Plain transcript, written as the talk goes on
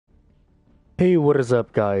Hey, what is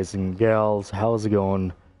up, guys and gals? How's it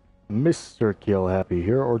going? Mr. Kill Happy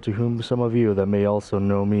here, or to whom some of you that may also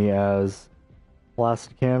know me as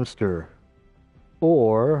Plastic Hamster,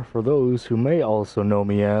 or for those who may also know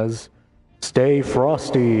me as Stay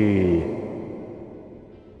Frosty.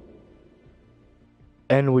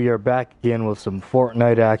 And we are back again with some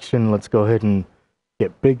Fortnite action. Let's go ahead and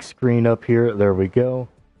get big screen up here. There we go.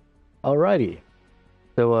 Alrighty.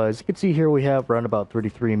 So as you can see here, we have around about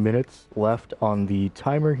 33 minutes left on the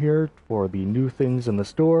timer here for the new things in the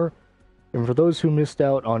store. And for those who missed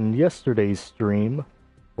out on yesterday's stream,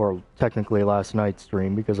 or technically last night's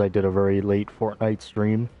stream, because I did a very late Fortnite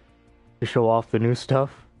stream to show off the new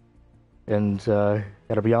stuff. And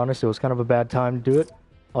gotta be honest, it was kind of a bad time to do it.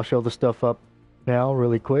 I'll show the stuff up now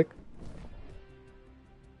really quick.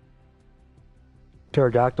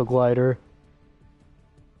 Pterodactyl glider.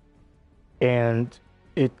 And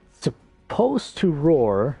it's supposed to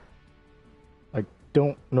roar. I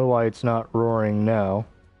don't know why it's not roaring now,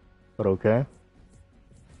 but okay.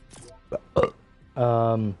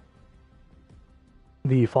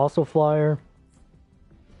 The fossil flyer,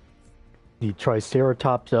 the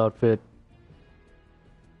Triceratops outfit,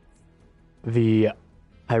 the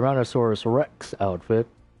Tyrannosaurus Rex outfit,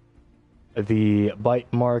 the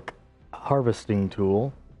bite mark harvesting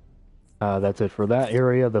tool. That's it for that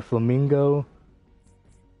area. The flamingo,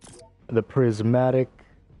 the prismatic,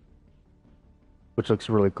 which looks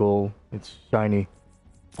really cool. It's shiny.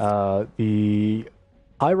 The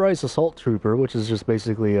high-rise assault trooper, which is just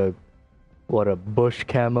basically a bush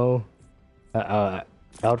camo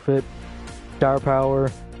outfit. Star power,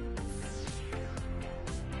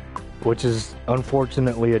 which is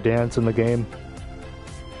unfortunately a dance in the game.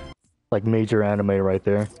 Like major anime right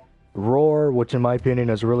there. Roar, which in my opinion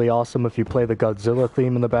is really awesome if you play the Godzilla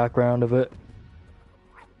theme in the background of it.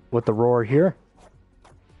 With the roar here.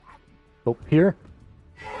 Oh, here.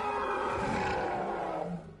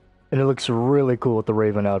 And it looks really cool with the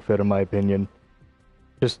Raven outfit in my opinion.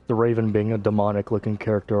 Just the Raven being a demonic looking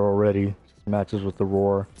character already. Just matches with the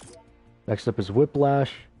roar. Next up is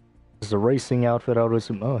Whiplash. This is a racing outfit.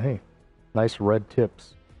 Oh, hey. Nice red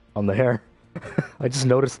tips on the hair. I just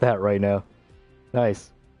noticed that right now.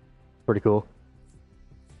 Nice. Pretty cool.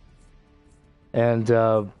 And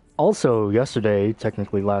also yesterday,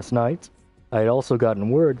 technically last night, I had also gotten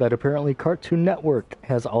word that apparently Cartoon Network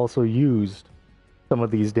has also used some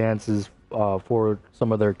of these dances for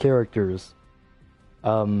some of their characters.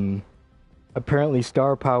 Apparently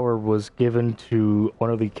Star Power was given to one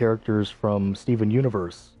of the characters from Steven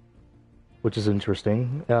Universe, which is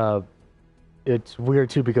interesting. It's weird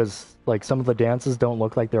too because like some of the dances don't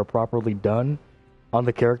look like they're properly done on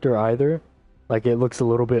the character either. Like it looks a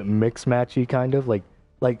little bit mix matchy kind of like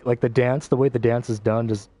the dance, the way the dance is done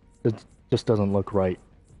just doesn't look right.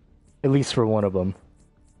 At least for one of them.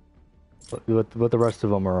 But the rest of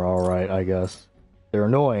them are all right, I guess. They're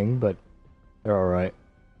annoying, but they're all right.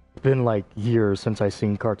 It's been like years since I've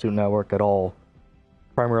seen Cartoon Network at all.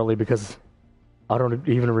 Primarily because I don't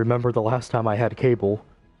even remember the last time I had cable,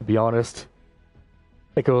 to be honest.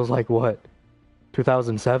 I think it was like what,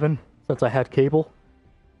 2007 since I had cable?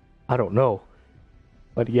 I don't know.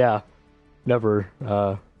 But yeah, never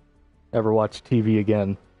watched TV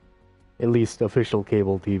again. At least official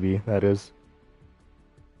cable TV, that is.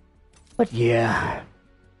 But yeah.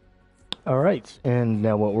 Alright, and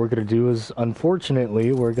now what we're gonna do is,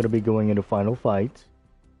 unfortunately, we're gonna be going into Final Fight.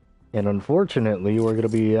 And unfortunately, we're gonna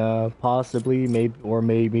be possibly,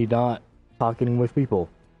 maybe not, talking with people.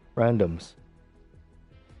 Randoms.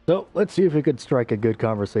 So, let's see if we could strike a good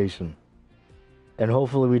conversation. And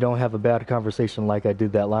hopefully we don't have a bad conversation like I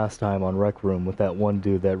did that last time on Rec Room with that one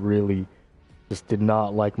dude that really just did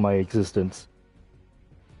not like my existence.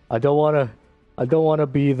 I don't wanna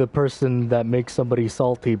be the person that makes somebody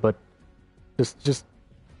salty, but just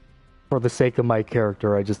for the sake of my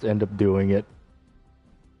character, I just end up doing it.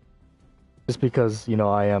 Just because, you know,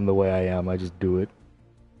 I am the way I am, I just do it.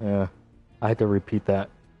 Yeah, I had to repeat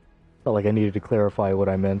that. Felt like I needed to clarify what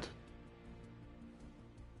I meant.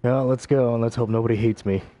 Yeah, let's go, and let's hope nobody hates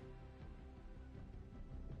me.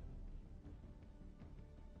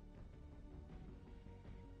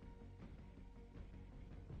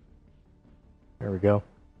 There we go.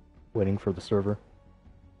 Waiting for the server.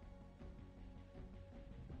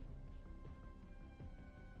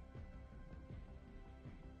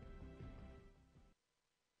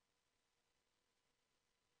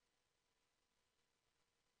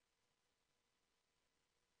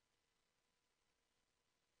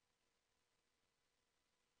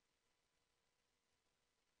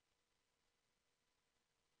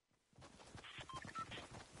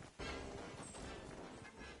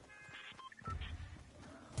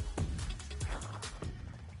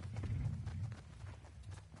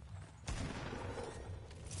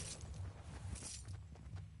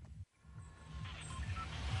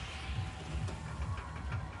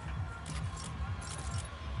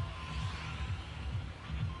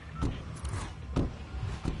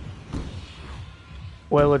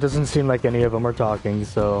 Well, it doesn't seem like any of them are talking,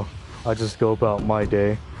 so I'll just go about my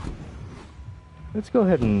day. Let's go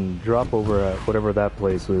ahead and drop over at whatever that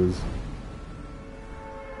place is.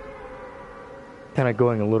 Kind of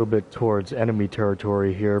going a little bit towards enemy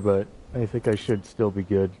territory here, but I think I should still be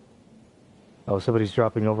good. Oh, somebody's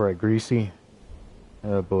dropping over at Greasy.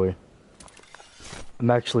 Oh boy.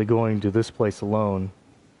 I'm actually going to this place alone.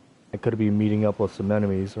 I could be meeting up with some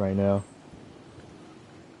enemies right now.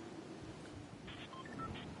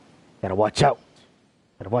 Gotta watch out.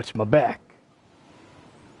 Gotta watch my back.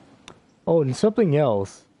 Oh, and something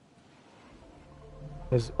else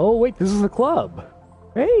is... Oh, wait, this is the club.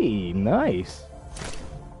 Hey, nice.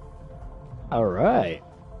 Alright.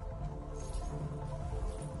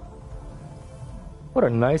 What a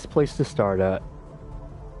nice place to start at.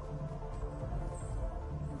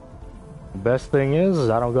 The best thing is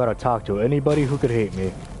I don't gotta talk to anybody who could hate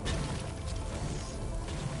me.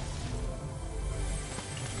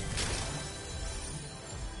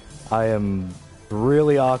 I am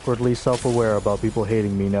really awkwardly self-aware about people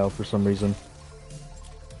hating me now for some reason.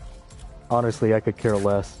 Honestly, I could care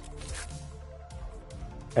less.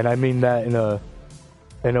 And I mean that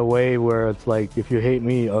in a way where it's like, if you hate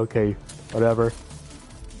me, okay, whatever.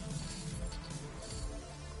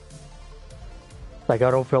 Like, I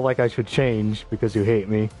don't feel like I should change because you hate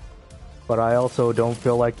me, but I also don't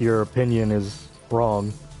feel like your opinion is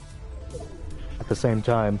wrong at the same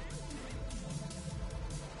time.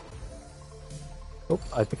 Oh,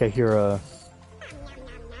 I think I hear a...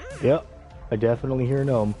 Yep, I definitely hear a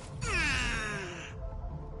gnome.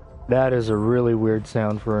 That is a really weird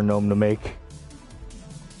sound for a gnome to make.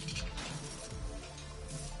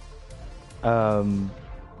 I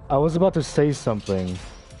was about to say something.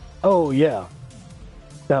 Oh, yeah.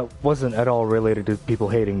 That wasn't at all related to people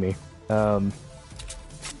hating me.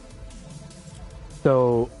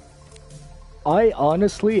 So, I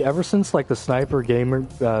honestly, ever since like the sniper game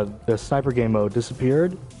mode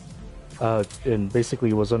disappeared, and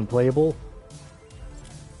basically was unplayable,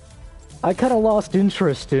 I kind of lost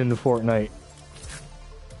interest in Fortnite.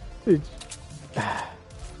 It's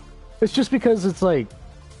just because it's like...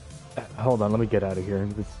 Hold on, let me get out of here.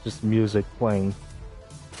 It's just music playing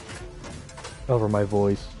over my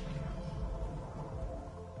voice.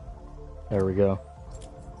 There we go.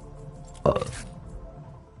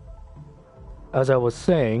 As I was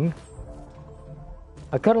saying,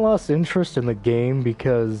 I kind of lost interest in the game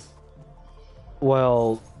because,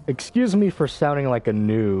 well, excuse me for sounding like a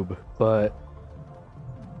noob, but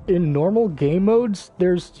in normal game modes,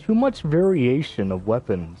 there's too much variation of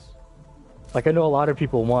weapons. Like, I know a lot of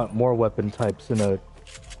people want more weapon types in a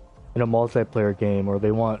multiplayer game, or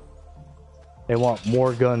they want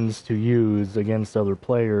more guns to use against other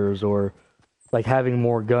players, or like having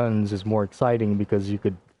more guns is more exciting because you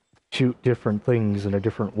could shoot different things in a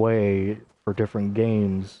different way for different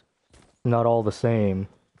games. Not all the same.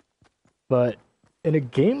 But in a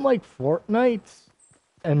game like Fortnite,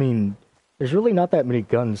 I mean, there's really not that many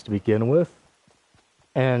guns to begin with.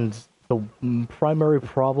 And the primary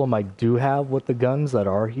problem I do have with the guns that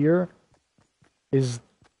are here is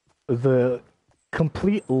the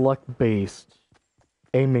complete luck-based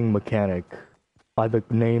aiming mechanic by the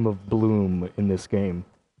name of Bloom in this game.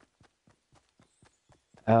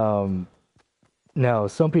 Now,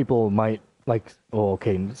 some people might, like, oh,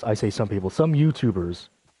 okay, I say some people, some YouTubers,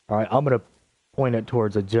 alright, I'm gonna point it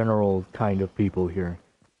towards a general kind of people here.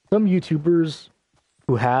 Some YouTubers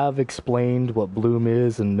who have explained what Bloom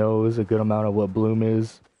is and knows a good amount of what Bloom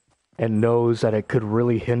is, and knows that it could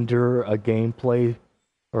really hinder a gameplay,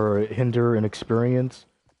 or hinder an experience.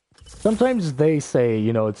 Sometimes they say,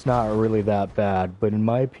 you know, it's not really that bad, but in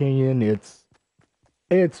my opinion, it's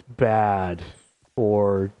bad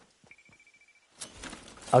for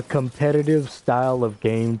a competitive style of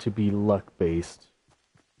game to be luck-based.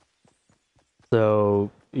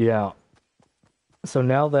 So, yeah. So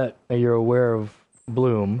now that you're aware of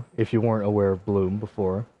Bloom, if you weren't aware of Bloom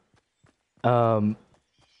before, Bloom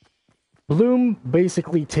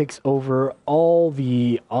basically takes over all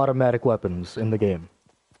the automatic weapons in the game.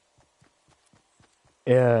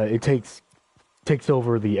 It takes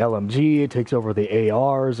over the LMG, it takes over the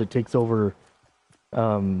ARs, it takes over,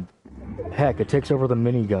 heck, it takes over the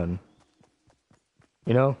minigun.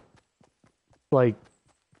 You know? Like,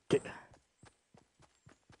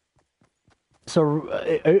 so,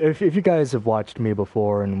 if you guys have watched me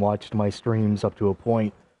before and watched my streams up to a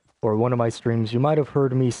point, or one of my streams, you might have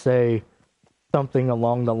heard me say something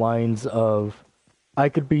along the lines of, I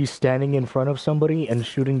could be standing in front of somebody and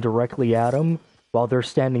shooting directly at them while they're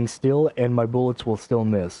standing still, and my bullets will still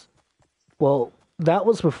miss. Well, that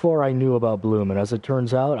was before I knew about Bloom, and as it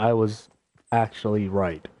turns out, I was actually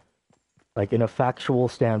right. Like in a factual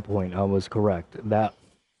standpoint, I was correct. That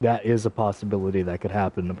is a possibility that could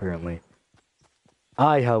happen, apparently.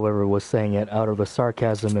 I, however, was saying it out of the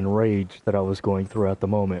sarcasm and rage that I was going through at the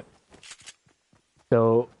moment.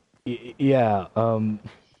 So, yeah,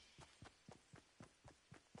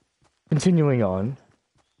 continuing on.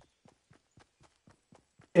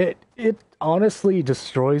 It honestly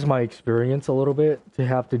destroys my experience a little bit to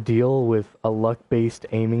have to deal with a luck-based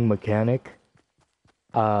aiming mechanic.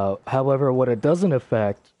 However, what it doesn't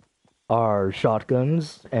affect are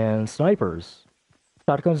shotguns and snipers.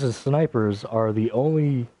 Shotguns and snipers are the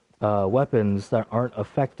only weapons that aren't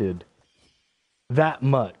affected that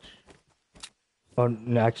much. Oh,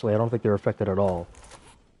 actually, I don't think they're affected at all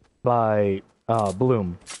by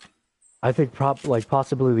Bloom. I think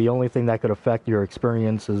possibly the only thing that could affect your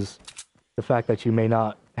experience is the fact that you may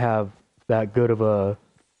not have that good of a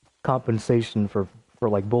compensation for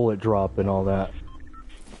like bullet drop and all that.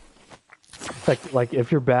 Like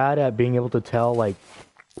if you're bad at being able to tell like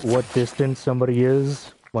what distance somebody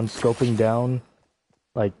is when scoping down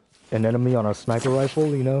like an enemy on a sniper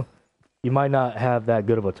rifle, you know, you might not have that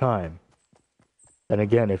good of a time. And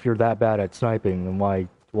again, if you're that bad at sniping, then why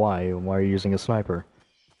are you using a sniper?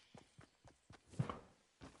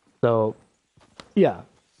 So, yeah,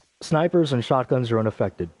 snipers and shotguns are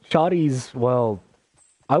unaffected. Shotties, well,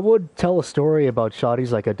 I would tell a story about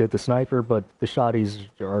shotties like I did the sniper, but the shotties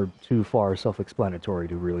are too far self-explanatory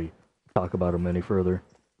to really talk about them any further.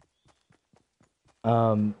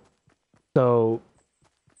 So,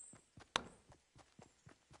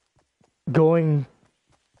 going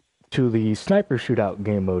to the sniper shootout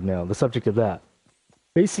game mode now, the subject of that.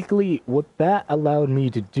 Basically, what that allowed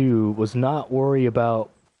me to do was not worry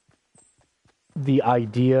about the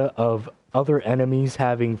idea of other enemies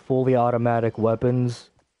having fully automatic weapons,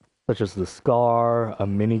 such as the Scar, a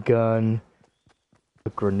minigun, a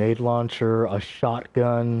grenade launcher, a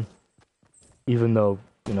shotgun. Even though,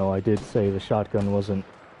 you know, I did say the shotgun wasn't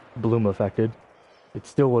Bloom affected, it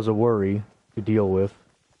still was a worry to deal with.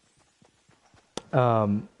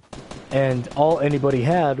 And all anybody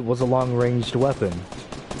had was a long-ranged weapon.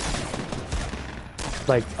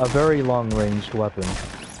 Like, a very long-ranged weapon.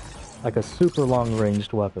 Like a super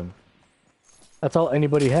long-ranged weapon. That's all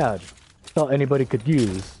anybody had. That's all anybody could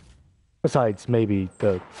use. Besides, maybe,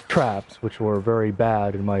 the traps, which were very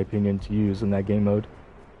bad, in my opinion, to use in that game mode.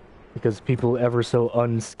 Because people ever so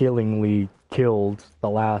unskillingly killed the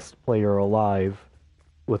last player alive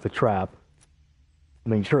with a trap. I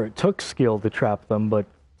mean, sure, it took skill to trap them, but it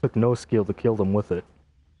took no skill to kill them with it.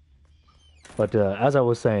 But, as I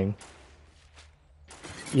was saying,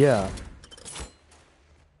 yeah.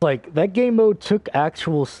 Like, that game mode took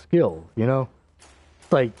actual skill, you know?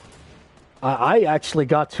 Like, I actually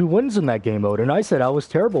got 2 wins in that game mode, and I said I was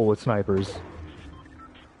terrible with snipers.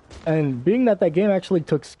 And being that that game actually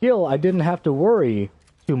took skill, I didn't have to worry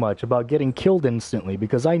too much about getting killed instantly,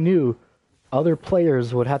 because I knew other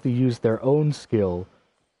players would have to use their own skill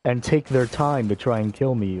and take their time to try and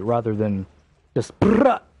kill me, rather than just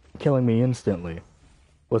killing me instantly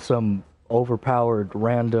with some overpowered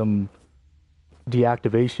random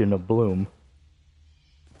deactivation of Bloom.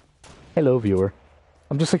 Hello, viewer.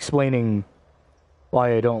 I'm just explaining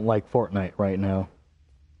why I don't like Fortnite right now.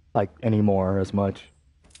 Like, anymore as much.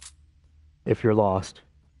 If you're lost,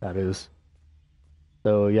 that is.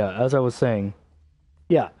 So, yeah, as I was saying,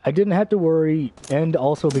 yeah, I didn't have to worry, and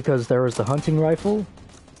also because there was the hunting rifle,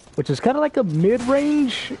 which is kind of like a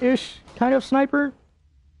mid-range-ish kind of sniper.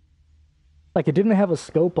 Like, it didn't have a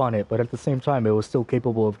scope on it, but at the same time, it was still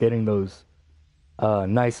capable of getting those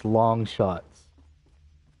nice long shots.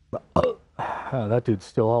 But, that dude's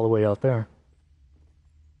still all the way out there.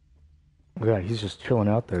 Oh god, he's just chilling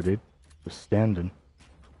out there, dude. Just standing.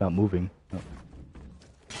 Not moving. No.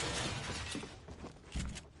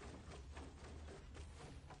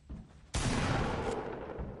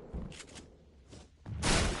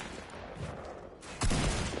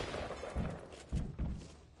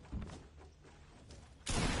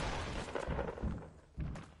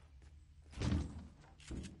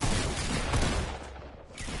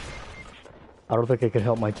 I don't think I could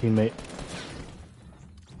help my teammate.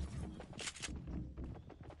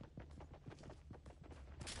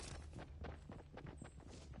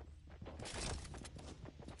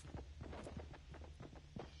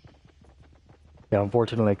 Yeah,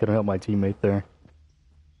 unfortunately I couldn't help my teammate there.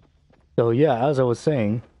 So yeah, as I was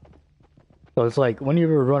saying, so it's like when you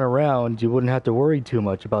run around, you wouldn't have to worry too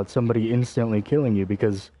much about somebody instantly killing you,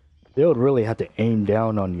 because they would really have to aim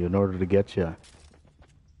down on you in order to get you.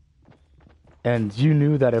 And you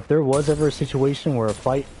knew that if there was ever a situation where a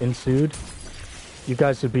fight ensued, you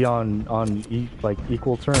guys should be on like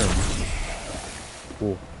equal terms.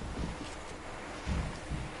 Cool.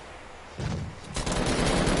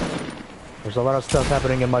 There's a lot of stuff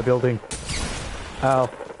happening in my building. Ow.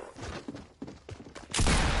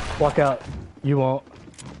 Walk out. You won't.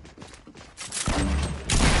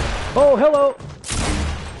 Oh, hello!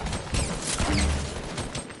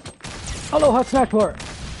 Hello, hot snack bar!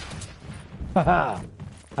 Haha!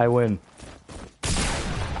 I win.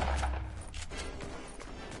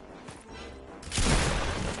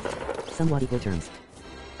 Somewhat equal terms.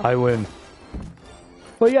 I win.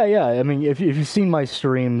 But yeah, I mean, if you've seen my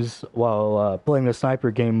streams while playing the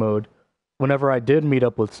sniper game mode, whenever I did meet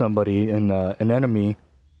up with somebody in an enemy,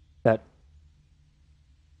 that...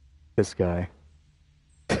 This guy.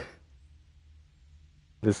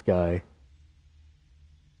 This guy.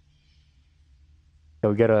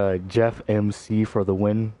 Can we get a Jeff MC for the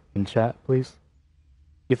win in chat, please?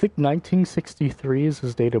 You think 1963 is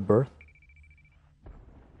his date of birth?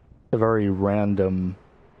 A very random,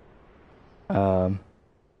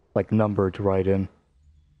 like number to write in.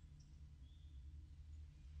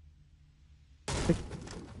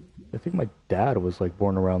 I think my dad was like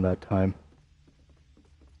born around that time.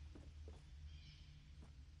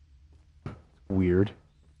 Weird.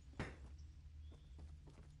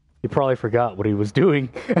 He probably forgot what he was doing.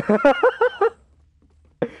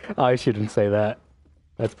 I shouldn't say that.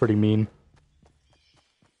 That's pretty mean.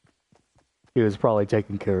 He was probably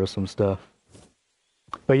taking care of some stuff.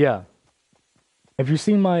 But yeah. Have you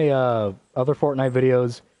seen my other Fortnite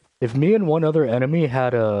videos? If me and one other enemy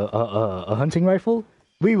had a hunting rifle,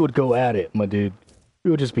 we would go at it, my dude.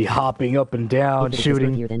 We would just be hopping up and down,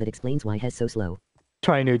 shooting. Here, then that explains why Hez so slow.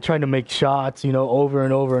 Trying to make shots, you know, over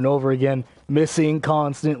and over and over again, missing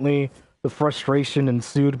constantly. The frustration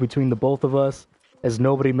ensued between the both of us as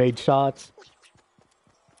nobody made shots.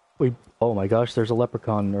 Oh my gosh, there's a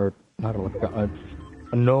leprechaun, or not a leprechaun,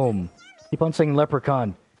 a gnome. Keep on saying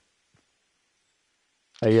leprechaun.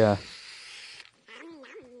 Yeah.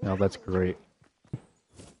 Oh, that's great.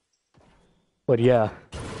 But yeah,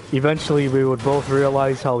 eventually we would both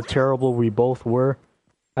realize how terrible we both were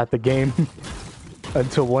at the game.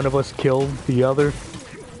 Until one of us killed the other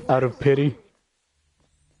out of pity.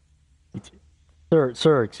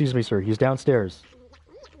 Sir, excuse me, sir. He's downstairs.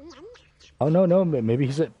 Oh no, maybe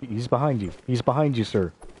he's behind you. He's behind you,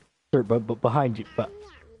 sir. Sir, but behind you,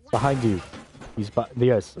 behind you.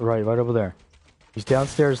 Yes, right over there. He's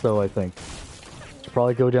downstairs though, I think. Should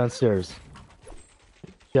probably go downstairs.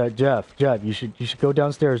 Yeah, Jeff, you should go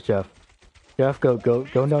downstairs, Jeff. Jeff, go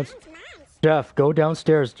down. Jeff, go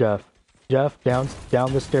downstairs, Jeff. Jeff, down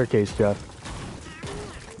the staircase, Jeff.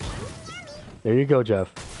 There you go, Jeff.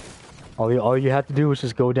 All you have to do is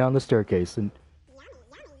just go down the staircase and...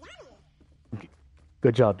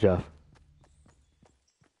 Good job, Jeff.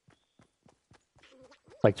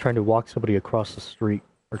 Like trying to walk somebody across the street,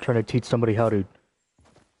 or trying to teach somebody how to,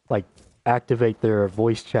 like, activate their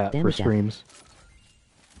voice chat for streams.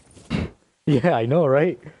 Yeah, I know,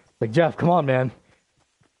 right? Like, Jeff, come on, man.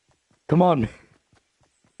 Come on.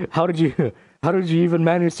 How did you even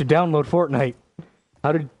manage to download Fortnite?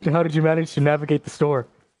 How did you manage to navigate the store?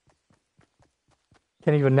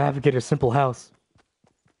 Can't even navigate a simple house.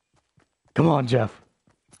 Come on, Jeff.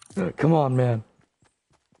 Come on, man.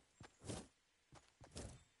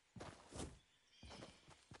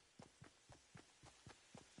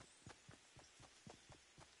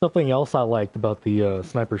 Something else I liked about the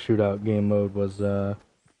sniper shootout game mode was the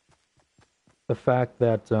fact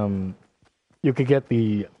that you could get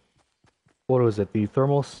the, what was it, the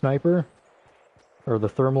thermal sniper? Or the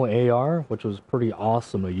thermal AR, which was pretty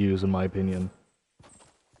awesome to use in my opinion.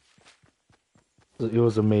 It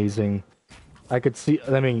was amazing. I could see,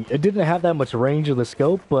 I mean, it didn't have that much range of the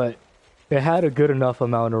scope, but it had a good enough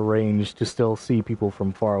amount of range to still see people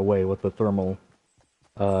from far away with the thermal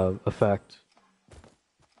effect.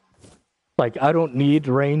 Like, I don't need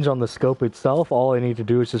range on the scope itself, all I need to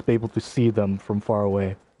do is just be able to see them from far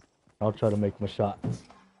away. I'll try to make my shots.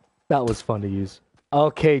 That was fun to use.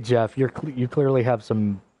 Okay, Jeff, you clearly have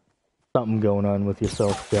something going on with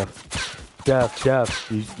yourself, Jeff. Jeff,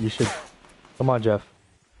 you should... Come on, Jeff.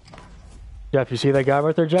 Jeff, you see that guy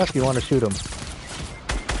right there, Jeff? You want to shoot him.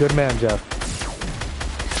 Good man, Jeff.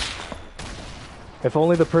 If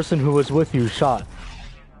only the person who was with you shot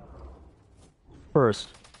first.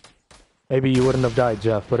 Maybe you wouldn't have died,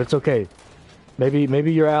 Jeff, but it's okay.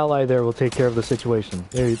 Maybe your ally there will take care of the situation.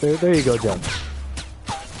 There you go,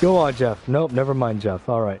 Jeff. Go on, Jeff. Nope, never mind, Jeff.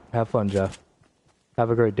 Alright, have fun, Jeff.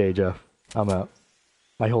 Have a great day, Jeff. I'm out.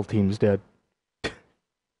 My whole team's dead.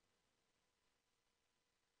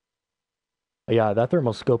 Yeah, that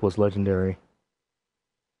thermal scope was legendary.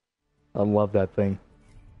 I love that thing.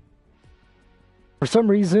 For some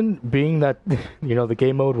reason, being that the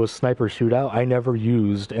game mode was sniper shootout, I never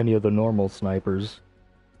used any of the normal snipers,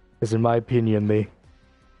 because in my opinion they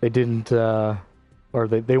didn't or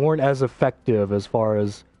they weren't as effective as far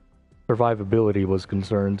as survivability was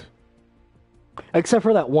concerned. Except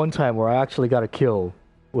for that one time where I actually got a kill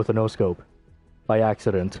with a no scope by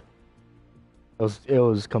accident. It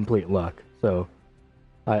was complete luck. So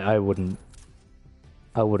I wouldn't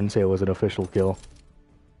say it was an official kill.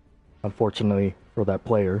 Unfortunately for that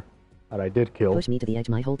player that I did kill. Push me to the edge,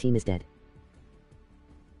 my whole team is dead.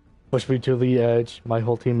 Push me to the edge, my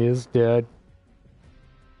whole team is dead.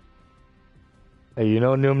 Hey,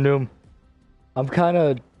 Noom Noom, I'm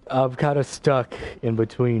kinda stuck in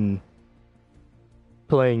between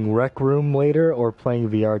playing Rec Room later or playing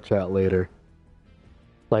VR Chat later.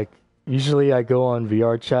 Like, usually I go on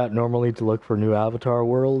VR Chat normally to look for new avatar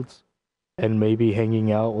worlds and maybe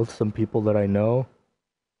hanging out with some people that I know.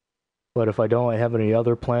 But if I don't have any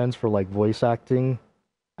other plans for like voice acting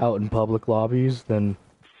out in public lobbies, then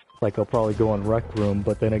like I'll probably go on Rec Room.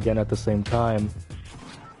 But then again, at the same time,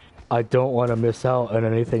 I don't want to miss out on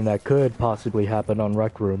anything that could possibly happen on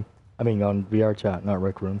Rec Room. I mean on VR Chat, not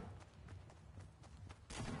Rec Room.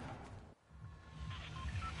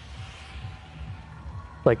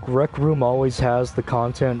 Like, Rec Room always has the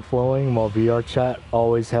content flowing, while VR Chat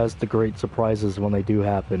always has the great surprises when they do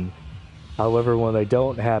happen. However, when they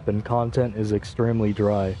don't happen, content is extremely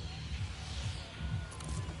dry.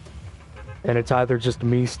 And it's either just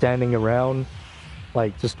me standing around,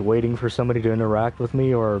 like, just waiting for somebody to interact with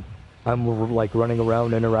me, or I'm, like, running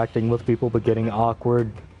around interacting with people but getting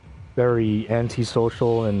awkward, very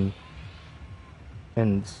antisocial and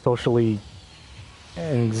socially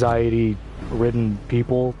anxiety-ridden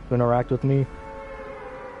people interact with me.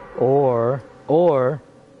 Or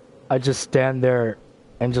I just stand there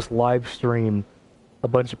and just live stream a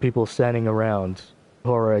bunch of people standing around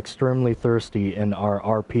who are extremely thirsty and are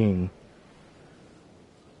RPing.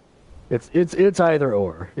 It's either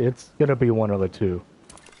or. It's gonna be one of the two.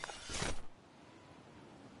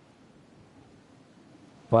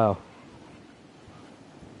 Wow.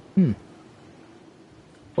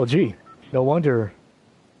 Well, gee, no wonder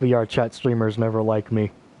VR chat streamers never like me,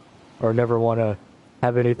 or never want to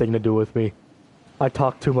have anything to do with me. I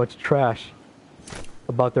talk too much trash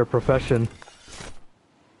about their profession.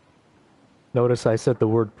 Notice I said the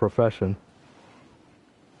word profession.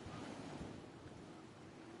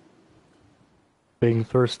 Being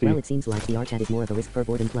thirsty. Well, it seems like VR chat is more of a risk for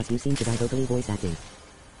boredom, plus you seem to die vocally voice acting.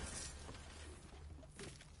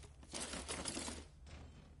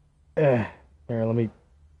 Here, let me...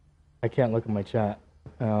 I can't look at my chat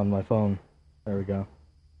on my phone. There we go.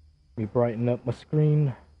 Let me brighten up my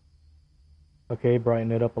screen. Okay,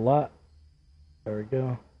 brighten it up a lot. There we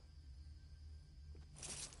go.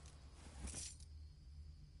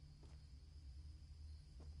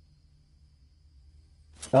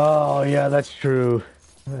 Oh yeah, that's true.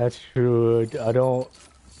 That's true. I don't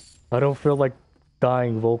feel like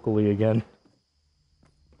dying vocally again.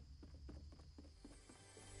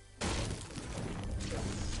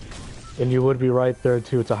 And you would be right there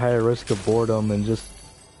too. It's a higher risk of boredom and just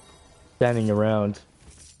standing around.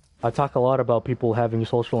 I talk a lot about people having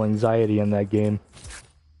social anxiety in that game.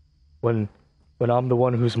 When I'm the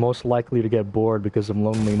one who's most likely to get bored because of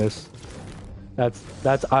loneliness.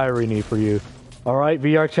 That's irony for you. Alright,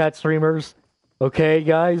 VR chat streamers. Okay,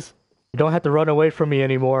 guys? You don't have to run away from me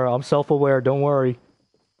anymore. I'm self-aware, don't worry.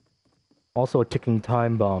 Also a ticking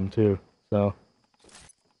time bomb, too. So, if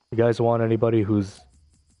you guys want anybody who's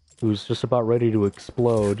just about ready to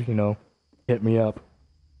explode, you know, hit me up.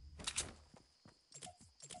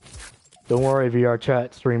 Don't worry, VR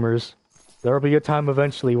chat streamers. There'll be a time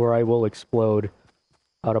eventually where I will explode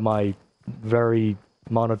out of my very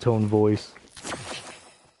monotone voice.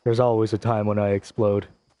 There's always a time when I explode.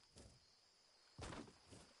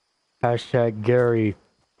 Hashtag Gary,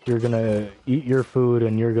 you're gonna eat your food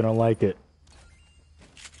and you're gonna like it.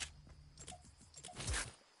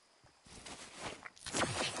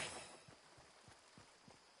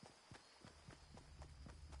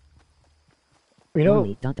 You know,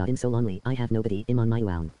 Lonely, I'm so lonely, I have nobody, I'm on my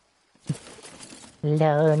own.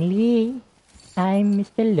 Lonely, I'm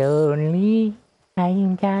Mr. Lonely. I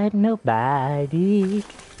ain't got nobody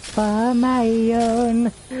for my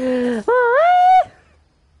own.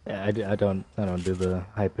 yeah, I don't do the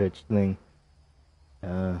high pitched thing.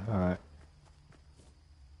 Alright.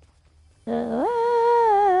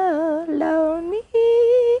 Oh, lonely,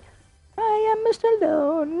 I am Mr.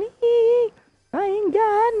 Lonely. I ain't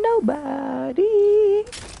got nobody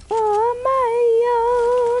for my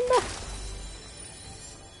own.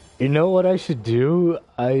 You know what I should do?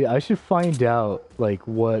 I should find out like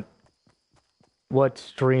what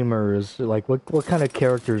streamers like what kind of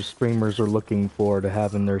characters streamers are looking for to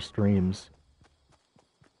have in their streams.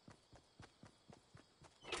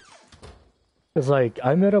 Cause like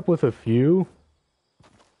I met up with a few,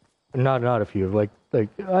 not a few,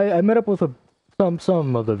 I met up with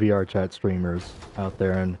some of the VR chat streamers out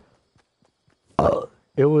there, and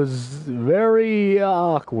it was very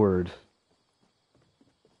awkward.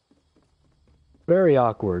 Very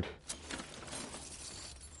awkward.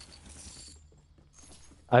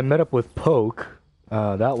 I met up with Poke.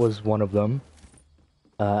 That was one of them.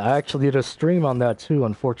 I actually did a stream on that too.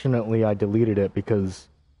 Unfortunately, I deleted it because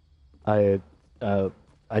I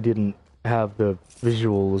I didn't have the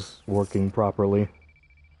visuals working properly,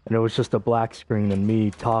 and it was just a black screen and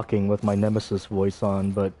me talking with my Nemesis voice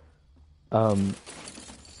on. But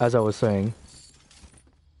as I was saying,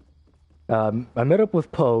 I met up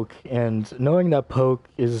with Poke, and knowing that Poke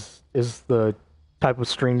is the type of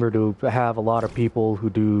streamer to have a lot of people who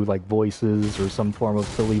do like voices or some form of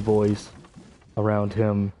silly voice around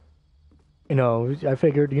him, you know, I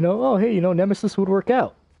figured, you know, oh hey, you know, Nemesis would work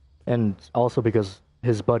out, and also because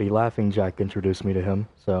his buddy Laughing Jack introduced me to him,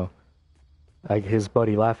 so like his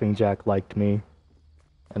buddy Laughing Jack liked me,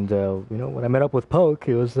 and you know, when I met up with Poke,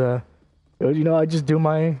 it was you know, I just do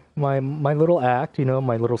my little act, you know,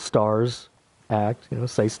 my little stars act, you know,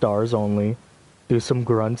 say stars only, do some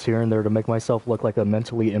grunts here and there to make myself look like a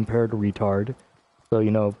mentally impaired retard, so you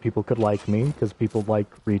know people could like me because people like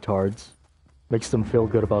retards, makes them feel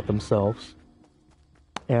good about themselves,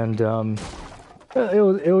 and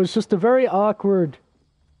it was just a very awkward,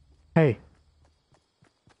 hey,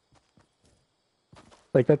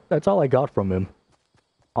 like that's all I got from him,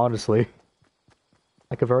 honestly.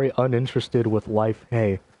 Like a very uninterested with life,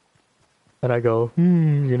 hey. And I go,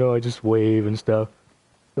 you know, I just wave and stuff.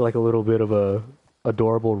 Like a little bit of a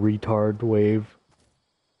adorable retard wave.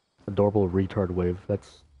 Adorable retard wave.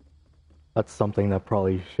 That's something that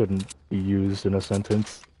probably shouldn't be used in a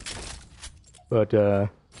sentence. But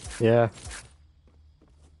yeah.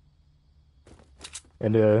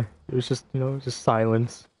 And it was just, you know, just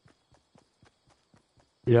silence.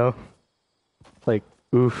 You know? Like,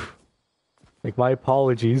 oof. Like, my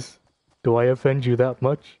apologies. Do I offend you that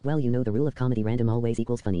much? Well, you know the rule of comedy, random always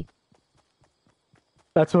equals funny.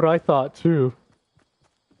 That's what I thought, too.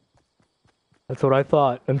 That's what I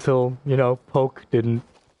thought, until, you know, Poke didn't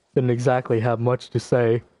exactly have much to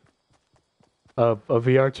say of a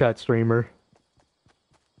VR chat streamer.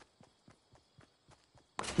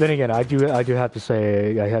 Then again, I do have to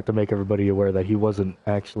say, I have to make everybody aware that he wasn't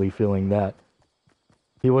actually feeling that.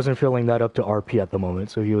 He wasn't feeling that up to RP at the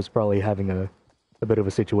moment, so he was probably having a bit of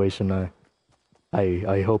a situation.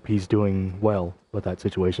 I hope he's doing well with that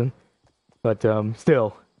situation. But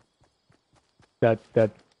still, that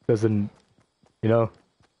doesn't, you know.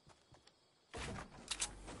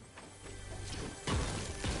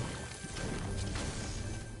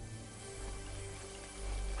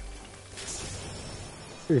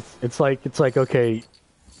 It's like okay,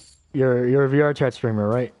 you're a VR chat streamer,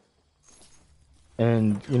 right?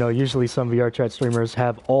 And, you know, usually some VR chat streamers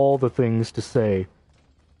have all the things to say.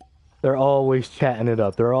 They're always chatting it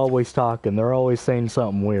up. They're always talking. They're always saying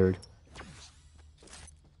something weird.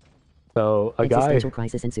 So, a guy... Existential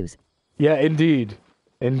crisis ensues. Yeah, indeed.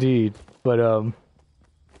 Indeed. But,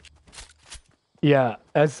 yeah,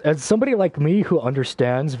 as somebody like me who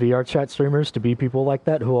understands VR chat streamers to be people like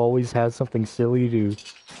that, who always has something silly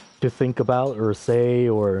to think about or say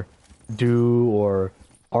or do or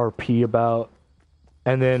RP about,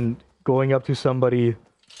 and then going up to somebody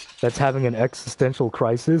that's having an existential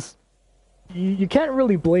crisis, you can't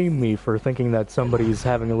really blame me for thinking that somebody's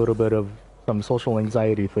having a little bit of some social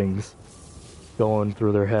anxiety things going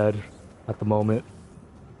through their head at the moment.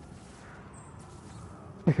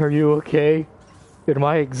 Like, are you okay? Did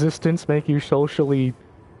my existence make you socially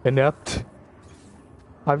inept?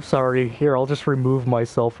 I'm sorry. Here, I'll just remove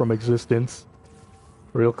myself from existence.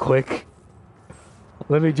 Real quick.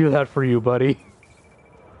 Let me do that for you, buddy.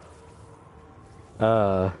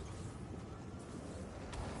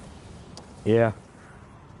 Yeah.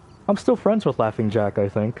 I'm still friends with Laughing Jack, I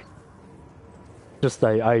think. Just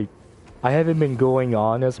I haven't been going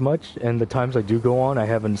on as much, and the times I do go on, I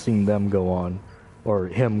haven't seen them go on. Or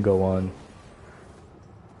him go on.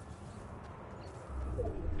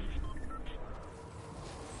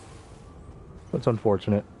 That's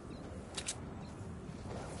unfortunate.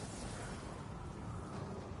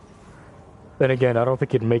 Then again, I don't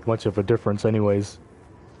think it'd make much of a difference anyways.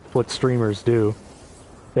 What streamers do.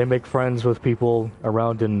 They make friends with people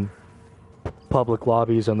around in public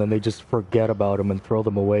lobbies and then they just forget about them and throw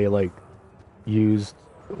them away like used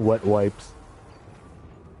wet wipes.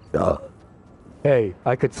 Hey,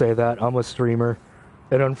 I could say that. I'm a streamer.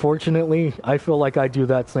 And unfortunately, I feel like I do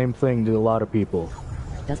that same thing to a lot of people.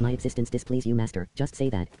 Does my existence displease you, Master? Just say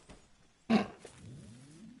that.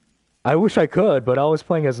 I wish I could, but I was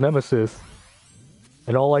playing as Nemesis.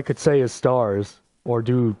 And all I could say is stars. Or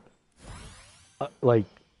do, like,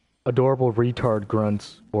 adorable retard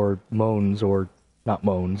grunts, or moans, or not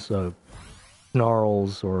moans,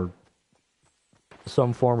 snarls, or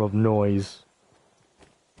some form of noise.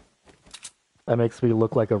 That makes me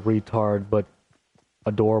look like a retard, but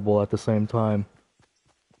adorable at the same time.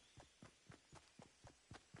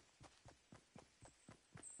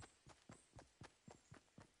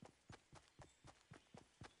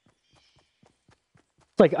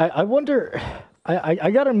 It's like, I wonder,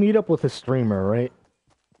 I gotta meet up with a streamer, right?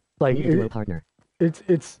 Like, Need a duo partner.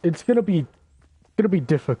 it's gonna be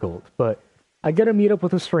difficult, but I gotta meet up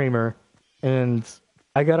with a streamer, and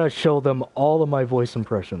I gotta show them all of my voice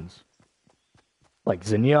impressions. Like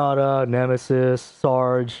Zenyatta, Nemesis,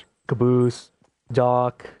 Sarge, Caboose,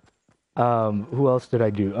 Doc, who else did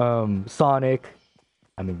I do? Sonic.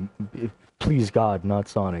 I mean, please God, not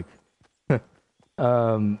Sonic.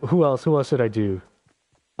 Who else did I do?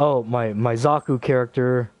 Oh, my Zaku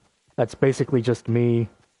character. That's basically just me,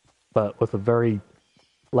 but with a very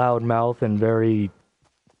loud mouth and very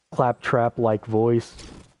claptrap-like voice.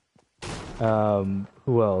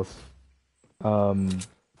 Who else?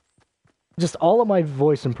 Just all of my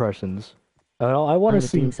voice impressions. I want to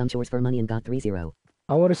see doing some chores for money and got 3-0.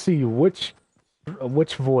 I want to see which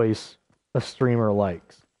voice a streamer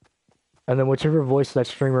likes. And then whichever voice that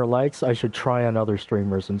streamer likes, I should try on other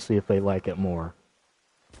streamers and see if they like it more.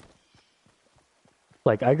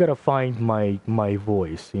 Like, I gotta find my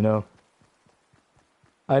voice, you know?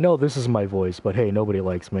 I know this is my voice, but hey, nobody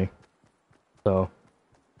likes me. So,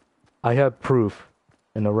 I have proof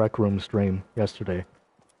in the Rec Room stream yesterday.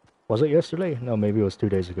 Was it yesterday? No, maybe it was 2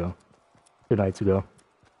 days ago. 2 nights ago.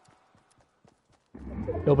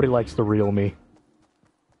 Nobody likes the real me.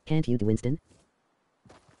 Can't you do Winston?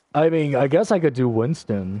 I mean, I guess I could do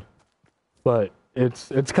Winston, but it's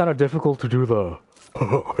kind of difficult to do the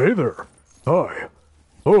hey there, hi,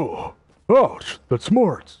 oh, ouch, that's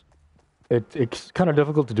smarts. It's kind of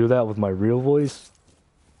difficult to do that with my real voice,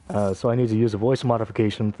 so I need to use a voice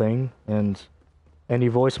modification thing, and any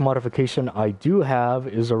voice modification I do have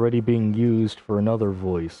is already being used for another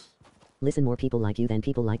voice. Listen, more people like you than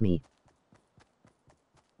people like me.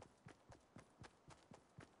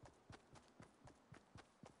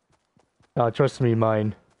 Trust me,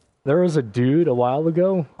 mine. There was a dude a while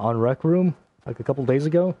ago on Rec Room, like a couple days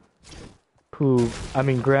ago, who, I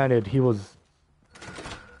mean, granted, he was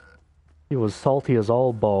salty as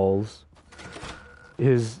all balls.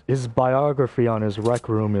 His biography on his Rec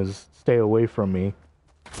Room is "Stay away from me."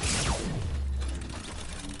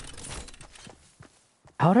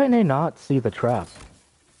 How did I not see the trap?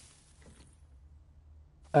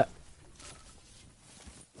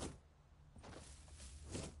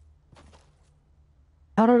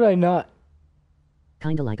 How did I not?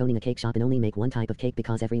 Kinda like owning a cake shop and only make one type of cake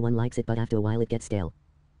because everyone likes it, but after a while it gets stale.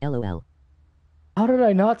 LOL. How did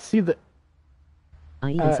I not see the?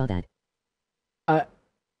 I even saw that.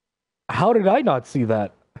 How did I not see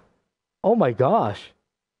that? Oh my gosh.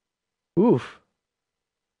 Oof.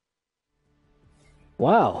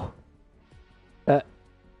 Wow.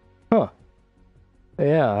 Huh.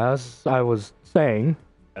 Yeah, as I was saying,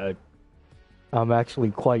 I'm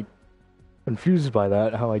actually quite confused by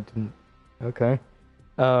that, how I didn't... Okay.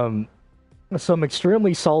 Some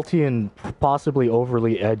extremely salty and possibly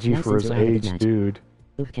overly edgy Now for his since you're out of age Big Mac. dude.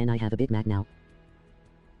 Can I have a Big Mac now?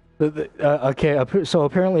 Okay, so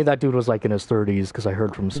apparently that dude was like in his 30s, because I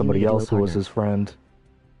heard from somebody need a duo else who was partner? his friend.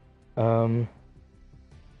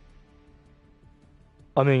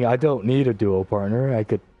 I mean, I don't need a duo partner. I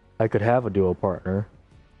could have a duo partner.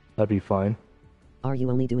 That'd be fine. Are you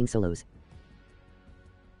only doing solos?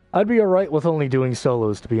 I'd be alright with only doing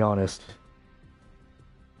solos, to be honest.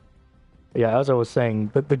 Yeah, as I was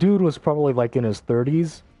saying, the dude was probably like in his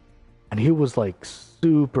 30s, and he was like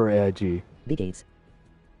super edgy. Big Aids.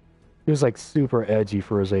 He was like super edgy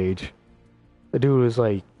for his age. The dude was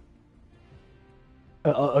like...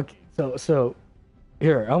 okay, so...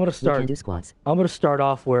 Here, I'm gonna We start... can do squats. I'm gonna start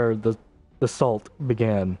off where the salt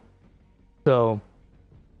began. So...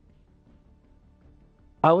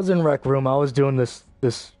 I was in Rec Room, I was doing this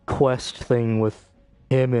quest thing with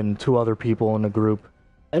him and 2 other people in the group.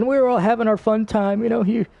 And we were all having our fun time, you know,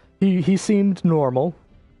 he seemed normal.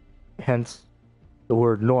 Hence, the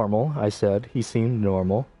word normal, I said. He seemed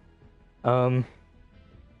normal.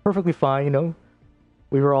 Perfectly fine, you know.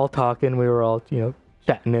 We were all talking, we were all, you know,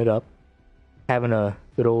 chatting it up, having a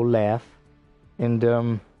good old laugh.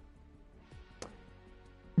 And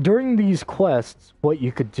during these quests, what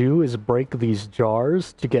you could do is break these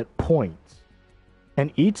jars to get points.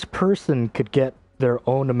 And each person could get their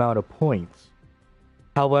own amount of points.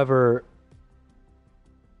 However,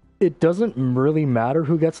 it doesn't really matter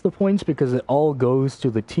who gets the points because it all goes to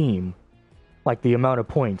the team. Like the amount of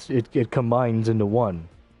points, it combines into one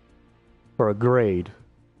for a grade.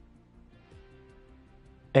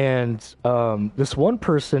 And this one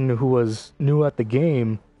person who was new at the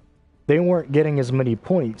game, they weren't getting as many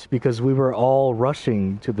points because we were all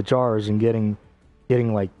rushing to the jars and getting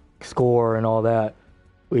like score and all that.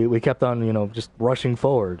 We kept on, you know, just rushing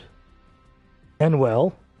forward. And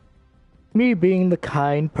well, me being the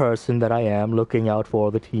kind person that I am, looking out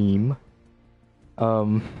for the team,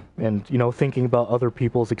 and, you know, thinking about other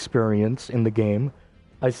people's experience in the game,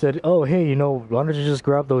 I said, oh, hey, you know, why don't you just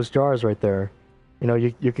grab those jars right there? You know,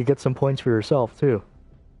 you could get some points for yourself, too.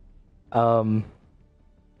 And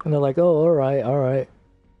they're like, oh, alright.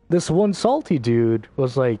 This one salty dude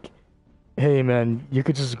was like, hey, man, you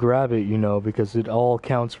could just grab it, you know, because it all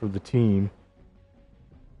counts for the team.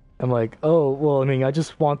 I'm like, oh, well, I mean, I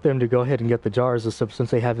just want them to go ahead and get the jars and stuff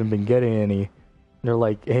since they haven't been getting any. And they're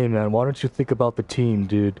like, hey, man, why don't you think about the team,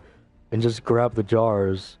 dude, and just grab the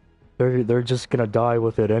jars. They're just gonna die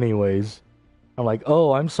with it anyways. I'm like,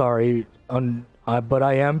 oh, I'm sorry, but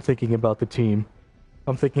I am thinking about the team.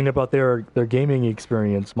 I'm thinking about their gaming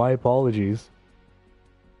experience. My apologies.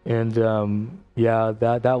 And yeah,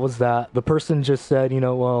 that was that. The person just said, you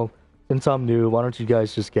know, well, since I'm new, why don't you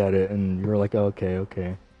guys just get it? And you're like,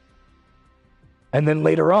 okay. And then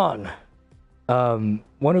later on,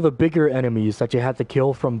 one of the bigger enemies that you had to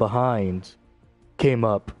kill from behind came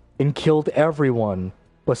up and killed everyone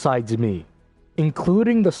besides me,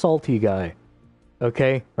 including the salty guy.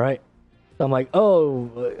 Okay, right? So I'm like, oh,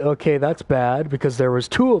 okay, that's bad, because there was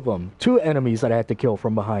two of them, two enemies that I had to kill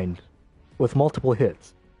from behind with multiple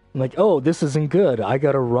hits. I'm like, oh, this isn't good. I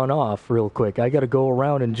gotta run off real quick. I gotta go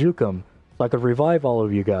around and juke them so I could revive all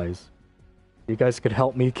of you guys. You guys could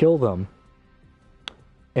help me kill them.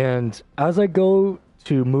 And as I go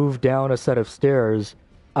to move down a set of stairs,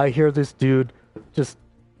 I hear this dude just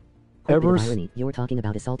ever... irony. You were talking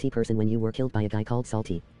about a salty person when you were killed by a guy called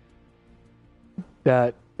Salty.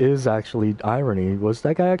 That is actually irony. Was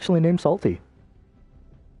that guy actually named Salty?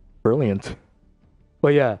 Brilliant.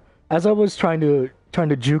 But yeah, as I was trying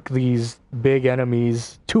to juke these big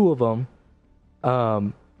enemies, two of them,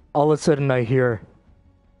 all of a sudden I hear,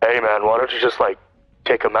 hey man, why don't you just like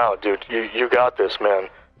take them out, dude? You got this, man.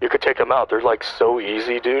 You could take them out. They're like so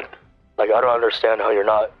easy, dude. Like, I don't understand how you're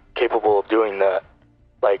not capable of doing that,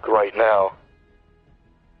 like right now.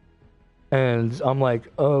 And I'm like,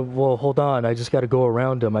 oh, well, hold on. I just gotta go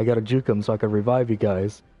around him. I gotta juke him so I can revive you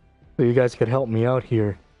guys. So you guys could help me out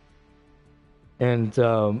here. And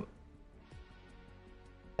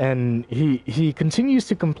he continues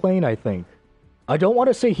to complain, I think. I don't want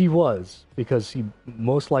to say he was, because he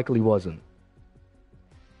most likely wasn't.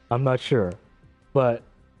 I'm not sure. But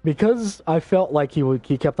because I felt like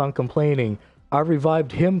he kept on complaining, I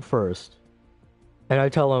revived him first. And I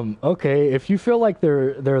tell him, okay, if you feel like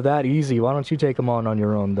they're that easy, why don't you take them on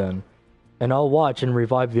your own then? And I'll watch and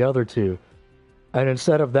revive the other two. And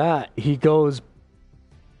instead of that, he goes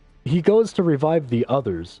to revive the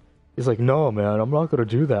others. He's like, no, man, I'm not going to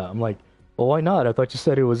do that. I'm like, well, why not? I thought you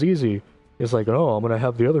said it was easy. He's like, no, I'm going to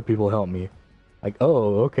have the other people help me. Like,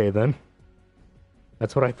 oh, okay then.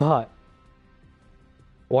 That's what I thought.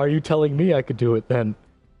 Why are you telling me I could do it then?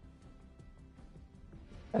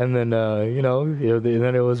 And then, you know,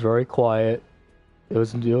 then it was very quiet. It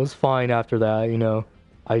was fine after that, you know.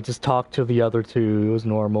 I just talked to the other two. It was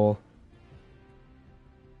normal.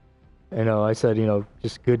 You know, I said, you know,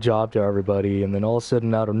 just good job to everybody. And then all of a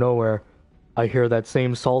sudden, out of nowhere, I hear that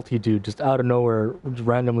same salty dude just out of nowhere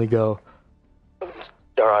randomly go,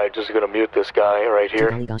 alright, just gonna mute this guy right here.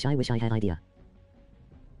 Golly gosh, I wish I had idea.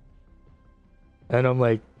 And I'm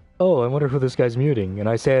like, oh, I wonder who this guy's muting. And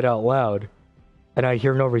I say it out loud. And I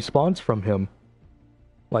hear no response from him.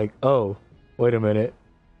 Like, oh, wait a minute.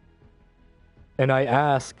 And I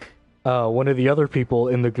ask one of the other people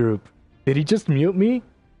in the group, did he just mute me?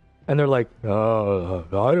 And they're like, I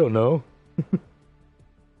don't know.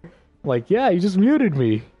 Like, yeah, he just muted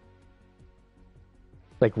me.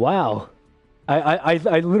 Like, wow. I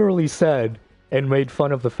literally said and made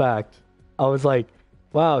fun of the fact. I was like,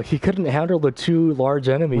 wow, he couldn't handle the two large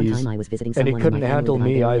enemies. One time I was visiting and he someone couldn't in my handle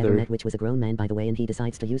family me that I either. never met, which was a grown man, by the way, and he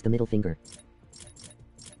decides to use the middle finger.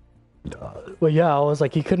 Well, yeah, I was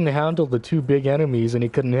like, he couldn't handle the two big enemies, and he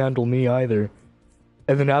couldn't handle me either.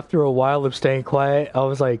 And then after a while of staying quiet, I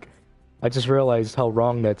was like, I just realized how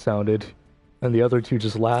wrong that sounded, and the other two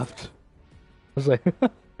just laughed. I was like,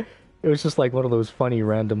 it was just like one of those funny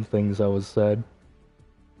random things that was said.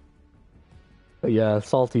 But yeah,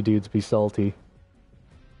 salty dudes be salty.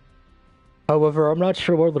 However, I'm not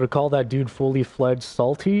sure whether to call that dude fully fledged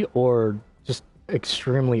salty or just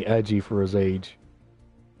extremely edgy for his age.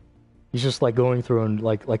 He's just like going through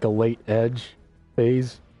like a late edge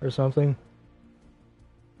phase or something.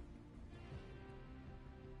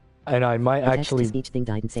 And I might actually speech thing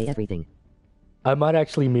died and say everything. I might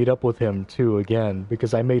actually meet up with him too again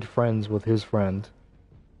because I made friends with his friend.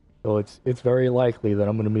 So it's very likely that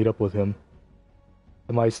I'm gonna meet up with him.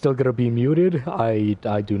 Am I still gonna be muted? I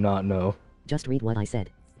do not know. Just read what I said.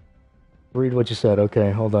 Read what you said.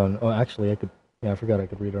 Okay, hold on. Oh, actually, I could. Yeah, I forgot I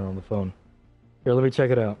could read it on the phone. Here, let me check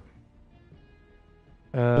it out.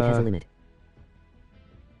 It has a limit.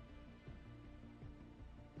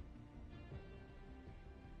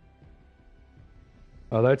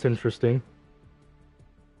 Oh, that's interesting.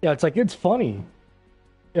 Yeah, it's like it's funny.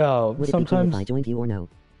 Yeah, Would sometimes. it be cool if I joined you or no?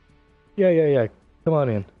 Yeah. Come on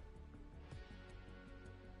in.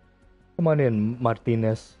 Come on in,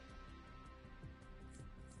 Martinez.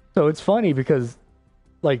 So it's funny because,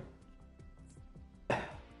 like,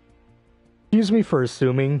 excuse me for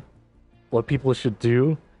assuming what people should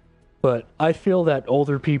do, but I feel that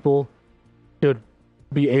older people should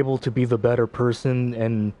be able to be the better person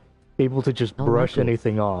and be able to just brush cool.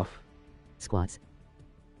 anything off. Squats.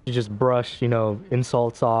 To just brush,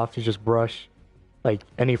 insults off, to just brush, like,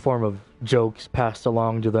 any form of jokes passed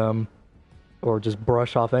along to them, or just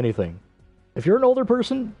brush off anything. If you're an older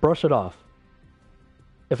person, brush it off.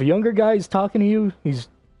 If a younger guy is talking to you, he's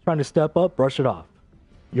trying to step up, brush it off.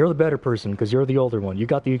 You're the better person because you're the older one. You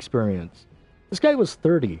got the experience. This guy was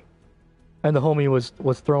 30, and the homie was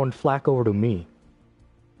throwing flack over to me.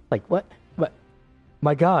 Like, what?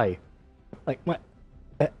 My guy. Like, my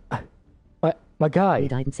guy. I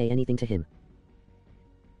didn't say anything to him.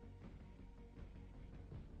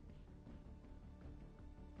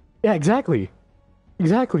 Yeah, exactly.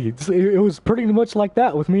 It was pretty much like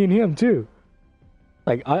that with me and him too.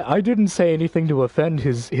 Like I didn't say anything to offend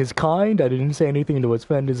his kind. I didn't say anything to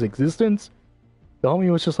offend his existence. The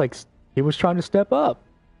homie was just like he was trying to step up.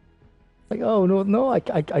 Like, oh no, I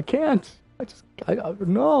can't.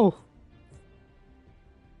 No.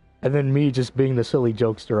 And then me just being the silly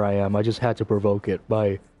jokester I am, I just had to provoke it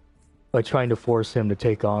by trying to force him to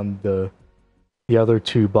take on the other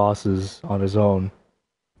two bosses on his own.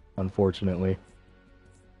 Unfortunately.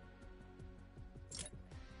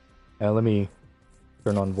 Let me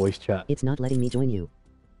turn on voice chat. It's not letting me join you.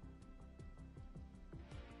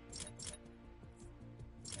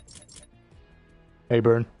 Hey,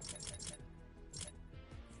 Burn.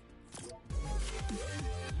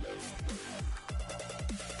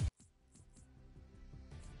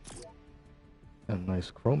 A nice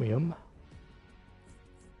chromium.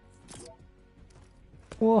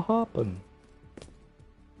 What happened?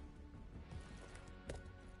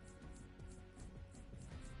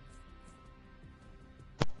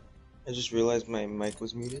 I just realized my mic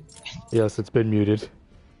was muted. Yes, it's been muted.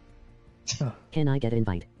 Can I get an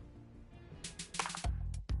invite?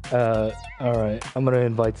 Alright. I'm gonna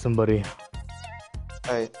invite somebody.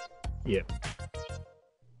 Alright. Yep.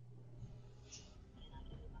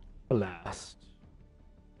 Blast.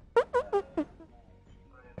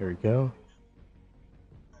 There we go.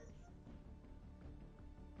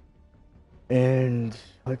 And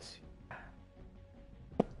let's see.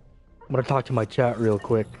 I'm gonna talk to my chat real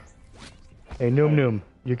quick. Hey, Noom,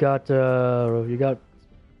 you got Fortnite?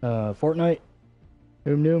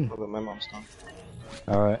 Noom. Oh, but my mom's gone.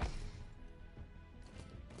 Alright.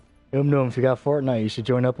 Noom, if you got Fortnite, you should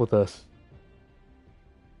join up with us.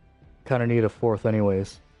 Kinda need a fourth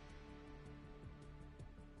anyways.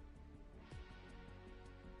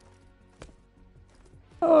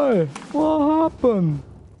 Hey, what happened?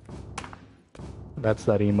 That's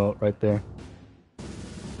that emote right there.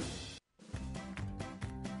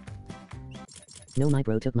 No, my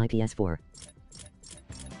bro took my PS4.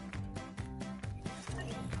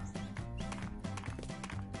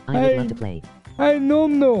 I would love to play. Hey,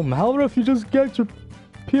 Noom, how about if you just get your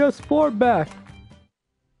PS4 back?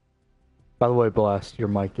 By the way, Blast, your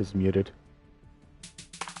mic is muted.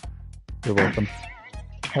 You're welcome.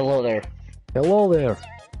 Hello there. Hello there.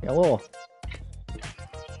 Hello.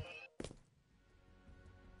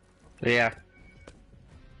 Yeah.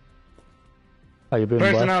 How you been,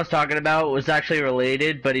 Person Blast? I was talking about was actually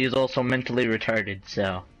related, but he's also mentally retarded,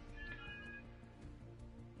 so.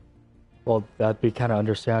 Well, that'd be kind of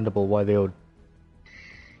understandable why they would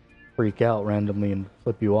freak out randomly and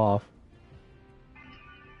flip you off.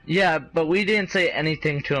 Yeah, but we didn't say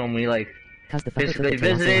anything to him. We like Cause the fucker basically took it, so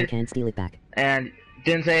I visited can't steal it back. and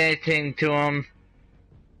didn't say anything to him.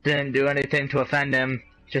 Didn't do anything to offend him.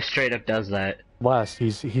 Just straight up does that. Last,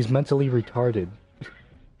 he's mentally retarded.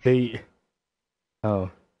 They... Oh,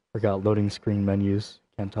 forgot loading screen menus.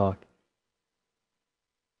 Can't talk.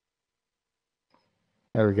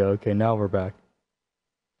 There we go. Okay, now we're back.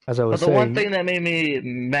 As I was But the saying... one thing that made me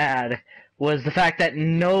mad was the fact that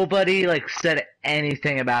nobody like said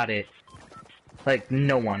anything about it. Like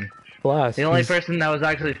no one. Blast, The only person that was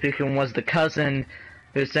actually speaking was the cousin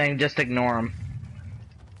who was saying just ignore him.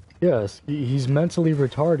 Yes, he's mentally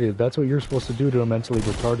retarded. That's what you're supposed to do to a mentally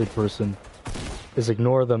retarded person. Is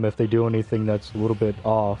ignore them if they do anything that's a little bit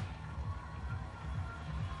off.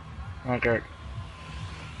 Okay.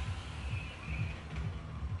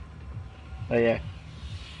 Oh yeah.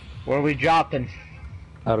 Where are we dropping?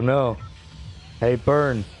 I don't know. Hey,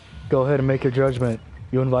 Burn, go ahead and make your judgment.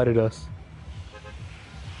 You invited us.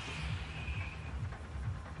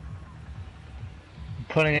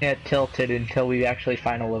 Putting it tilted until we actually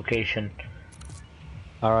find a location.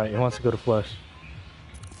 Alright, he wants to go to Flesh.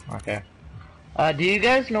 Okay. Do you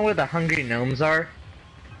guys know where the Hungry Gnomes are?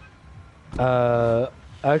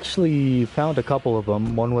 Actually found a couple of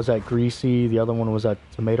them. One was at Greasy, the other one was at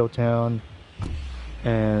Tomato Town.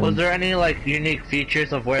 And... Was there any, like, unique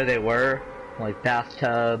features of where they were? Like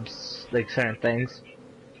bathtubs, like certain things?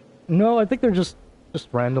 No, I think they're just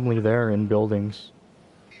randomly there in buildings.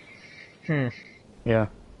 Hmm. Yeah.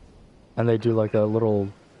 And they do like a little,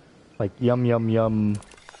 like, yum yum yum,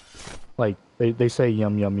 like, they say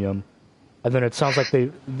yum yum yum. And then it sounds like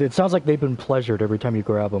they've been pleasured every time you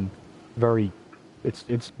grab them.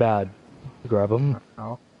 It's bad to grab them.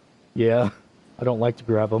 Oh. Yeah. I don't like to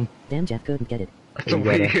grab them. Damn, Jeff couldn't get it. That's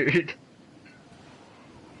weird.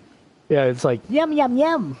 Yeah, it's like, Yum, yum,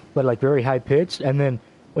 yum. but like very high pitched, and then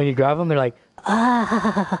when you grab them, they're like,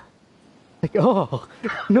 ah. Like, oh,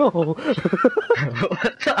 no. What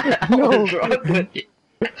the hell No. is wrong with you?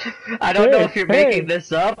 I don't know if you're making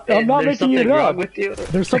this up. I'm And not there's making it something wrong up. with you.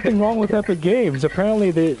 There's something wrong with Epic Games.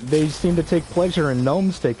 Apparently, they seem to take pleasure in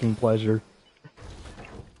gnomes taking pleasure.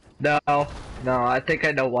 No, I think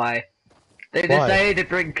I know why. They Why? decided to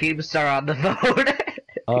bring Keemstar on the phone.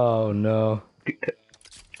 Oh no.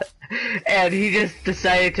 And he just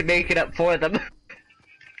decided to make it up for them.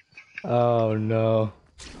 Oh no.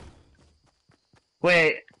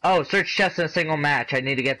 Wait, oh, search chest in a single match. I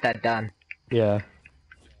need to get that done. Yeah.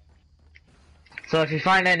 So if you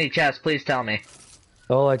find any chests, please tell me.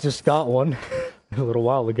 Oh, I just got one a little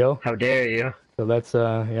while ago. How dare you? So that's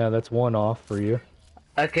yeah, that's one off for you.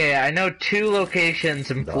 Okay, I know 2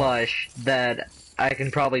 locations in Flush that I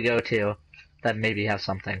can probably go to that maybe have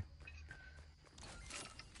something.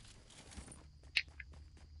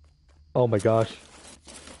 Oh my gosh.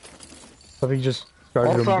 Something just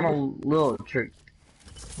started. Also, I'm a little trick.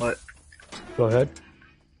 What? Go ahead.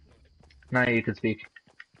 Now you can speak.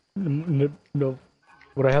 No.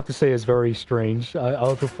 What I have to say is very strange.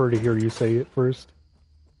 I'll prefer to hear you say it first.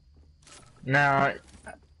 No,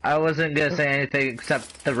 I wasn't gonna say anything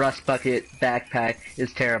except the Rust Bucket backpack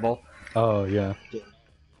is terrible. Oh yeah.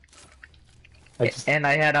 And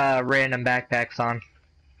I had random backpacks on.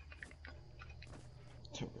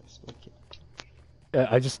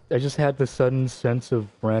 I just had this sudden sense of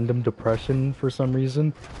random depression for some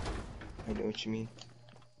reason. I know what you mean.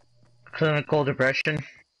 Clinical depression.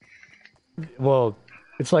 Well,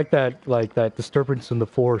 it's like that disturbance in the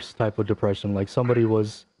force type of depression. Like somebody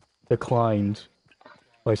was declined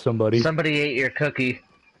by somebody. Somebody ate your cookie.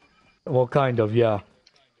 Well, kind of, yeah.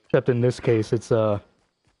 Except in this case, it's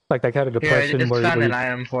like that kind of Here, I depression just where found you... an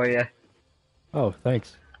item for you. Oh,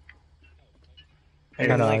 thanks. Here,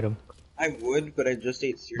 Kind of like- item. I would, but I just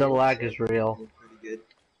ate cereal. The lag so is real. it's pretty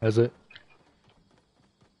good. Is it?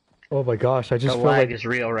 Oh my gosh, I just The feel lag like is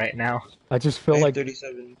real right now. I just I feel had like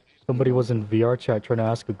 37. somebody was in VR chat trying to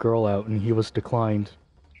ask a girl out and he was declined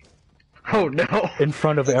Oh no! in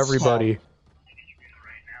front of everybody.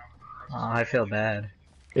 Oh, I feel bad.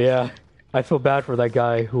 Yeah, I feel bad for that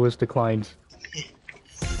guy who was declined.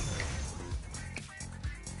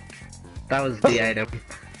 That was the item.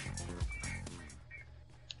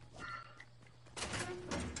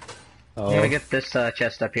 I'm Oh, gonna get this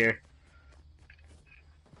chest up here.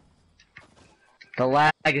 The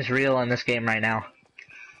lag is real in this game right now.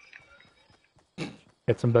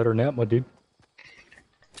 get some better net, my dude.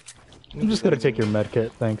 I'm just gonna take your med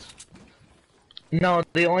kit, thanks. No,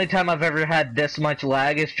 the only time I've ever had this much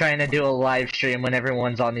lag is trying to do a live stream when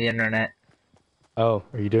everyone's on the internet. Oh,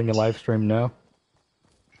 are you doing a live stream now?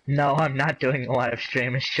 No, I'm not doing a live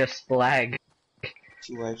stream. It's just lag.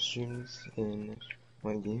 2 live streams in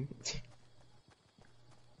 1 game.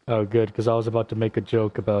 Oh, good, because I was about to make a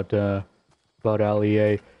joke about Ali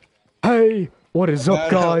A. Hey, what is up,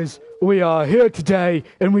 guys? We are here today,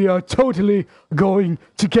 and we are totally going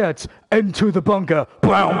to get into the bunker.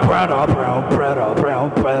 Brown, brown, brown, brown, brown,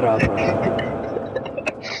 brown, brown.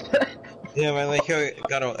 Damn, I like how it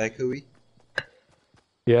got all echoey.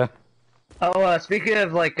 Yeah. Oh, speaking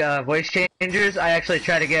of like voice changers, I actually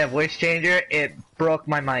tried to get a voice changer. It broke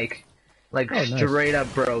my mic, like nice. straight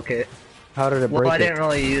up broke it. How did it break Well, I it? didn't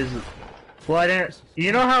really use. Well, I didn't.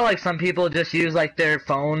 You know how like some people just use like their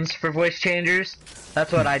phones for voice changers?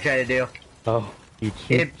 That's what I try to do. Oh, you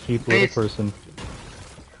cheap little person.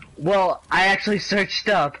 Well, I actually searched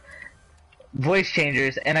up voice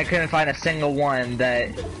changers, and I couldn't find a single one that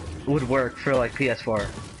would work for like PS4.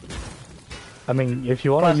 I mean, if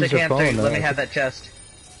you want Plus, to use your phone, let me have that chest.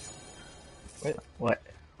 What? What?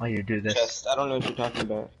 Why you do this? Chest. I don't know what you're talking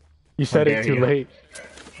about. You said How it dare too you. late.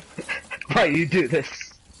 Why you do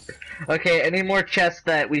this? Okay, any more chests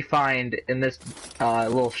that we find in this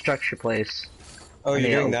little structure place? Oh, I you're need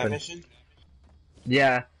to doing that open. mission?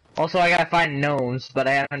 Yeah. Also, I gotta find gnomes, but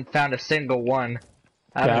I haven't found a single one.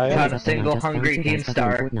 I Yeah, haven't I found a Just found single hungry you guys fucking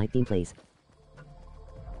Keemstar. Fortnite theme, please.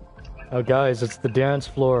 Oh, guys, it's the dance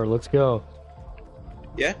floor. Let's go.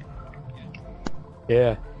 Yeah?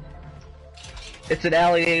 Yeah. It's an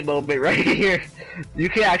alley moment right here. You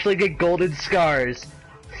can actually get golden scars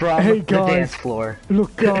from Hey, the guys. dance floor.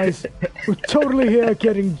 Look, guys, we're totally here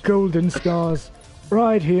getting golden scars.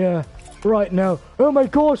 Right here, right now. Oh my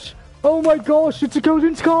gosh! Oh my gosh, it's a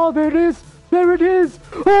golden scar! There it is! There it is!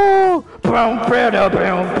 Oh! Brown, brown, brown,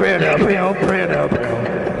 brown, brown, brown,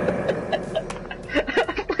 brown.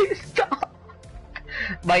 Please stop.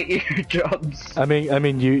 My eardrums. I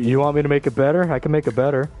mean, you want me to make it better? I can make it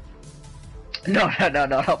better. No.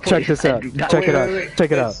 Please, Check this I out. do not- Check it out. Wait,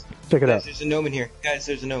 Check it guys. out. Check it Guys, out. there's a gnome in here. Guys,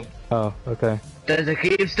 there's a gnome. Oh, okay. There's a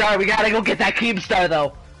Keemstar. We gotta go get that Keemstar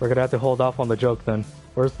though. We're gonna have to hold off on the joke then.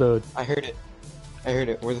 Where's the... I heard it. I heard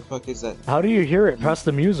it. Where the fuck is that? How do you hear it past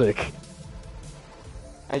the music?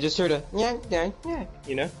 I just heard a yeah,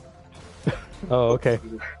 you know? Oh, okay.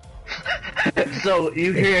 So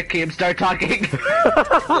you hear a Keemstar talking?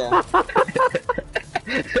 Yeah.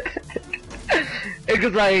 It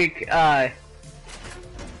was like,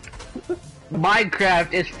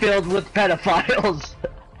 Minecraft is filled with pedophiles.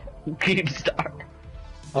 Keemstar.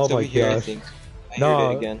 Oh It's over my here, I gosh. think. I No.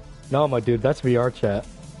 heard it again. No, my dude, that's VR chat.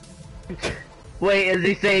 Wait, is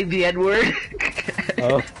he saying the N-word?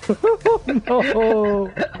 Oh. No.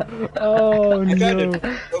 Oh, I found no. it.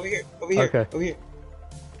 Over here. Over here. Okay. Over here.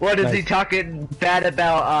 What, is he Nice. talking bad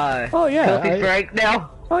about, Oh, yeah, Filthy I- Frank now?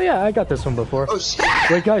 Oh, yeah, I got this one before. Oh shit!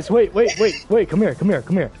 Wait, guys, wait. Come here. Come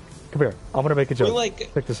here. I'm gonna make a We're joke.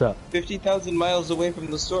 like Check this out. 50,000 miles away from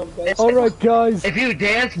the storm, guys. Alright, guys. If you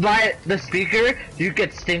dance by the speaker, you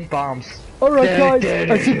get stink bombs. Alright, guys.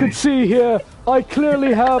 As you can see here, I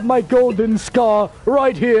clearly have my golden scar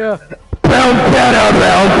right here.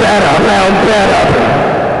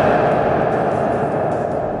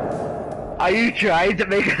 Are you trying to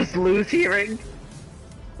make us lose hearing?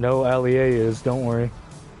 No, Allie is. Don't worry.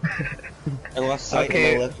 I lost sight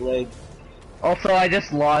Okay. of my left leg. Also, I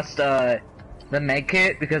just lost, the med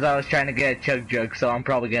kit because I was trying to get a chug jug, so I'm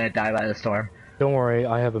probably gonna die by the storm. Don't worry.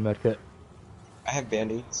 I have a medkit. I have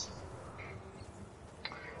band-aids.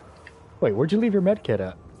 Wait, where'd you leave your medkit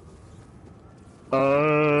at?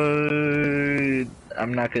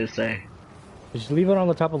 I'm not gonna say. Did you leave it on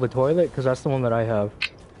the top of the toilet? Because that's the one that I have.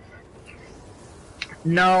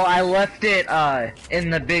 No, I left it, in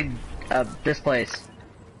the big, this place.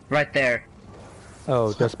 Right there.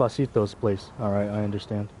 Oh, Despacito's place. Alright, I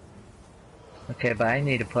understand. Okay, but I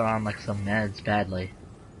need to put on, like, some meds badly.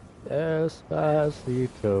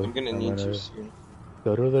 Despacito. I'm gonna need you soon.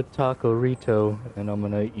 Go to the Taco-rito, and I'm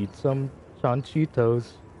gonna eat some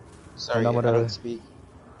chanchitos. Sorry, And I'm I gonna- don't speak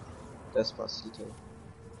Despacito.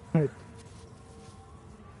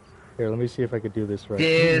 Here, let me see if I could do this right.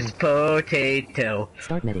 This potato.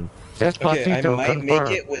 Start medding. Okay, I might make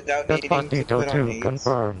it without needing to put on aids,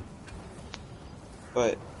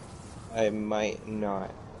 but I might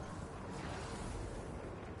not.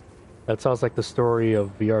 That sounds like the story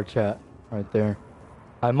of VR chat right there.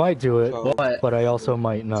 I might do it, What? but I also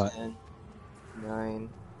might not. 10, 9,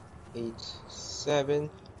 8, 7,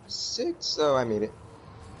 6. Oh, I made it.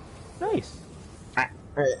 Nice. Alright,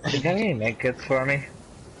 You got any med kits for me?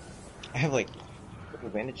 I have like triple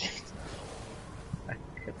bandages. Can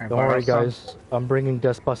I Don't borrow worry, some? guys. I'm bringing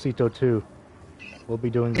Despacito too. We'll be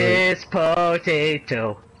doing great. This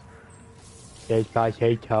potato. This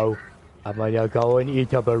potato. I'm gonna go and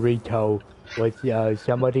eat a burrito with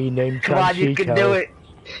somebody named Come on, you can Chanchito. do it.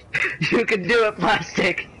 You can do it,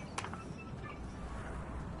 plastic.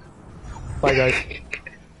 Bye guys.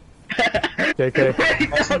 Take care.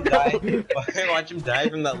 Watch him die. Watch him die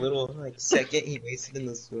from that little like second he wasted in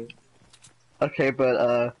the swim. Okay,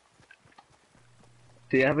 but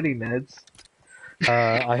do you have any meds?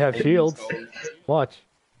 I have shields. Watch.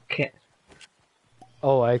 Can't.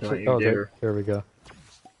 Oh, I actually. No, you Okay, do. here we go.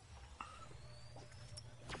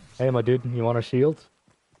 Hey, my dude, you want a shield?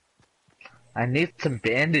 I need some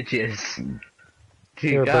bandages. Do you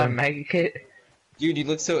Here, got a Ben. mega kit? Dude, you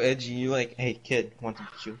look so edgy. You like, hey kid, want some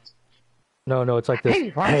shields? No, it's like this.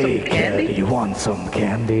 Hey, want some candy? you want some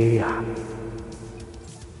candy?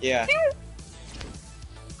 Yeah.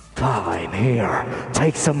 Fine, here.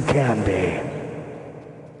 Take some candy.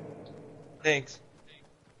 Thanks.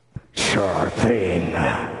 Sure thing.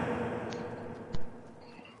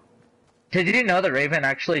 Did you know that Raven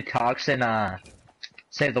actually talks in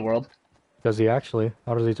Save the World? Does he actually?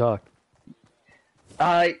 How does he talk?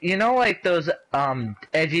 You know, like those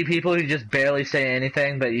edgy people who just barely say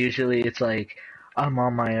anything, but usually it's like, I'm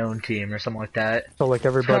on my own team or something like that. So like Kind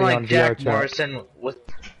everybody of like on VR Jack chat. Morrison with.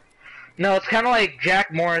 No, it's kind of like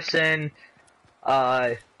Jack Morrison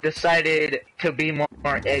decided to be more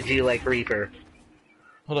edgy like Reaper.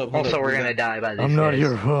 Hold up. Also, we're gonna die by this. I'm not guys.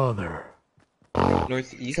 your father.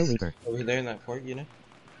 Northeast. So Reaper. Over there in that fort, you know?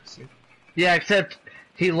 See? Yeah, except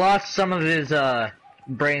he lost some of his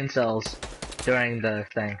brain cells during the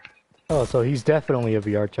thing. Oh, so he's definitely a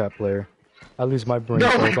VR chat player. I lose my brain No,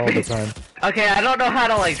 cells my all the brain- time. Okay, I don't know how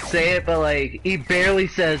to like say it, but like he barely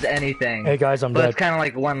says anything. Hey guys, I'm but dead. it's kind of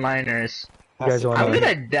like one-liners. You guys That's- wanna? I'm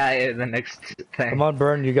gonna die in the next thing. Come on,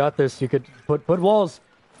 Burn. You got this. You could put walls.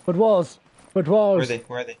 Put walls. Put Where are walls. they?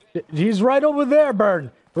 Where are they? He's right over there,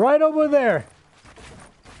 Burn. Right over there.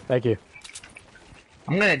 Thank you.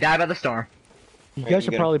 I'm gonna die by the storm. You Right, guys you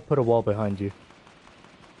should gotta- probably put a wall behind you.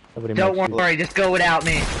 Nobody Don't makes you- worry, just go without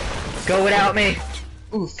me. Go without me.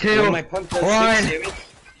 Oof. Two, One of my pump does one. 6 damage.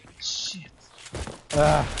 Shit.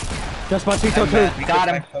 Despacito I'm too. mad because Got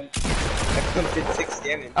my him. pump did 6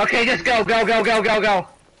 damage. Okay, just go, go, go, go, go, go.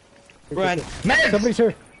 Run. Meds! Somebody's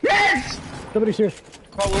here. Meds! Somebody's here.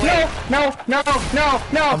 Crawl away. No, no, no, no,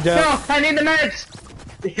 no, I'm dead. no, I need the meds!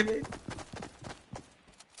 Damn it.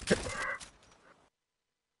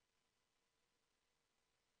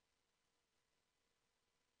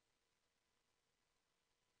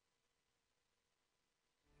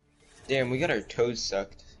 Damn, we got our toes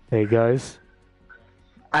sucked. Hey guys.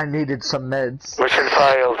 I needed some meds. Mission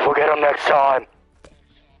failed. We'll get him next time.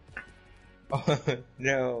 Oh,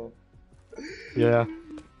 no. Yeah.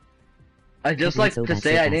 I just Okay, like so to that's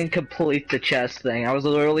say it, I guys. didn't complete the chest thing. I was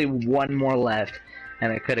literally one more left,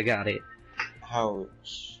 and I could have got it.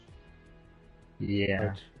 Ouch.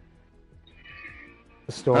 Yeah. The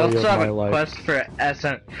I story also of have my a life. quest for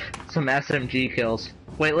some SMG kills.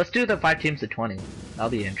 Wait, let's do the 5 teams of 20. That'll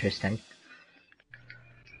be interesting.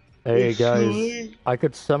 Hey guys, I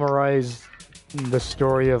could summarize the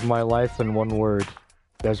story of my life in one word.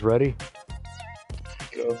 You guys ready?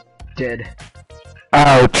 Go. Did.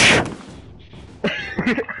 Ouch!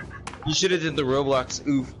 You should have did the Roblox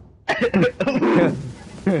oof.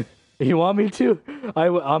 You want me to?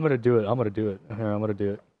 I'm gonna do it. I'm gonna do it. Here, I'm gonna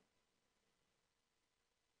do it.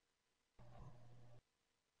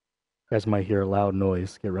 You guys might hear a loud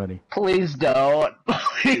noise. Get ready. Please don't.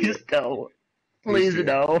 Please don't. Please do.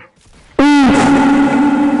 no.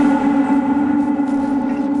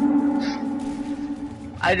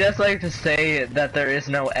 I just like to say that there is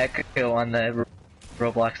no echo on the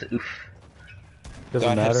Roblox oof. Doesn't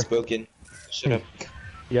God has matter. spoken. Shut up.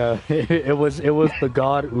 Yeah, it was the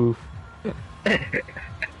god oof.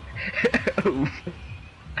 Oof.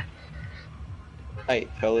 Alright,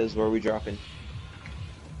 fellas, where are we dropping?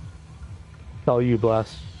 It's all you,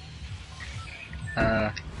 Blast.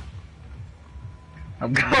 I'm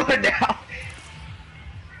going now.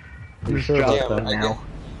 You Just sure drop about them that?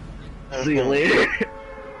 now. See you later.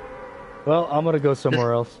 Well, I'm gonna go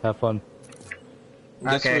somewhere else. Have fun.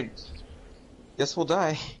 Okay. Guess we'll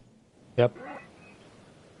die. Yep.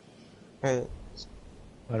 Alright.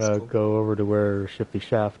 I'm gonna cool. go over to where Shifty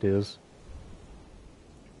Shaft is.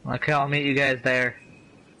 Okay, I'll meet you guys there.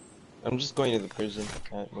 I'm just going to the prison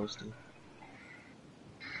at Mosty.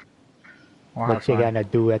 We'll have What you fun. gonna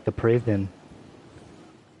do at the prison?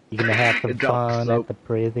 You gonna have some Drop fun soap. at the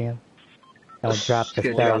prison? Don't drop the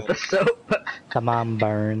Good soap. job, the soap. Come on,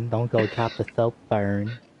 Burn. Don't go drop the soap,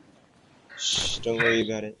 Burn. Shh, don't worry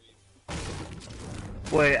about it.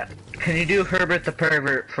 Wait, Can you do Herbert the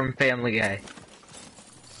Pervert from Family Guy?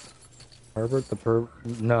 Herbert the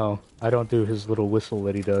No, I don't do his little whistle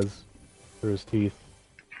that he does through his teeth.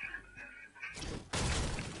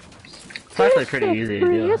 It's actually pretty easy to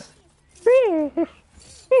do.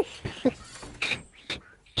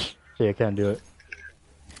 See, I can't do it.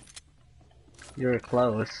 You're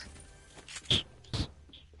close.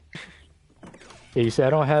 Yeah, you see, I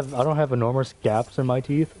don't have enormous gaps in my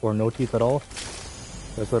teeth, or no teeth at all.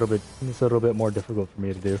 So it's a little bit more difficult for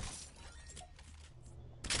me to do.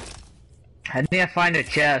 I need to find a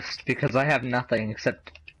chest because I have nothing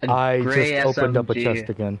except a I gray just opened up a SMG. chest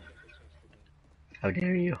again. How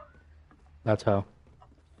dare you? That's how.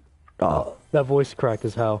 Oh, that voice crack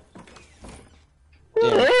is how.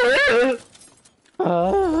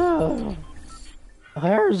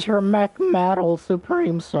 There's your mech metal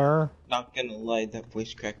supreme, sir. Not gonna lie, that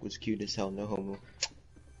voice crack was cute as hell, no homo.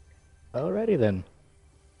 Alrighty then.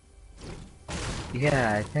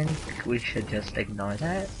 Yeah, I think we should just ignore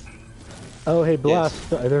that. Oh, hey, Blast,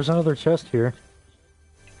 there's another chest here.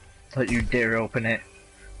 Don't you dare open it.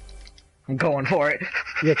 I'm going for it.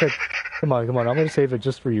 Yeah, come on, I'm gonna save it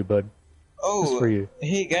just for you, bud. Oh, Just for you.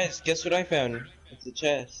 hey guys, guess what I found? It's a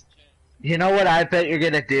chest. You know what I bet you're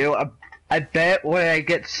gonna do? I bet when I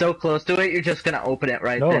get so close to it, you're just gonna open it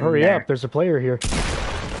right No, then and hurry there. up, there's a player here.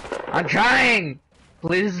 I'm trying!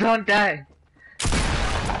 Please don't die.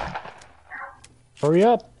 Hurry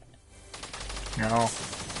up! No.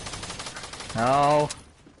 No.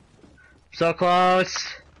 So close.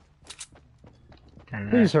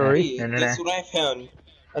 Please hurry. Hey, guess what I found?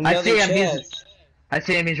 I Another see him, chest. I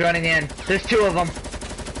see him, he's running in. There's two of them.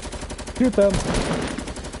 Shoot them!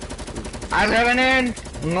 I'm coming in!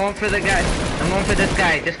 I'm going for the guy. I'm going for this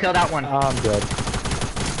guy. Just kill that one. I'm dead.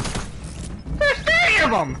 There's three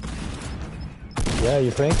of them! Yeah,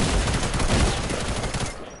 you think?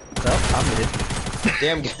 Well, I'm dead.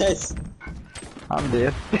 Damn, guys. I'm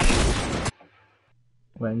dead.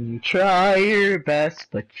 When you try your best,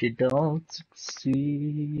 but you don't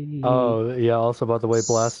succeed. Oh, yeah, also, by the way,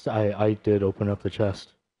 Blast, I did open up the chest.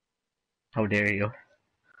 How dare you?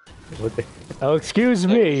 What the... Oh, excuse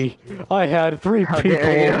me! I had three How dare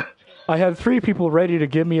people... you. I had three people ready to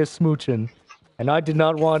give me a smoochin', and I did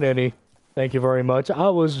not want any. Thank you very much. I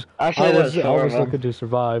was looking to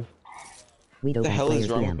survive. We don't What the have hell is players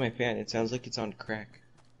wrong DM. with my fan? It sounds like it's on crack.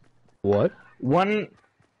 What? One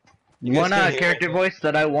You guys can't hear character it? voice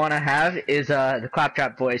that I want to have is the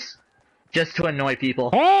claptrap voice, just to annoy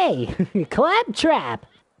people. Hey, Claptrap!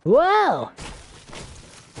 Whoa!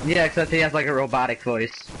 Yeah, except he has like a robotic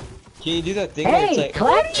voice. Can you do that thing where it's Hey, like...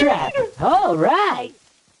 Claptrap! All right.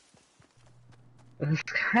 It's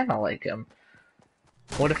kind of like him.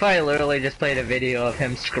 What if I literally just played a video of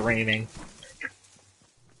him screaming?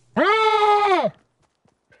 Ah!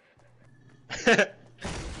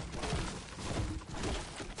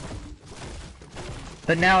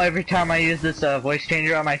 But now every time I use this voice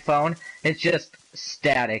changer on my phone, it's just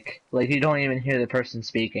static. Like you don't even hear the person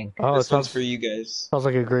speaking. Oh, it This one's sounds, for you guys. sounds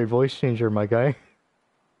like a great voice changer, my guy.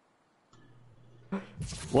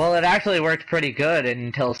 Well, it actually worked pretty good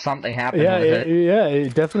until something happened Yeah, with it.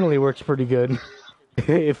 it definitely works pretty good.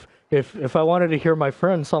 if I wanted to hear my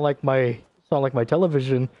friend sound like my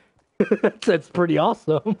television, that's pretty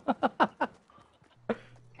awesome.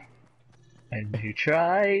 And you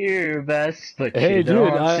try your best, but Hey, you dude,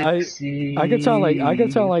 don't succeed. I could sound like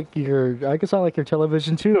your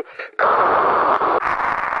television too.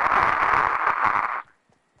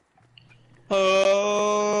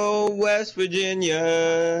 Oh, West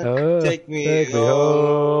Virginia, take me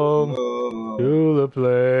home home. to the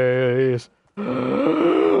place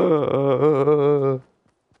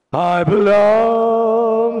I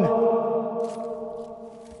belong.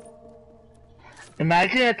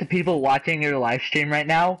 Imagine that the people watching your live stream right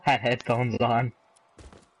now had headphones on.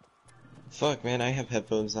 Fuck, man, I have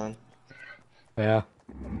headphones on. Yeah.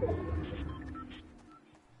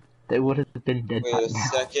 They would have been dead Wait by a now.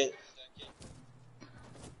 second.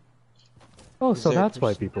 Oh, Is so there a that's why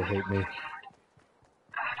person- people hate me.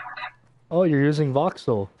 Oh, you're using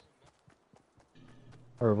Voxel.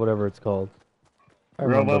 Or whatever it's called. I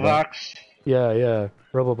remember that. Robovox. Yeah,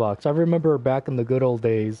 Robobox. I remember back in the good old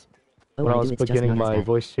days Oh, when I I was do, it's just beginning not as my bad.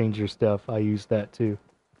 voice changer stuff. I used that too.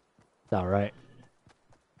 It's alright.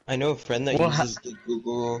 I know a friend that Well, uses the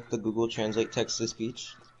Google Translate text to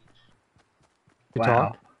speech. To Wow.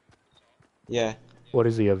 talk? Yeah. What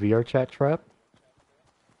is he, a VR chat trap?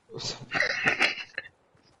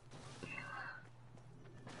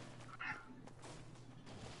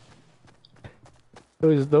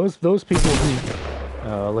 Those people who...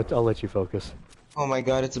 I'll let you focus. Oh my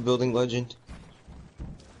god, it's a building legend.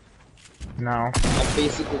 No. I'm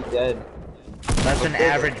basically dead. That's an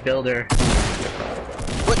average builder.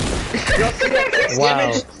 What?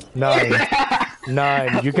 Wow. 9.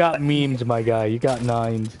 9. You got memed, my guy. You got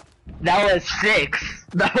 9. That was 6.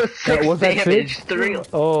 That was 6 Was that damage. 6? 3.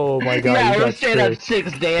 Oh my god, Yeah, you it got was straight up 6.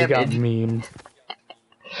 6 You got damage. memed.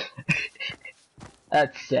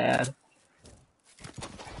 That's sad.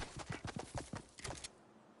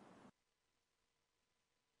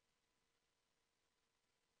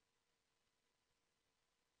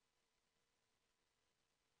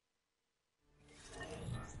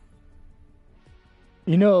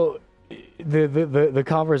 You know, the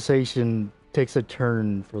conversation takes a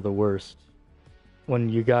turn for the worst when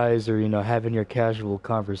you guys are, having your casual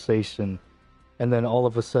conversation, and then all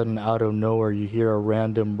of a sudden, out of nowhere, you hear a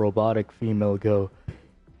random robotic female go,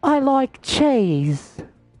 "I like cheese."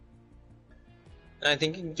 I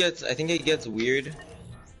think it gets weird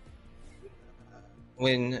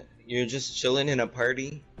when you're just chilling in a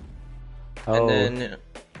party, Oh, and then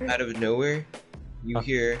out of nowhere, you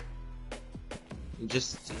hear you're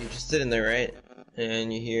just sitting there, right?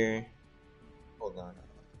 And you hear, hold on,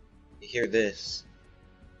 you hear this,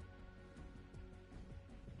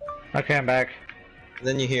 Okay, I'm back. and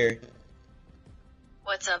then you hear,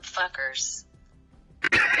 What's up, fuckers?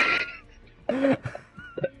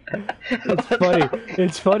 it's funny.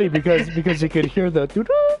 It's funny because you could hear the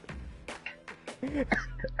doo-doo.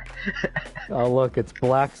 Oh look, it's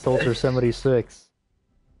Black Soldier 76.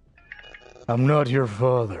 I'm not your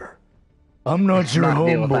father. I'm not your Not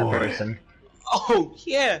deal with that homeboy. person. oh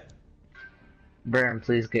yeah, Burn,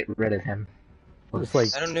 please get rid of him. It's like,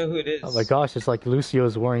 I don't know who it is. oh my gosh, it's like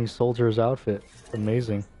Lucio's wearing Soldier's outfit. It's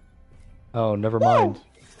amazing. Oh, never mind.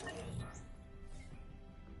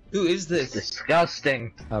 Who is this?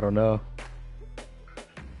 Disgusting. I don't know.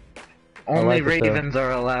 Only like it, though. ravens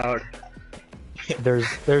are allowed.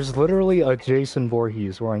 There's literally a Jason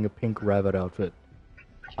Voorhees wearing a pink rabbit outfit.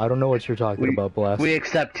 I don't know what you're talking about, Blast. We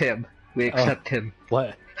accept him. We accept him.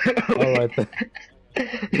 What? Alright then.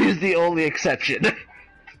 He's the only exception.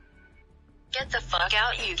 Get the fuck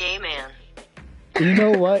out, you gay man. You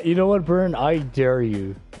know what? You know what, Burn? I dare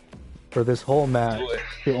you for this whole match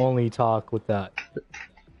to only talk with that.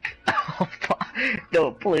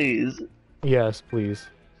 No, please. Yes, please.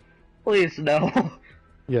 Please, no.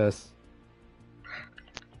 Yes.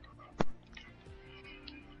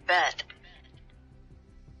 Bet.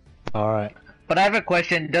 Alright. But I have a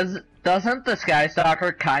question. Doesn't the Sky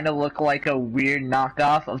Stalker kind of look like a weird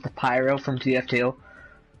knockoff of the Pyro from TF2?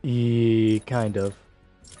 Kind of.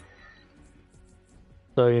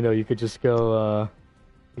 So, you could just go,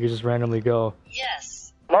 you could just randomly go,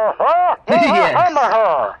 Yes. Yes.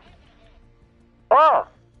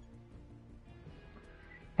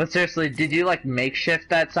 But seriously, did you like makeshift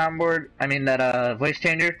that soundboard? I mean that voice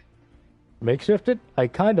changer? makeshifted? I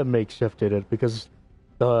kind of makeshifted it because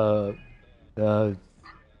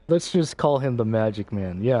let's just call him the Magic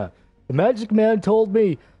Man. Yeah. The Magic Man told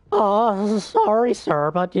me, "Oh, sorry, sir,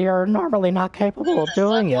 but you're normally not capable of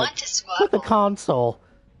doing it Want to with the squabble? console."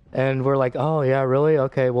 And we're like, "Oh, yeah, really?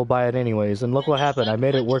 Okay, we'll buy it anyways." And look what happened. I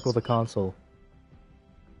made it work with the console.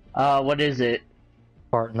 What is it?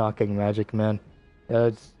 Fart knocking Magic Man.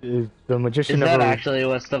 The magician Is never. that actually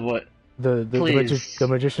what's the what? Please. The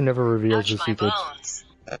magician never reveals Touch his my secrets.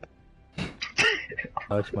 bones.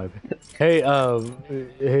 Touch my. Hey,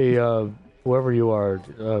 whoever you are,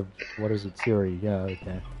 what is it, Siri? Yeah,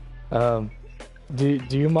 okay. Do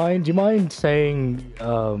you mind saying,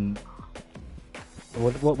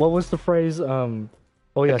 what was the phrase? Oh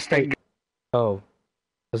yeah, stay. Oh, I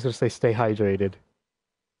was gonna say stay hydrated.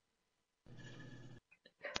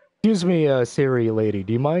 Excuse me, Siri lady.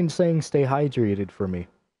 Do you mind saying stay hydrated for me?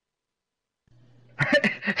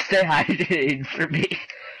 Stay hydrated for me.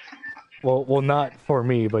 Well, not for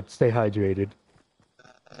me, but stay hydrated.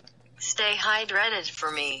 Stay hydrated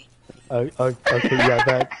for me. Okay,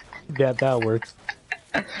 yeah, that works.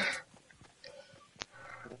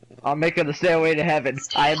 I'll make it a stairway to heaven.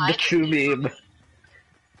 Stay I am the true hydrated. meme.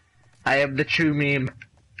 I am the true meme.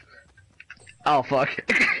 Oh fuck.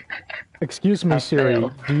 Excuse me, I Siri.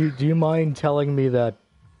 failed. Do you mind telling me that?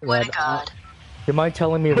 What a god. Do you mind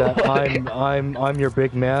telling me that I'm your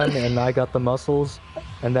big man and I got the muscles,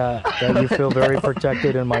 and that you feel very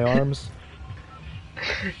protected in my arms?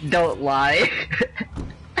 Don't lie.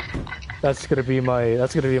 That's gonna be my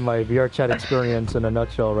VR chat experience in a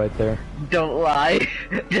nutshell, right there. Don't lie.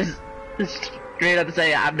 Just straight up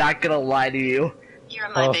say I'm not gonna lie to you. You're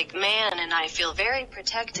my Oh. big man, and I feel very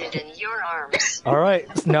protected in your arms. All right,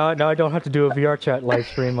 now I don't have to do a VR chat live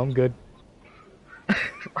stream. I'm good.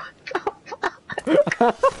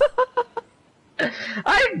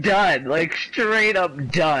 I'm done. Like, straight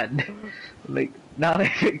up done. Like, not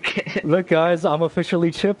even kidding. Look, guys, I'm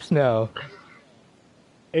officially Chips now.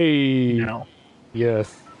 Hey. No.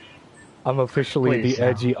 Yes. I'm officially Please, the no.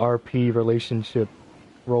 edgy RP relationship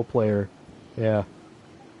role player. Yeah.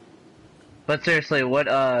 But seriously, what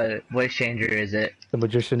voice changer is it? The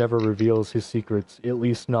magician never reveals his secrets, at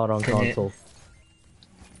least not on Can you- console.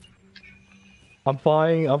 I'm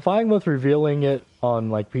fine with revealing it on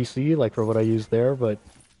like PC, like for what I use there, but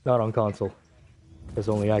not on console. Because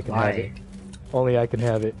only I can have it. Why? Only I can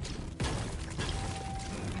have it.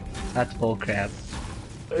 That's bullcrap.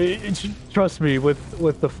 Trust me,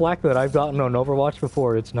 with the flack that I've gotten on Overwatch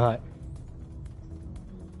before, it's not.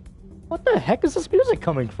 What the heck is this music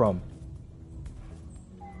coming from?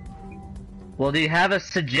 Well, do you have a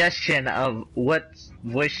suggestion of what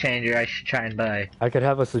voice changer I should try and buy? I could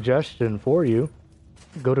have a suggestion for you.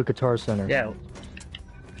 Go to Guitar Center. Yeah.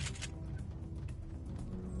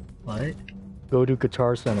 What? Go to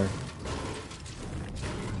Guitar Center.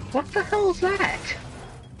 What the hell is that?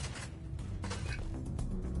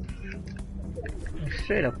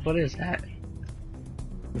 Straight up, what is that?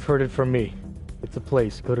 You've heard it from me. It's a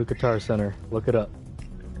place. Go to Guitar Center. Look it up.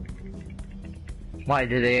 Why,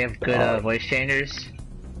 do they have good voice changers?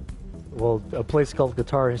 Well, a place called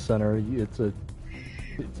Guitar Center. It's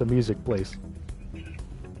a music place.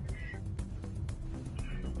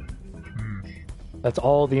 That's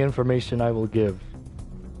all the information I will give.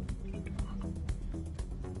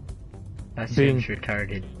 That Being- seems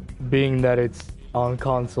retarded. Being that it's on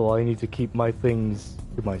console, I need to keep my things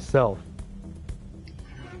to myself.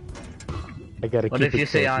 I gotta What keep if it you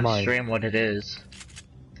to say on mine. stream what it is?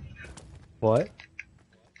 What?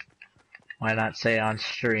 Why not say on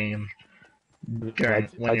stream I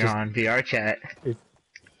when you're just- on VR chat?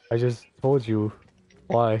 I just told you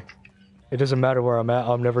why. It doesn't matter where I'm at,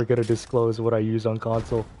 I'm never gonna disclose what I use on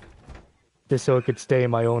console. Just so it could stay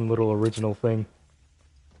my own little original thing.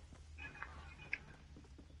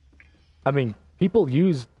 I mean, people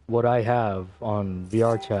use what I have on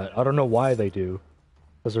VR chat. I don't know why they do.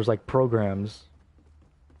 Because there's like programs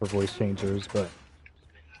for voice changers, but...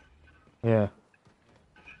 Yeah.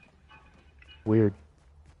 Weird.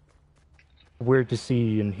 Weird to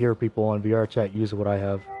see and hear people on VR chat use what I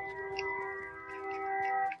have.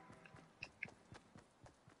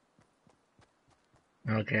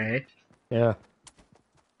 Okay. Yeah.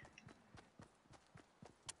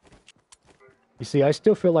 You see, I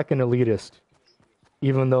still feel like an elitist,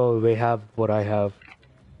 even though they have what I have,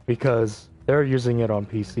 because they're using it on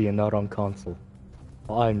PC and not on console.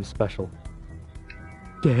 I'm special.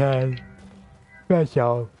 Dad.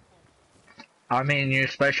 Special. I mean, you're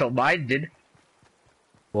special-minded.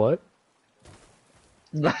 What?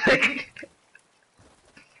 Like...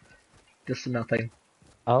 Just nothing.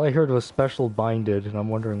 All I heard was special binded, and I'm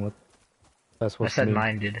wondering what that's I supposed to said mean.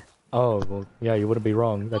 minded. Oh, well, yeah, you wouldn't be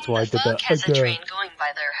wrong. That's why I The did fuck that. has a train going by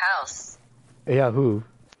their house? Yeah, who?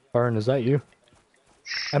 Burn, is that you?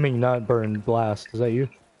 I mean, not Burn, Blast, is that you?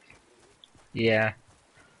 Yeah.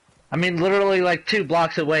 I mean, literally, like, 2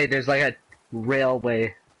 blocks away, there's, like, a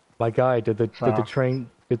railway. My guy, did the Oh.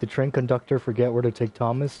 train conductor forget where to take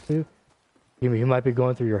Thomas to? He might be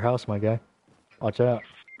going through your house, my guy. Watch out.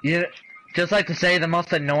 You just like to say, the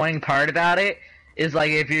most annoying part about it is,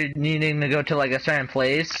 like, if you're needing to go to, like, a certain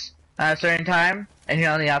place at a certain time, and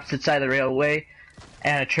you're on the opposite side of the railway,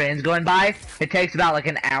 and a train's going by, it takes about, like,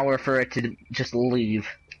 an hour for it to just leave.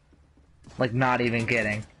 Like, not even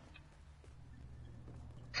kidding.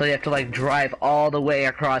 So you have to, like, drive all the way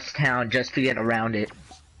across town just to get around it.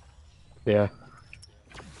 Yeah.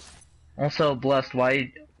 Also, Blessed,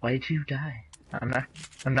 why'd you die? I'm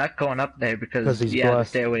not going up there because 'Cause he's the blessed.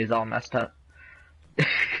 stairway's all messed up.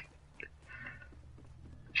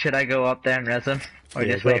 Should I go up there and res him? Or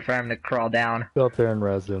Yeah, just go wait up. for him to crawl down? Go up there and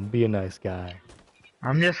res him. Be a nice guy.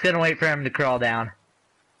 I'm just gonna wait for him to crawl down.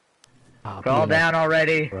 Ah, Crawl down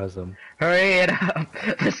already! Res him. Hurry it up!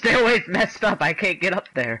 The stairway's messed up, I can't get up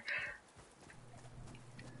there.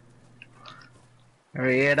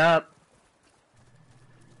 Hurry it up!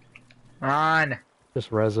 On!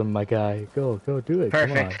 Just res him, my guy. Go do it. Come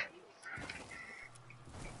Perfect.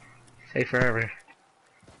 Stay forever.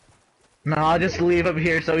 No, I'll just leave him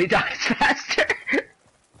here so he dies faster.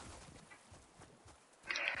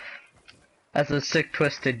 That's a sick,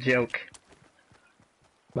 twisted joke.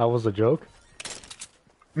 on. That was a joke?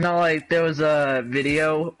 No, like, there was a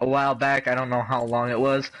video a while back, I don't know how long it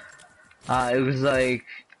was. It was like,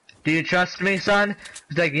 do you trust me, son?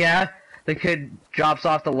 He's like, yeah. The kid drops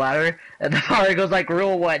off the ladder, and the father goes like,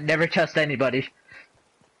 rule 1, never trust anybody.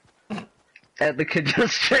 And the kid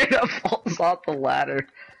just straight up falls off the ladder.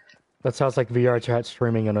 That sounds like VR chat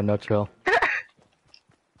streaming in a nutshell. I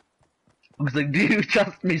was like, do you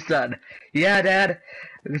trust me, son? Yeah, Dad.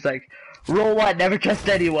 It was like, rule one, never trust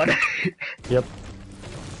anyone. Yep.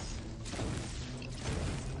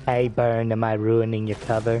 Hey, Burn, am I ruining your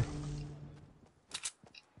cover?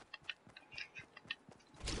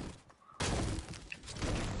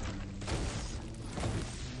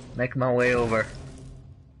 Make my way over.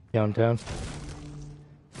 Downtown.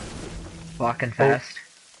 Walking fast.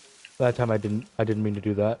 That time I didn't mean to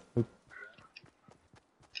do that.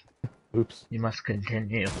 Oops. You must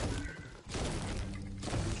continue.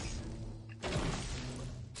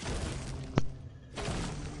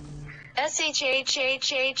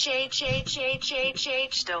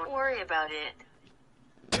 SHHHHHHHHH. Don't worry about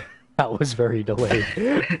it. That was very delayed.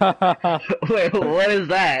 Wait, what is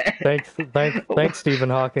that? Thanks, Stephen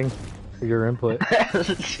Hawking, for your input.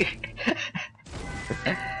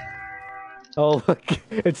 Oh, look,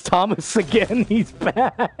 it's Thomas again. He's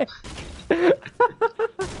back.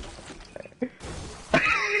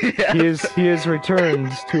 He has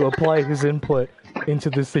returned to apply his input into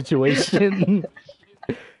the situation.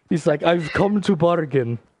 He's like, I've come to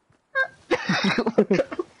bargain.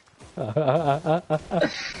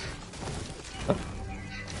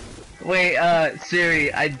 Wait,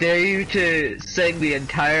 Siri, I dare you to sing the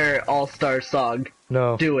entire All-Star song.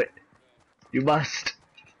 No. Do it. You must.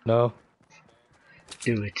 No.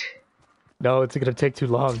 Do it. No, it's gonna take too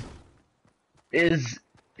long. It's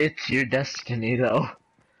your destiny, though.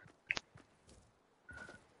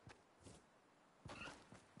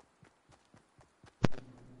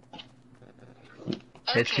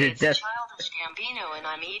 It's your Okay, it's Childish Gambino and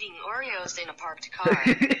I'm eating Oreos in a parked car.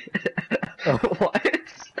 What?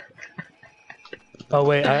 Oh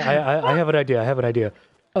wait, I have an idea.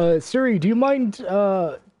 Siri, do you mind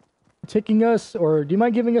taking us, or do you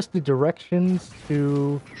mind giving us the directions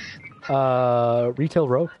to Retail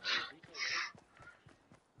Row?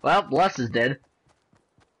 Well, Bless is dead.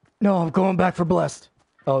 No, I'm going back for Blessed.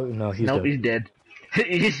 Oh no, he's Nope, dead. he's dead.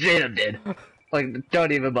 He's straight up dead. Like,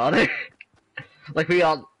 don't even bother. Like, we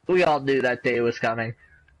all knew that day was coming.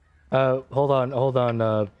 Hold on,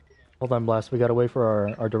 Blast. We gotta wait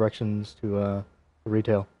for our directions to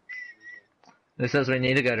Retail. It says we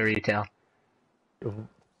need to go to Retail.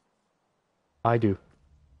 I do.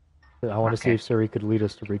 I want to see Okay. if Siri could lead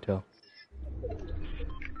us to Retail.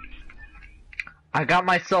 I got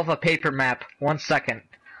myself a paper map. 1 second.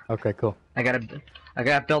 Okay, cool. I gotta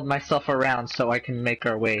build myself around so I can make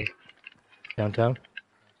our way. Downtown?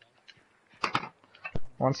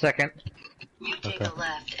 1 second. You take a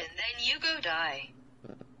left and then you go die.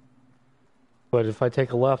 But if I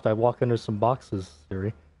take a left, I walk into some boxes,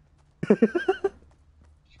 Siri.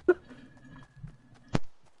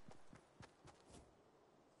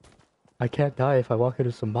 I can't die if I walk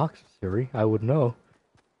into some boxes, Siri. I would know.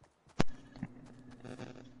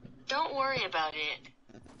 Don't worry about it.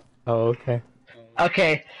 Oh, okay.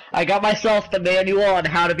 Okay, I got myself the manual on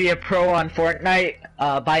how to be a pro on Fortnite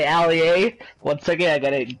by Ali A. Once again, I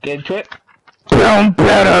gotta get into it.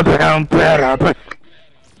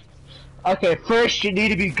 Okay, first you need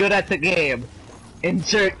to be good at the game.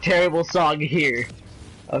 Insert terrible song here.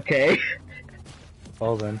 Okay.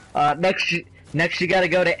 Well then. Next you gotta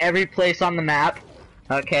go to every place on the map.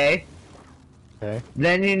 Okay. Okay.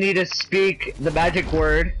 Then you need to speak the magic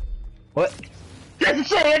word. What? Doesn't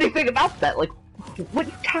say anything about that. Like, what are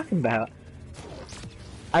you talking about?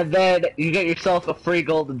 And then you get yourself a free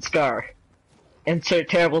golden scar. Insert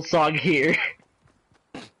terrible song here.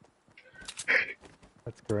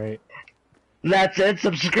 That's great. That's it.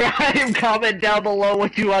 Subscribe, comment down below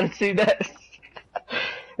what you want to see next.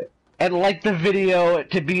 And like the video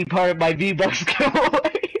to be part of my V-Bucks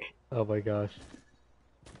giveaway. Oh my gosh.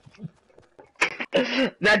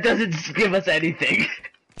 That doesn't give us anything.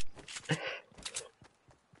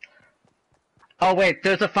 Oh wait,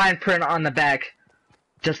 there's a fine print on the back.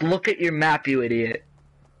 Just look at your map, you idiot.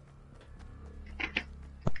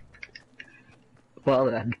 Well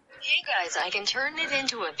then. Hey guys, I can turn it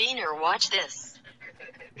into a beaner. Watch this.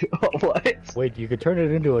 What? Wait, you could turn it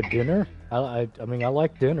into a dinner? I mean, I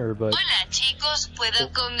like dinner, but... Hola chicos,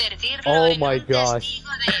 puedo convertirlo Oh en my un gosh.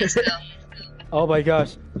 testigo de esto. Oh my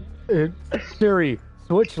gosh. Siri,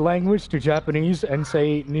 switch language to Japanese and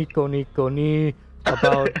say Nico Nico ni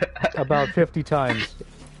about 50 times.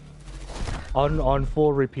 On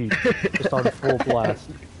full repeat. Just on full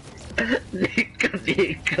blast. Nico,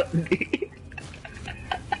 Nico, Nico.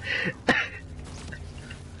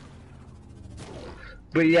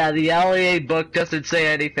 But yeah, the LEA book doesn't say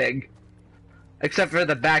anything. Except for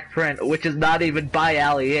the back print, which is not even by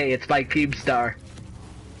LEA, it's by Keemstar.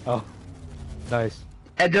 Oh. Nice.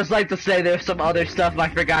 I'd just like to say there's some other stuff I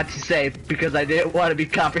forgot to say because I didn't want to be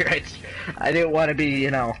copyright. I didn't want to be,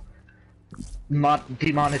 you know,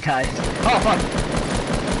 demonetized. Oh fuck!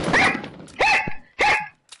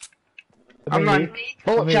 I'm on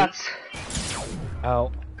bullet shots.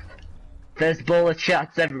 Ow. There's bullet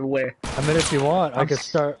shots everywhere. I mean, if you want, I could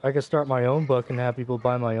start my own book and have people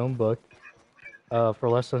buy my own book for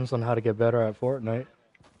lessons on how to get better at Fortnite.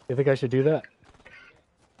 You think I should do that?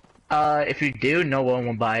 If you do, no one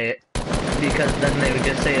will buy it because then they would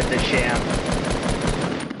just say it's a sham.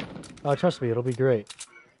 Oh, trust me, it'll be great.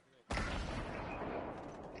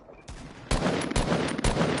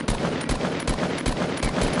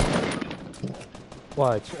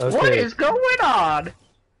 Watch. Okay. What is going on?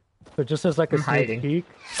 So just as like a sneak peek,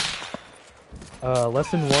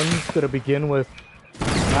 lesson 1's gonna begin with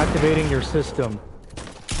activating your system.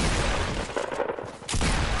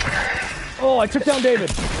 Oh, I took down David.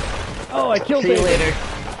 Oh, I killed David. See you later.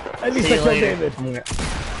 At least I killed David.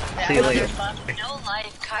 See you later. No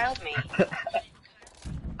life Kyled me.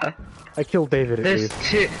 I killed David at least.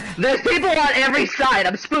 There's people on every side.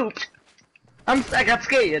 I'm spooked. I got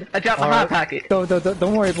scared. I dropped my hot packet.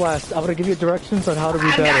 Don't worry, Blast. I'm gonna give you directions on how to be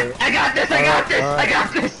better. I got this. I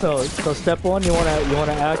got this. So step 1, you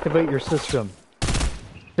wanna activate your system.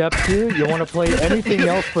 Step 2, you wanna play anything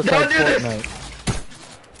else besides Fortnite.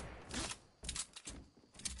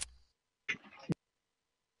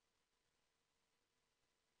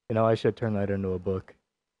 You know, I should turn that into a book.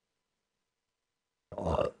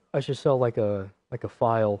 I should sell like a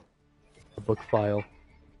file, a book file.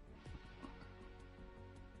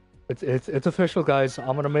 It's official, guys.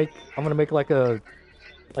 I'm gonna make like a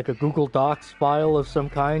Google Docs file of some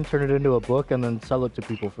kind, turn it into a book, and then sell it to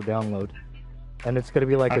people for download. And it's gonna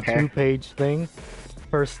be like a 2-page thing.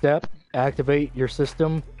 First step: activate your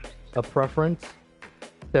system, a preference.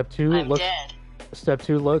 Step 2: Step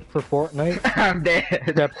 2: look for Fortnite. I'm dead.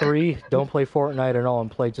 Step 3: don't play Fortnite at all and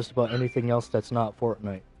play just about anything else that's not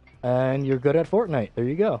Fortnite. And you're good at Fortnite. There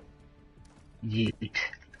you go. Yeet.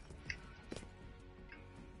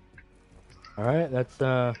 All right, that's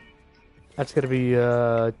gonna be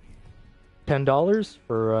 $10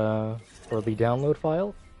 for the download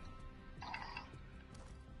file,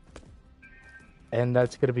 and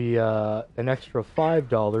that's gonna be an extra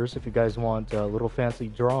 $5 if you guys want little fancy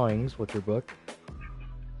drawings with your book.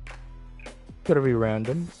 It's gonna be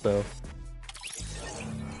random, so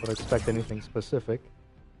don't expect anything specific.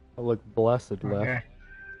 I look blessed left.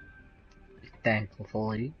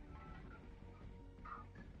 Thankfully.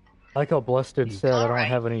 I like how Blessed said I don't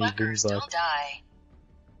have any fuckers, boom don't die.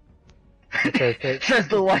 Okay, Says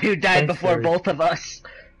the one who died Thanks, before Siri. both of us.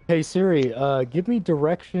 Hey Siri, give me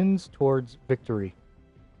directions towards victory.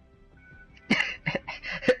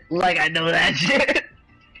 Like I know that shit.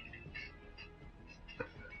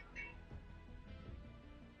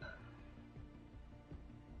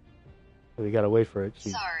 We gotta wait for it.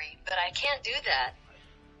 Sorry, but I can't do that.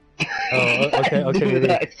 Oh, okay, Do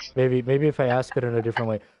that. maybe if I ask it in a different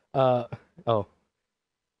way. Oh,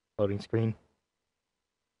 loading screen.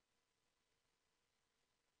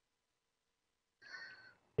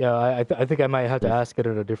 Yeah, I think I might have to ask it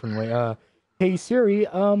in a different way. Hey Siri,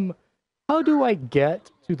 how do I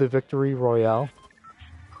get to the victory royale?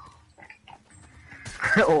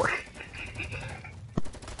 Oh.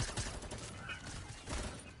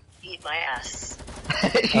 Eat my ass.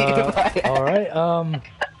 All right.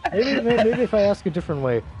 Maybe if I ask a different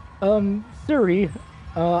way. Siri,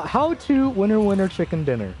 how to winner chicken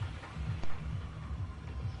dinner?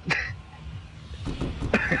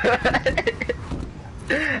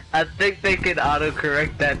 I think they can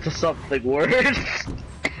autocorrect that to something worse.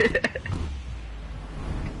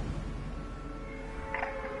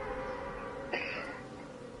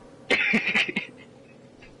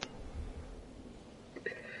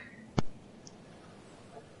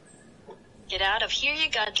 Get out of here, you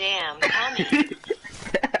goddamn commie.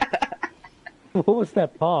 What was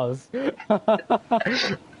that pause? I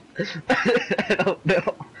don't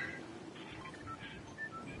know.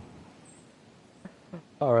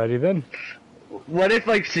 Alrighty then. What if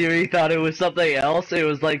like Siri thought it was something else? It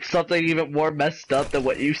was like something even more messed up than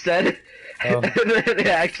what you said. Oh. And then it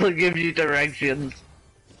actually gives you directions.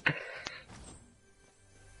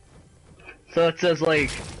 So it says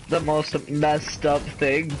like the most messed up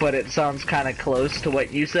thing, but it sounds kind of close to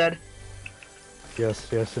what you said.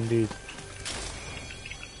 Yes, indeed.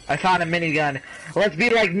 I found a minigun. Let's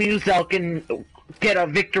be like Muselk and get a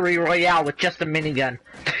victory royale with just a minigun.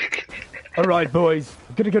 Alright, boys.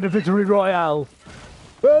 I'm gonna get a victory royale.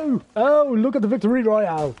 Oh, look at the victory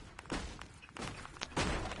royale.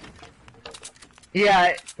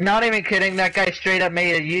 Yeah, not even kidding, that guy straight up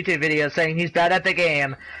made a YouTube video saying he's bad at the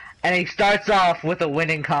game, and he starts off with a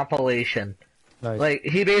winning compilation. Nice. Like,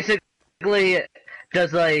 he basically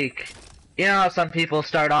does like, you know how some people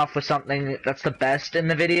start off with something that's the best in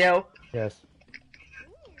the video? Yes.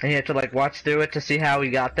 And you have to like watch through it to see how he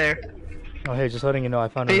got there? Oh, hey, just letting you know, I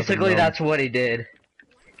found another Basically, gnome. that's what he did.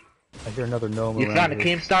 I hear another gnome You around found a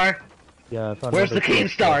here. Keemstar? Yeah, I found Where's the another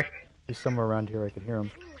Keemstar? He's somewhere around here, I can hear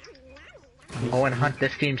him. I want to hunt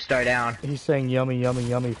this Keemstar down. He's saying yummy, yummy,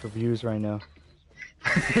 yummy for views right now.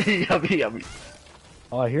 Yummy, yummy.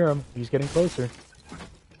 Oh, I hear him. He's getting closer.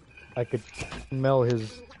 I could smell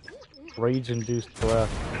his rage-induced breath.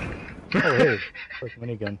 Oh, hey. Quick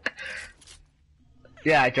minigun.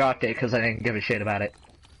 Yeah, I dropped it because I didn't give a shit about it.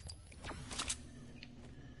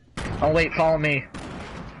 Oh wait, follow me.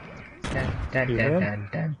 Dun, dun, You dun, hear him? dun,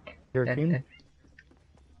 dun, Here, dun, Keem? dun.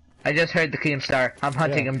 I just heard the Keemstar. I'm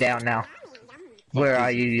hunting Yeah. him down now. Where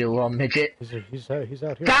are you, you little midget? He's out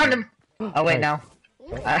here. Found him! Oh wait, Nice.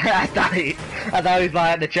 no. I thought he was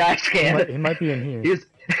behind the trash can. He might be in here.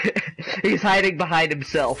 He's hiding behind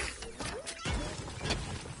himself.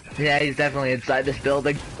 Yeah, he's definitely inside this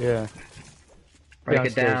building. Yeah. Break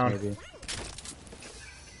it Downstairs, down. maybe.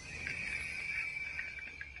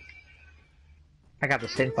 I got the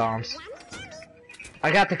stink bombs.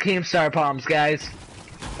 I got the Keemstar bombs, guys.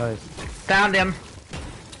 Nice. Found him.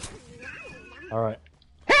 Alright.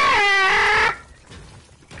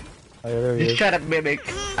 Oh, yeah, there he Just is. try to mimic.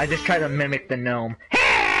 I just try to mimic the gnome.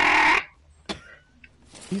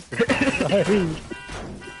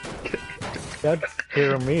 That'd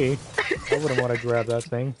scare me. I wouldn't want to grab that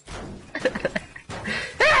thing.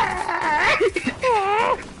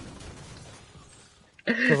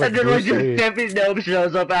 Feels And then like Bruce Lee. this campy gnome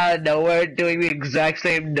shows up out of nowhere doing the exact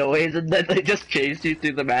same noise, and then they just chase you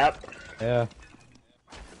through the map. Yeah.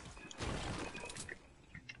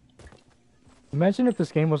 Imagine if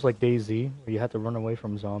this game was like DayZ, where you had to run away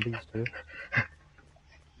from zombies too.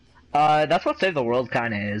 That's what Save the World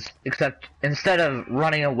kinda is. Except, instead of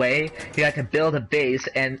running away, you have to build a base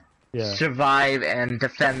and Yeah. survive and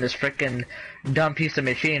defend this frickin' dumb piece of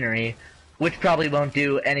machinery, which probably won't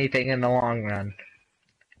do anything in the long run.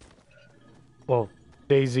 Well,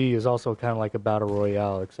 DayZ is also kind of like a battle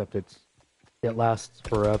royale, except it lasts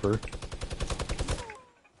forever.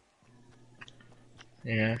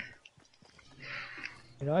 Yeah.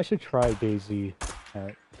 You know, I should try DayZ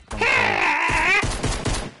at some point.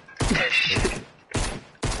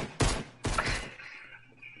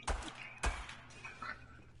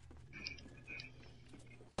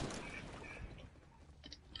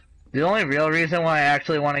 The only real reason why I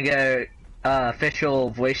actually want to get a official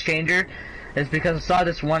voice changer is because I saw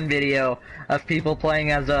this one video of people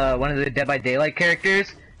playing as one of the Dead by Daylight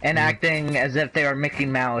characters and acting as if they were Mickey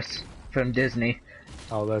Mouse from Disney.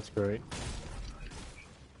 Oh, that's great.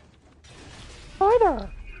 Hi there.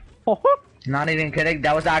 Oh, Not even kidding,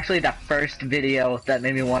 that was actually the first video that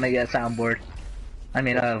made me want to get a soundboard. I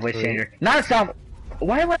mean, a voice Great. changer. Not a sound.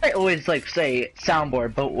 Why would I always like say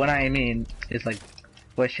soundboard? But what I mean is like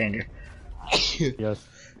voice changer. Yes.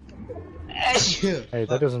 Hey,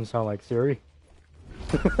 that doesn't sound like Siri.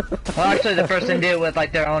 Well, actually, the person did it with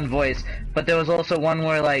like their own voice, but there was also one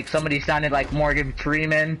where like somebody sounded like Morgan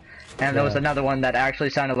Freeman, and there was Yeah. another one that actually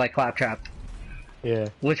sounded like Claptrap, Yeah.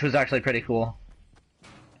 which was actually pretty cool.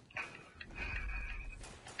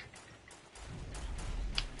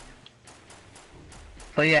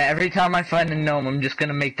 But yeah, every time I find a gnome, I'm just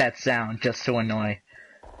gonna make that sound just to annoy.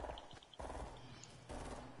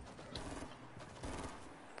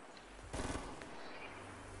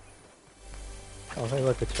 Oh, hey,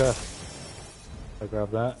 look, a chest. I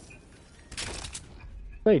grab that.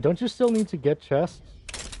 Hey, don't you still need to get chests?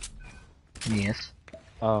 Yes,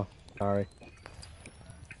 Oh, sorry.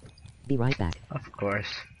 Be right back. of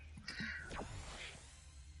course.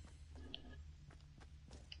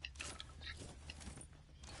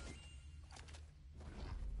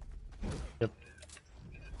 Yep.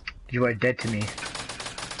 You are dead to me.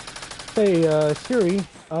 Hey, Siri,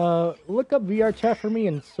 look up VR chat for me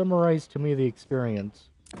and summarize to me the experience.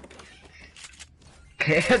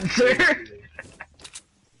 Cancer?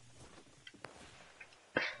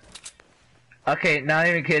 Okay, not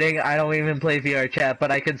even kidding, I don't even play VR chat,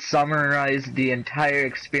 but I could summarize the entire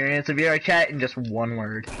experience of VR chat in just one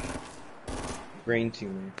word. Brain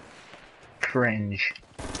tumor. Cringe.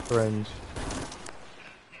 Cringe.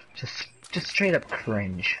 Just straight up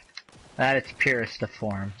cringe. At its purest of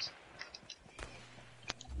forms.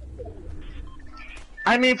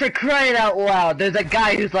 I mean, for crying out loud, there's a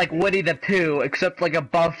guy who's like Woody the Pooh, except like a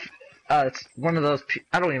buff, one of those,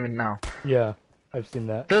 I don't even know. Yeah. I've seen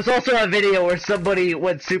that. There's also a video where somebody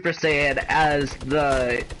went Super Saiyan as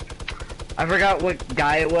the... I forgot what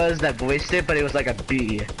guy it was that voiced it, but it was like a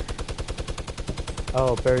bee.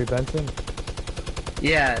 Oh, Barry Benson?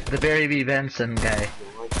 Yeah, the Barry B. Benson guy.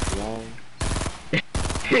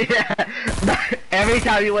 Yeah, every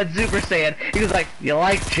time he went Super Saiyan, he was like, "You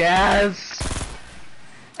like jazz?"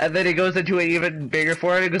 And then he goes into an even bigger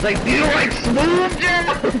form and goes like, "Do you like smooth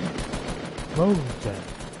jazz?" Smooth jazz.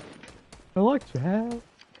 I like jazz.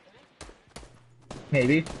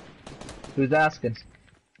 Maybe. Who's asking?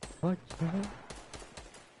 I like jazz.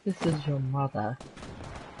 This is your mother.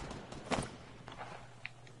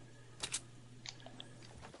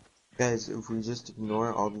 Guys, if we just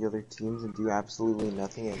ignore all the other teams and do absolutely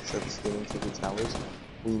nothing except stay into the towers,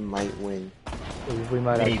 we might win. We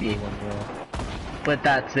might Maybe. actually win, yeah. But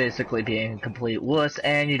that's basically being a complete wuss,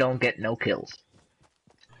 and you don't get no kills.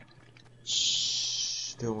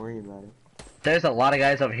 Shh, don't worry about it. There's a lot of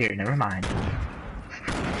guys over here, never mind.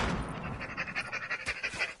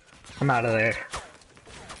 I'm out of there.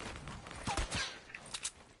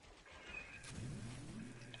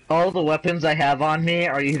 All the weapons I have on me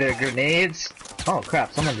are either grenades... Oh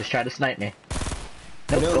crap, someone just tried to snipe me.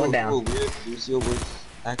 Nope, going down. Weird Lucio voice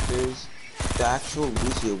actors, the actual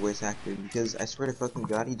Lucio voice actor, because I swear to fucking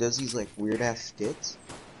god, he does these like weird ass skits.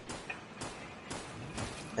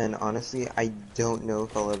 And honestly, I don't know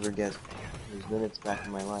if I'll ever get those minutes back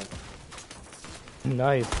in my life.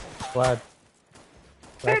 Nice. Glad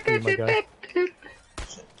for you, my guy.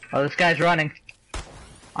 Oh, this guy's running.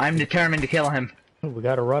 I'm determined to kill him. We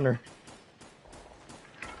got a runner.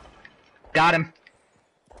 Got him.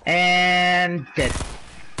 And dead.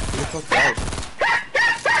 Who the fuck died?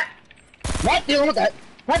 Not dealing with that.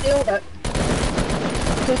 Not dealing with that.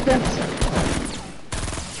 Assistance.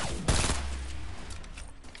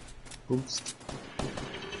 Oops.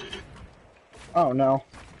 Oh no.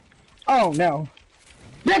 Oh no.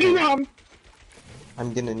 Begging him.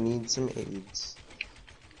 I'm gonna need some aids.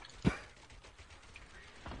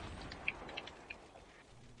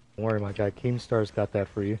 Don't worry, my guy. Keemstar's got that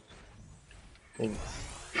for you. Thanks.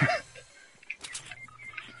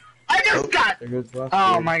 I just got. There goes last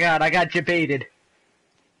Oh word. my god, I got debated.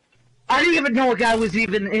 I didn't even know a guy was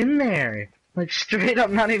even in there. Like straight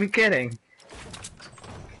up, not even kidding.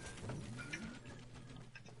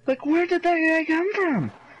 Like where did that guy come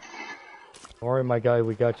from? Don't worry, my guy.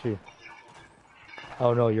 We got you.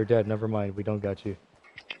 Oh no, you're dead. Never mind. We don't got you.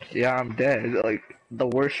 Yeah, I'm dead. Like the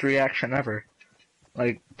worst reaction ever.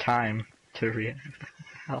 Like time to react.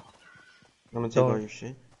 Hell. I'm gonna take Don't- all your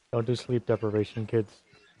shit. Don't do sleep deprivation, kids.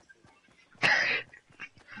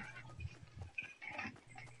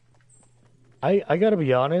 I gotta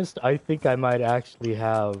be honest. I think I might actually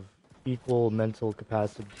have equal mental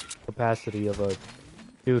capacity of a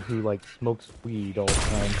dude who like smokes weed all the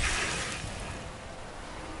time.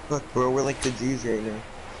 Fuck, bro, we're like the Jews right now.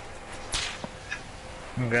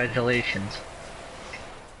 Congratulations.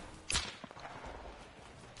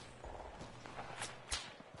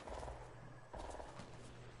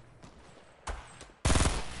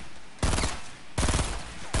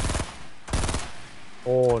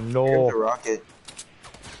 Oh Here's no! the rocket.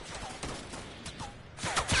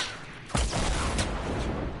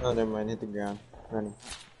 Oh, never mind. Hit the ground. Running.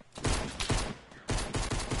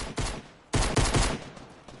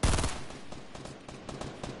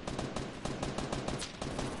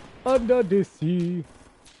 Under the sea,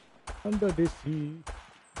 under the sea.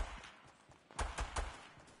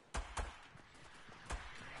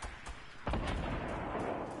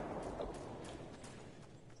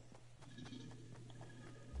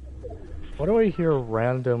 Why do I hear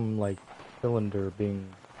random like cylinder being,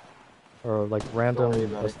 or like random worry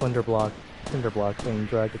about it. cinder block being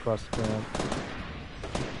dragged across the ground?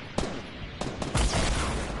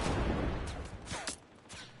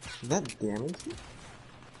 Did that damage you?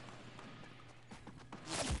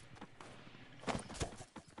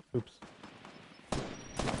 Oops.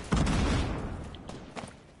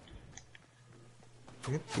 Do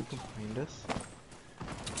we have people behind us?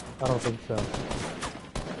 I don't think so.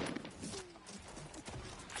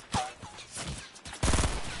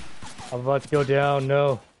 I'm about to go down.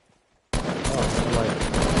 No. Oh,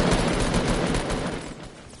 like.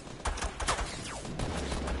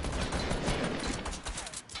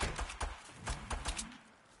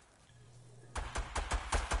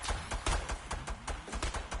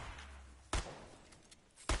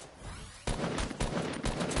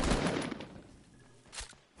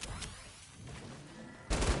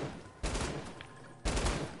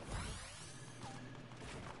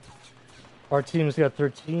 Our team's got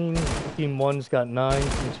 13, Team 1's got 9, Team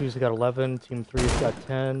 2's got 11, Team 3's got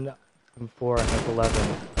 10. I'm 4, I have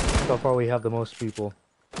 11. So far we have the most people.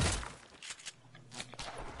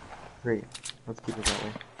 Great. Let's keep it that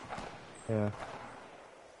way. Yeah.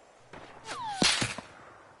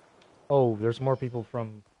 Oh, there's more people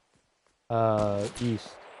from east.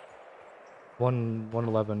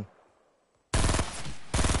 111.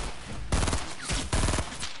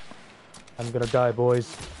 I'm gonna die,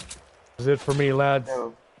 boys. This is it for me, lads.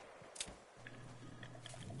 No.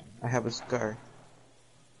 I have a scar.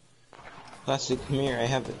 Plastic, come here, I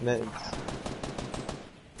have the meds.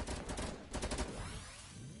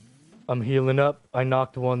 I'm healing up. I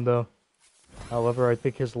knocked one though. However, I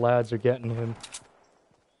think his lads are getting him.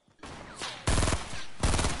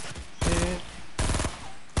 Shit.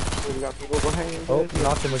 We got people behind him. Oh,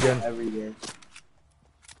 knocked him again. Everywhere.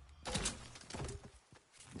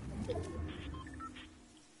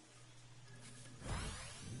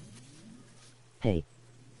 Hey.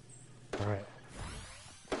 Alright.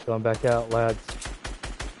 Going back out, lads.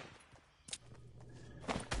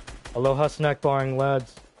 Aloha snack barring,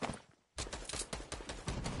 lads.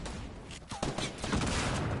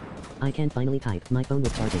 I can finally type. My phone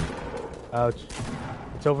was charging. Ouch.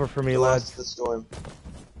 It's over for me, We lads. lost the storm.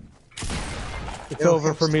 It's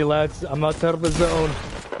over for me, lads. I'm outside of the zone.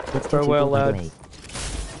 It's Farewell, 224 by the lads. way.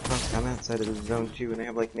 Fuck, I'm outside of the zone too, and I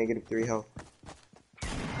have like -3 health.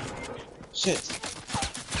 Shit.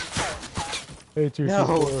 Hey, 2, No.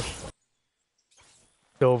 4. It's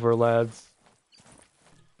over, lads.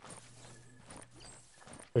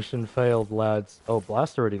 Mission failed, lads. Oh,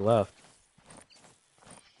 Blast already left.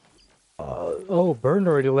 Oh, Burn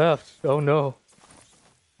already left. Oh no.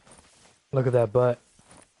 Look at that butt.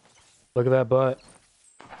 Look at that butt.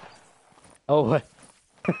 Oh, what?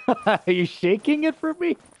 Are you shaking it for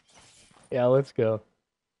me? Yeah, let's go.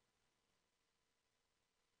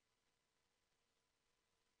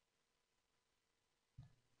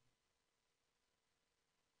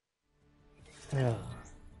 Yeah.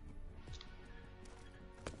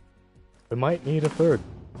 We might need a third.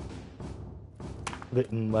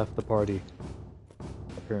 Litton left the party.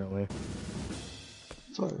 Apparently.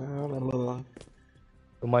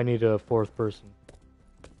 We might need a fourth person.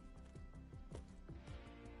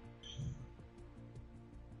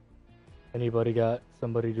 Anybody got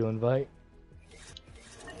somebody to invite?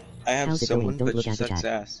 I have How's it going? someone, Don't but look she at the sucks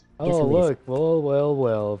chat. ass. Guess Oh, who is? look. Well, well,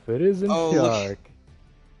 well. If it isn't Oh, look. Shark.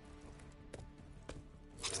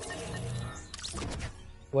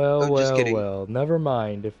 Well, Oh, just well, kidding. well. Never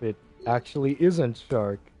mind if it actually isn't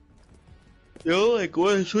Shark. Yo, like,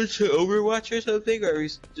 want to switch to Overwatch or something, or are we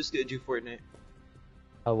just gonna do Fortnite?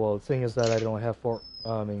 Oh, well, the thing is that I don't have Overwatch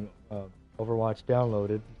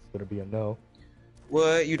downloaded. It's gonna be a no.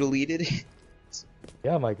 What? You deleted it?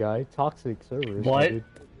 Yeah, my guy. Toxic servers. What? Dude.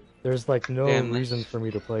 There's like no Damn, reason that's- for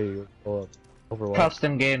me to play Overwatch.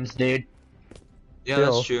 Custom games, dude. Yeah,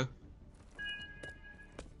 Still. that's true.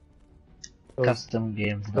 Those, Custom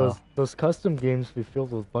games, though. those custom games be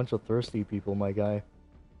filled with a bunch of thirsty people, my guy.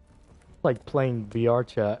 Like playing VR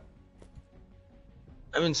chat.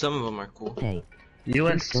 I mean, some of them are cool. Hey. You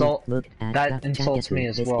Don't insult. look at That the chat. insults Guess me who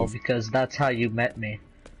as this well, is. because that's how you met me.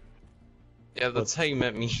 Yeah, that's how you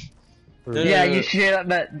met me. For- No, Yeah, no, you no. should have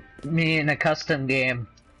met me in a custom game.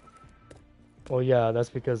 Well, yeah,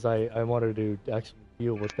 that's because I wanted to actually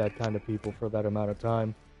deal with that kind of people for that amount of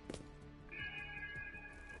time.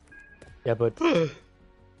 Yeah, but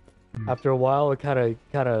after a while, it kind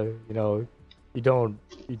of, you know, you don't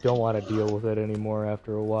want to deal with it anymore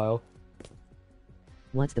after a while.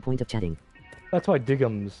 What's the point of chatting? That's why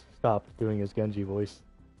Diggums stopped doing his Genji voice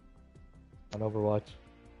on Overwatch.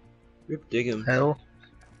 Rip dig him. Hell.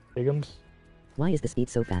 Diggums? Why is the speed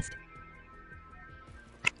so fast?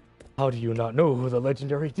 How do you not know who the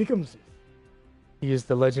legendary Diggums is? He is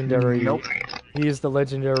the legendary. Nope. He is the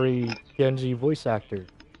legendary Genji voice actor,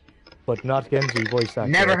 but not Genji voice actor.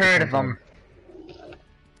 Never at the heard same of him.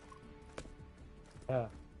 time. Yeah.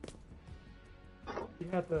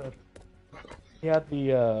 He had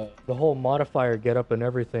the whole modifier get up and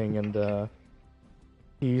everything, and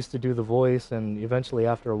he used to do the voice, and eventually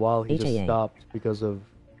after a while he just HAA. stopped because of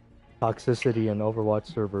toxicity in Overwatch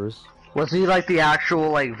servers. Was he like the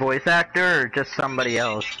actual like voice actor or just somebody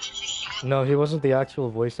else? No, he wasn't the actual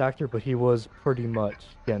voice actor, but he was pretty much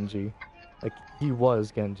Genji. Like, he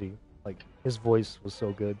was Genji. Like, his voice was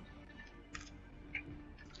so good.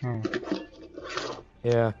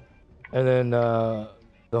 Yeah. And then,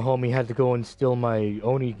 the homie had to go and steal my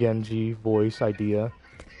Oni Genji voice idea.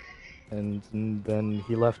 And then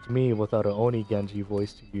he left me without an Oni Genji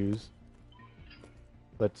voice to use.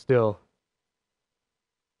 But still.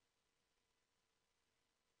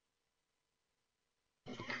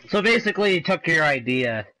 So basically, he took your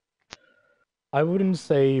idea. I wouldn't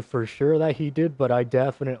say for sure that he did, but I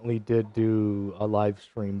definitely did do a live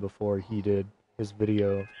stream before he did his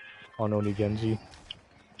video on Onigenji.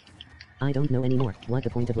 I don't know anymore. What the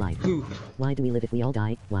point of life? Whew. Why do we live if we all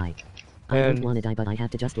die? Why? I And don't wanna die, but I have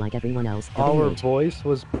to just like everyone else. our WH. voice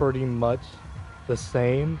was pretty much the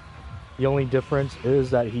same. The only difference is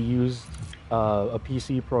that he used a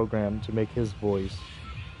PC program to make his voice.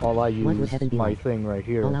 All I What would use heaven be my like? thing right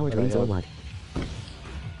here. All our that I dreams or have. what?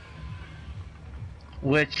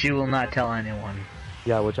 Which you will not tell anyone.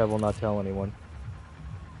 Yeah, which I will not tell anyone.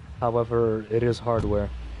 However, it is hardware.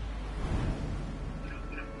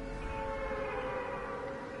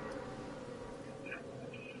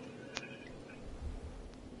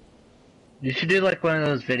 You should do like one of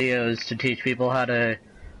those videos to teach people how to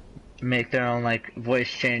make their own like voice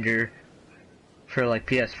changer for like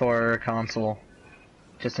PS4 or console.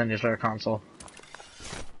 Just on your console.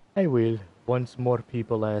 I will, once more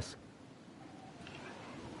people ask.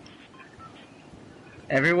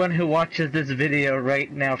 Everyone who watches this video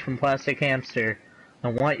right now from Plastic Hamster, I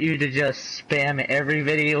want you to just spam every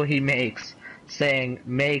video he makes saying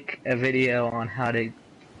make a video on how to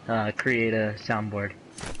create a soundboard.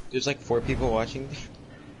 There's like 4 people watching.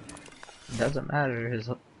 Doesn't matter,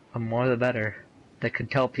 the more the better. They can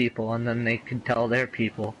tell people and then they can tell their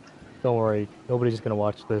people. Don't worry, nobody's gonna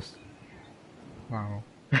watch this. Oh.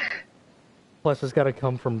 Plus, it's gotta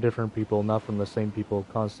come from different people, not from the same people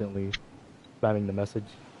constantly spamming the message.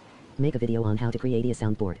 Make a video on how to create a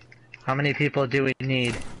soundboard. How many people do we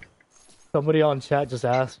need? Somebody on chat just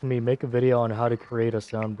asked me, make a video on how to create a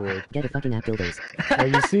soundboard. Get a fucking app builders. Now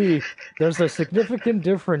you see, there's a significant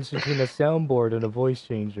difference between a soundboard and a voice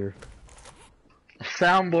changer.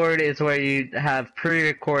 Soundboard is where you have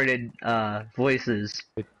pre-recorded voices,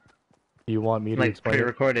 Do you want me to like explain it?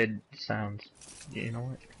 pre-recorded sounds. You know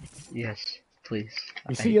what? Yes, please.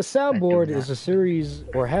 You see, a soundboard I do is a series,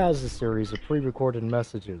 or has a series of pre-recorded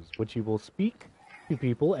messages, which you will speak to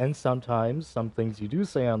people, and sometimes some things you do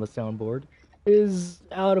say on the soundboard is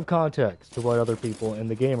out of context to what other people in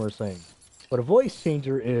the game are saying. What a voice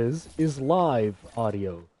changer is live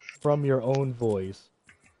audio from your own voice,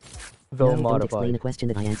 though No, don't explain modified. a question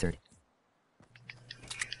that I answered.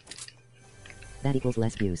 That equals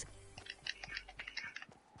less views.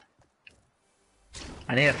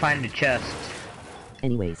 I need to find a chest.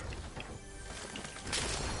 Anyways.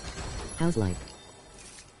 How's life?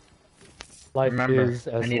 Life Remember, is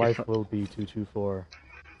I as need to life will be 224.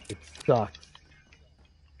 It sucks.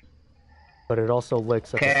 But it also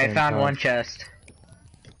licks at the Okay, same I found time. one chest.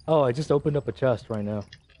 Oh, I just opened up a chest right now.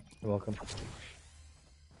 You're welcome.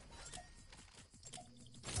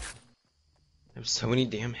 I have so many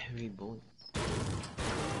damn heavy bullets.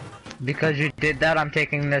 Because you did that, I'm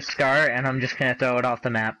taking this scar and I'm just gonna throw it off the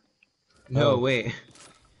map. No, Oh. wait.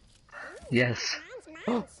 Yes.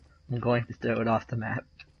 I'm going to throw it off the map.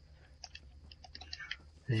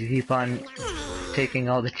 'Cause you keep on taking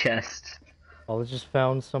all the chests. I just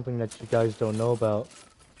found something that you guys don't know about.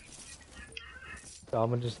 So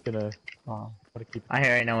I'm just gonna Oh, try to keep. I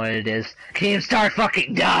already know what it is. Keemstar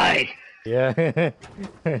fucking died! Yeah.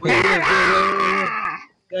 Wait.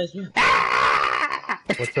 Guys,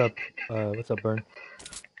 What's up? What's up, Burn?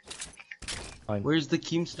 Fine. where's the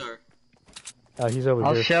Keemstar? He's over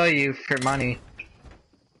I'll here. show you for money.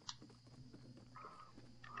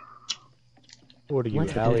 What are you,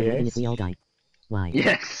 What's the point of living if Ali? we all die? Why?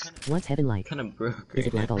 Yes! What's heaven like? Kind of broke. Is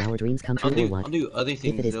it like all our dreams come true I'll do, or what? I'll do other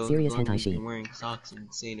things it is though. serious As long hentai as she. I'm wearing socks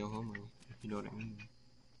and say no homo, if you know what I mean.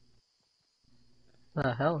 What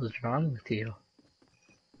the hell is wrong with you?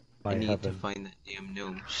 My I need to heaven. find that damn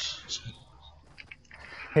gnome.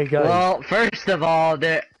 Hey guys. Well, first of all,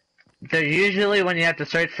 they're usually, when you have to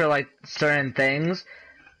search for like certain things,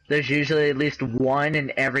 there's usually at least one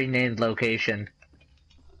in every named location.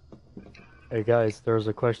 Hey guys. There's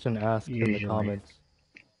a question asked in the Usually. comments.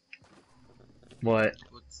 What?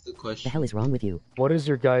 What's the The question? hell is wrong with you? What is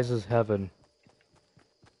your guys' heaven?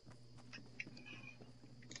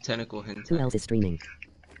 Tentacle hentai. Who else is streaming?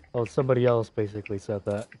 Oh, somebody else basically said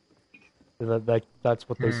that. That's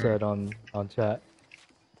what they said on chat.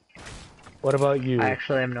 What about you? I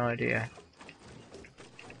actually have no idea.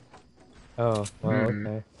 Oh, well, Hmm.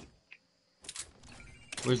 okay.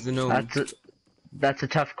 Where's the gnome? That's a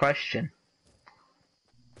tough question.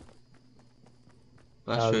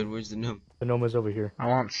 Flashlight, where's the gnome? The gnome is over here.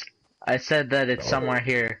 I said that it's somewhere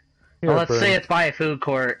here. Here, Well, let's Burn. say it's by a food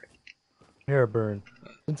court. Here, Burn.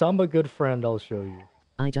 Since I'm a good friend, I'll show you.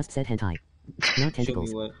 I just said hentai. Not Show me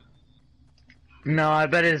tentacles. what. No, I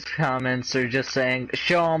bet his comments are just saying,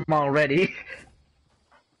 show them already.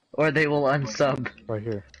 Or they will unsub. Right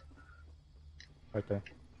here. Right there.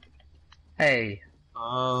 Hey.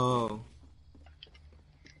 Oh.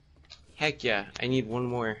 Heck yeah, I need one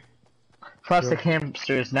more. Plus Sure. the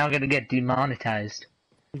hamster is now gonna get demonetized.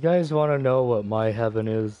 You guys want to know what my heaven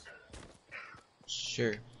is?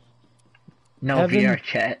 Sure. No Heaven- VR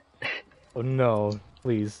chat. Oh no,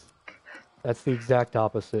 please. That's the exact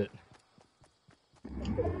opposite.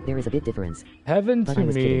 There is a big difference. Heaven But to I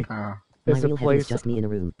was me kidding. Oh. My is a real heaven is place just me in a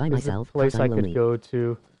room by is a myself, place 'cause I I'm could lonely. go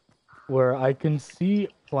to where I can see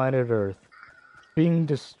planet Earth being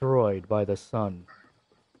destroyed by the sun,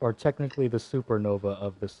 or technically the supernova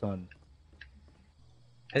of the sun.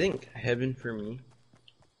 I think heaven for me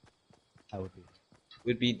That would be.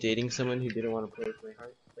 would be dating someone who didn't want to play with my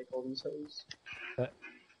heart, like all these hoes.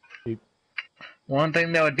 One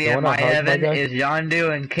thing that would be You in wanna my hug, my heaven guy? is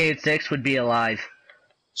Yondu and Kate 6 would be alive.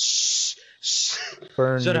 Shh, shh.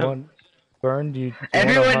 Burn, Shut you up. want? Burn, do you wanna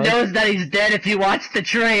Everyone hug? knows that he's dead if you watch the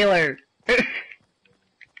trailer. I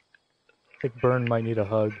think Burn might need a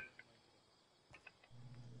hug.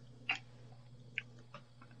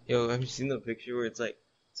 Yo, have you seen the picture where it's like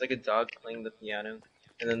a dog playing the piano,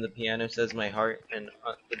 and then the piano says my heart, and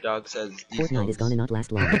the dog says these Fortnite is hoes. gonna not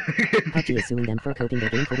last long. PUBG is suing them for coding their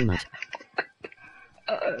game pretty much.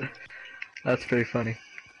 That's pretty funny.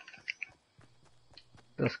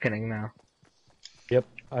 Just kidding now. Yep,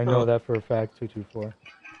 I know Oh. that for a fact. 224.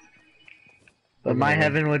 But my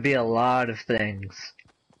heaven would be a lot of things.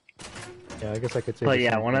 Yeah, I guess I could say. But the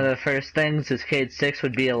yeah, same one thing. of the first things is Kate 6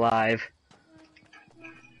 would be alive.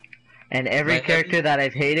 And every My character heaven- that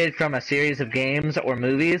I've hated from a series of games or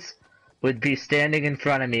movies would be standing in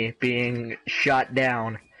front of me, being shot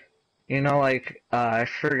down. You know, like, I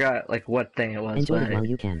forgot, like, what thing it was, Enjoy but, it while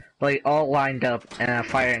you can. like, all lined up, and a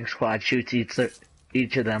firing squad shoots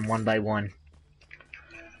each of them one by one.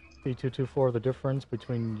 B224. The difference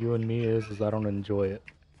between you and me is I don't enjoy it.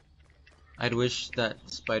 I'd wish that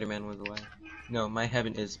Spider-Man was alive. No, my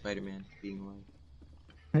heaven is Spider-Man being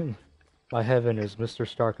alive. My heaven is Mr.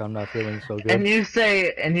 Stark. I'm not feeling so good. And you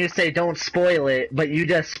say, don't spoil it, but you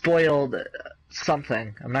just spoiled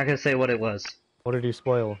something. I'm not gonna say what it was, What did he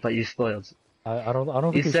spoil? but you spoiled. I don't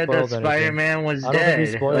think You he said spoiled that anything. Spider-Man was I don't think he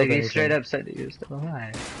dead. spoiled Like, he anything. straight up said he was still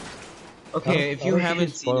alive. Okay, if I you don't think he haven't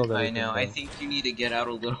seen it spoiled by anything, now, I though. think you need to get out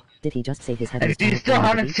a little. Did he just say his heaven is If you kind of still full of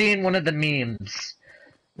haven't beef? seen one of the memes,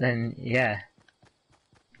 then yeah.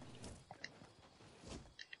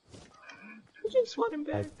 I just want him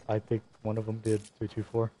back. I think one of them did.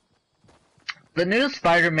 224. The new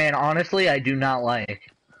Spider-Man, honestly, I do not like.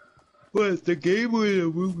 What, the game or the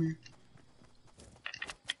movie?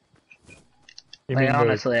 You Like, mean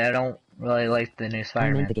honestly, I don't really like the new I meant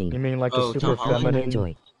Spider-Man. the game. you mean like Oh, the Tom super Holland? I feminine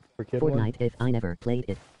enjoy for kid one? Fortnite if I never played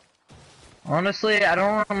it. Honestly, I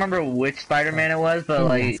don't remember which Spider-Man it was, but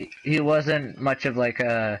Yes. like, he wasn't much of like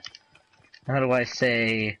a, how do I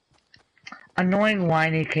say, annoying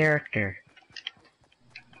whiny character.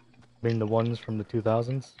 I mean the ones from the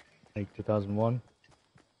 2000s, like 2001.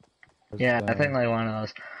 Yeah, I think like one of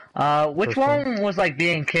those. Which First one. one was like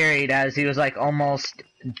being carried as he was like almost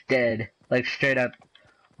dead, like straight up,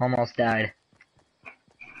 almost died,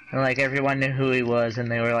 and like everyone knew who he was,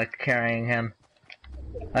 and they were like carrying him.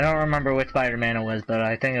 I don't remember which Spider-Man it was, but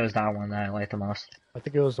I think it was that one that I liked the most. I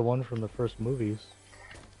think it was the one from the first movies.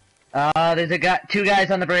 There's two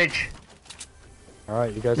guys on the bridge. All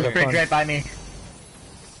right, you guys The have bridge fun. right by me.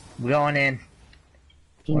 Going in.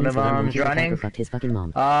 He One needs of to run them's when running. fucked his fucking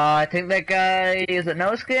mom. I think that guy is it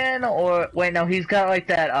no skin or wait no he's got like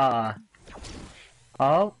that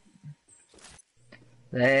oh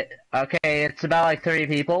okay it's about like 30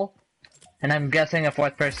 people and I'm guessing a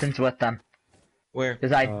fourth person's with them Where?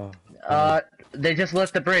 because they just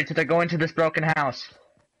left the bridge they're going to this broken house.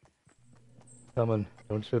 Coming.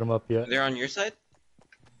 Don't shoot them up yet. They're on your side?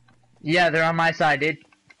 Yeah, they're on my side, dude.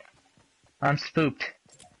 I'm spooked.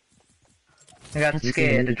 I got Have you seen the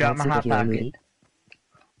scared. movie Dropped my called hot Superhero pocket. Movie?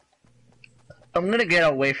 I'm gonna get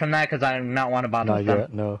away from that because I do not want to bother Not with them.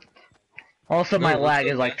 yet. No. Also, my No, lag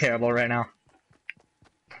let's is go like fast. terrible right now.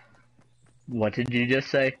 What did you just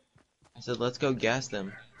say? I said, let's go gas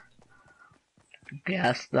them.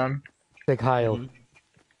 Gas them. Big Heil. Mhm.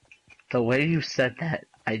 The way you said that,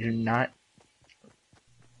 I do not.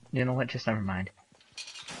 You know what? Just never mind.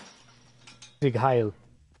 Sig Heil.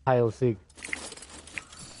 Heil Sig.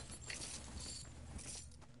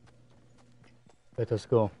 Let us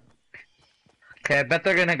go. Okay, I bet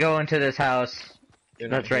they're gonna go into this house. They're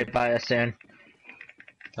not That's right here. by us soon.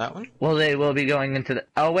 That one? Well, they will be going into the.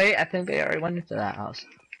 Oh wait, I think they already went into that house.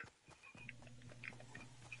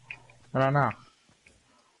 I don't know.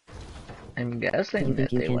 I'm guessing Do you that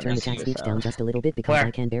think you they can went turn the into chat this speech down house. just a little bit because Where?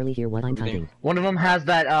 I can barely hear what I'm Over there. typing? One of them has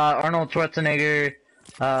that Arnold Schwarzenegger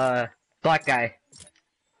Black guy.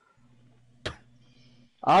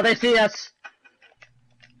 Oh, they see us.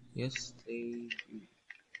 Yes, they do.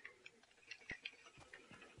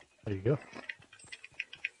 There you go.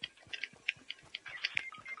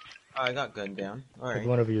 Oh, I got gunned down. I think Alright.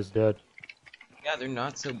 one of you is dead. Yeah, they're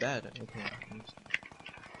not so bad. Okay.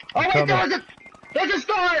 Oh wait, coming. there's a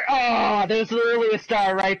star! Oh, there's literally a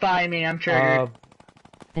star right by me. I'm triggered.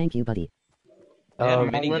 Thank you, buddy. They had a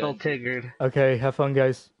I'm a little minigun. triggered. Okay, have fun,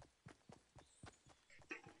 guys.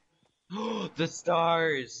 The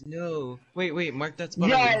stars! No! Wait, mark that spot.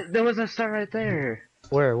 Yeah, there was a star right there.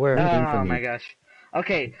 Where? Anything for Oh me. my gosh.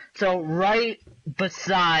 Okay, so right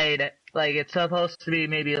beside, like, it's supposed to be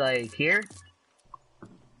maybe like here.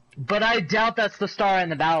 But I doubt that's the star in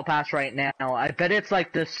the battle pass right now. I bet it's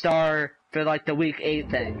like the star for like the week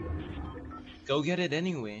 8 thing. Go get it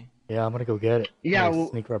anyway. Yeah, I'm gonna go get it. Yeah, I'm gonna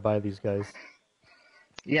well- sneak right by these guys.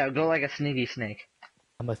 Yeah, go like a sneaky snake.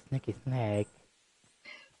 I'm a sneaky snake.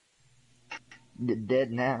 You're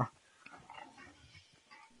dead now.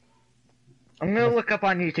 I'm gonna look up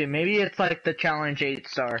on YouTube. Maybe it's like the challenge 8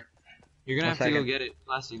 star. You're gonna One have to go second. get it,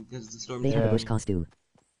 plastic, because the storm's They have a Yeah. bush costume.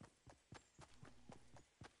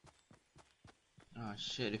 Oh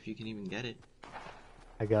shit, if you can even get it.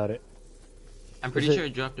 I got it. I'm pretty Is it- sure I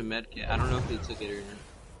dropped a med kit. I don't know if they took it or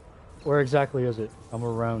not. Where exactly is it? I'm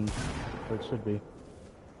around where it should be.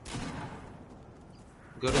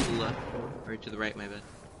 Go to the left, or to the right, my bad.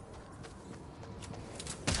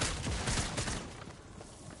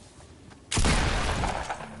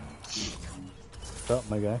 What's up,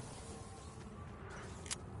 my guy?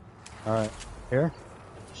 Alright, here?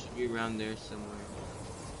 Should be around there somewhere.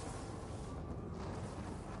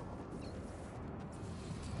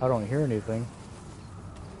 I don't hear anything.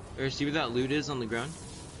 Or see where that loot is on the ground?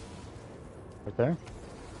 Right there?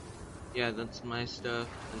 Yeah, that's my stuff.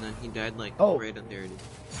 And then he died like Oh. right up there. It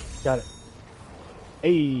is. Got it.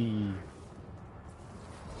 Hey!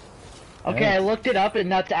 Okay, Nice. I looked it up,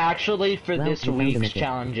 and that's actually for Well, this you found the week's method.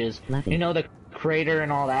 challenges. Laughing. You know, the crater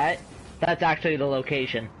and all that? That's actually the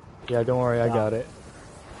location. Yeah, don't worry, I Wow. got it.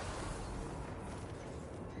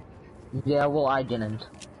 Yeah, well, I didn't.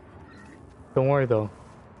 Don't worry though.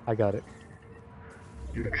 I got it.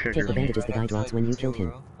 You're Take the triggering me. bandages the guy drops when you kill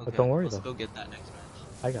him. Okay, don't worry, let's though. go get that next match.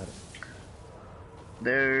 I got it.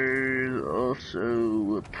 There's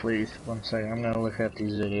also a place. One second, I'm gonna look at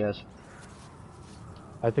these videos.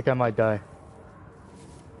 I think I might die.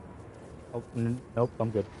 Oh, nope, I'm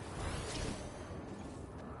good.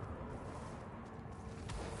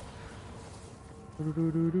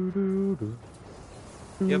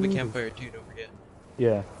 You have a campfire too, don't forget.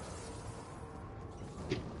 Yeah.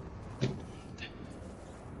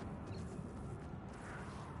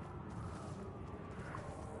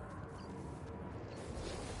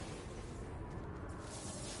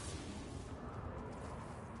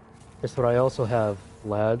 Guess what I also have,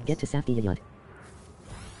 lads? Get to Safety Yacht.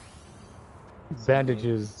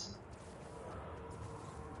 Bandages.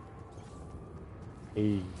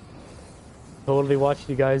 Hey. Totally watched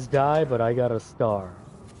you guys die, but I got a star.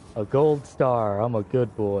 A gold star. I'm a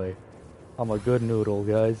good boy. I'm a good noodle,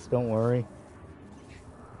 guys. Don't worry.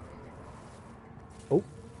 Oh.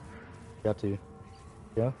 Got to.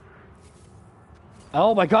 Yeah.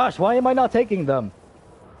 Oh my gosh, why am I not taking them?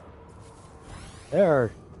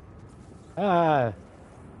 There. Ah.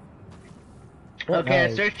 Okay, I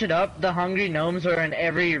Nice. searched it up. The Hungry Gnomes are in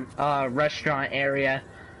every restaurant area.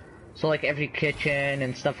 So, like, every kitchen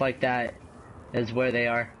and stuff like that is where they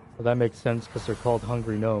are. Well, that makes sense because they're called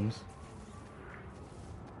hungry gnomes.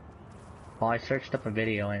 Well, I searched up a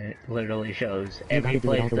video and it literally shows You every gotta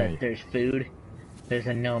do it all place the that way. there's food, there's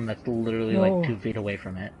a gnome that's literally No. like 2 feet away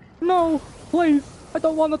from it. No, please, I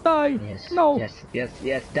don't want to die. Yes. No. Yes.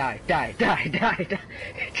 Die.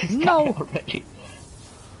 Just No. die already.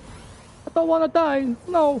 I don't want to die.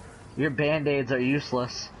 No. Your band-aids are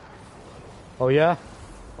useless. Oh yeah?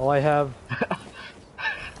 All I have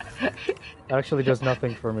actually does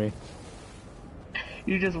nothing for me.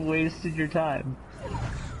 You just wasted your time.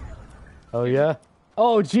 Oh yeah?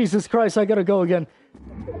 Oh Jesus Christ, I gotta go again.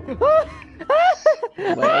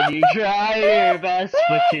 When you try your best,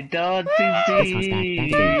 but you don't succeed.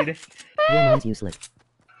 Your mind's useless.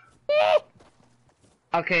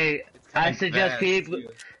 Okay, I suggest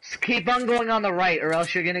keep on going on the right, or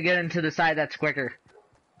else you're gonna get into the side that's quicker.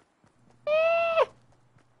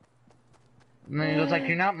 And then he goes like,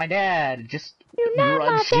 "You're not my dad." Just not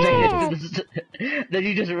run my straight dad. into the. Then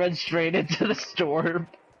you just run straight into the storm.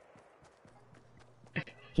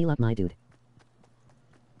 Heal up, my dude.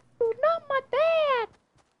 You're not my dad.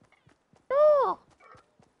 No.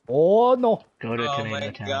 Oh no. Go to Oh Tomato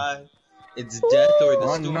my Town. god. It's death or the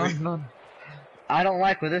Oh, story. no. I don't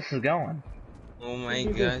like where this is going. Oh my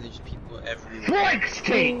god, there's people everywhere. Flank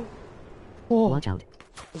state! Oh, Watch out.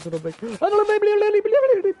 this little bit.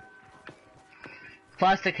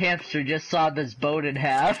 Plastic hamster just sawed this boat in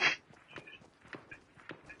half.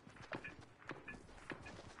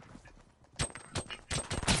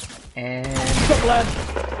 And What's up, lad?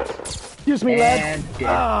 Excuse me, lad. and dead.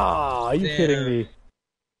 Ah, are you There. kidding me?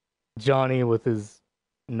 Johnny with his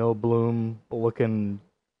no bloom looking.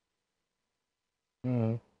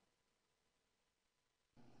 Oh,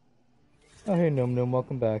 hey, Num Num,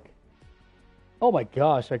 welcome back. Oh my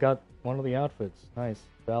gosh, I got one of the outfits. Nice,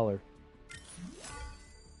 Valor.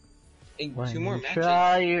 Hey, When 2 more you matches.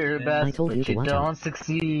 try your and best, I told but you to you watch don't out.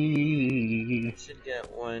 succeed. Should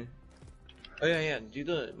get one. Oh yeah. Do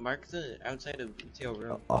the mark the outside of retail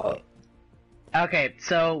row. Okay,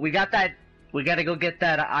 so we got that. We gotta go get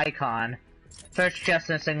that icon. Search chest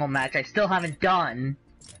in a single match. I still haven't done.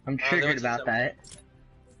 I'm that triggered was about that.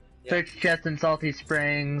 Yeah. Search chest in Salty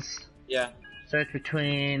Springs. Yeah. Search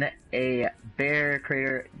between a bear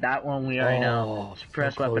crater. That one we already know. Oh,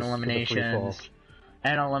 Suppress so weapon close to the free fall. eliminations.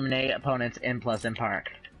 And eliminate opponents in Pleasant Park.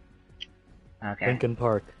 Okay. Lincoln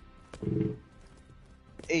Park.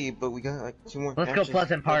 Hey, but we got like 2 more Let's matches. go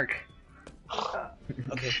Pleasant Park.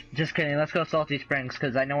 Okay. Just kidding. Let's go Salty Springs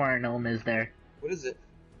because I know our gnome is there. What is it?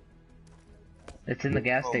 It's in the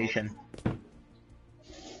gas Oh, station.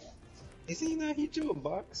 Isn't he not here to a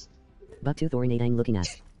box? Bucktooth Orangutan looking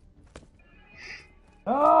at.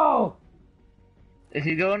 Oh! If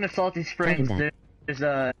you go into Salty Springs, that. there's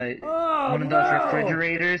a Oh, one of those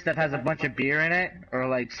refrigerators that has a bunch of beer in it, or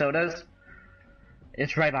like sodas.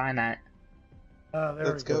 It's right behind that. There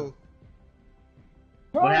Let's we go.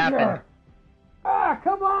 What happened? Ah,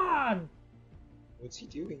 come on! What's he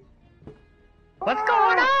doing? What's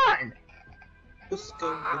going on? What's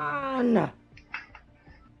going on?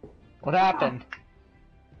 What happened?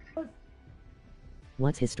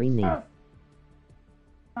 What's his stream name?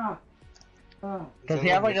 Does he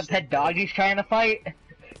have like a pet dog he's trying to fight?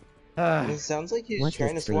 It sounds like he's What's trying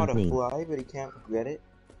to his swat a stream name? fly, but he can't get it.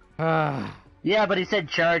 Yeah, but he said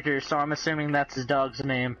Charger, so I'm assuming that's his dog's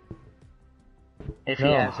name. If he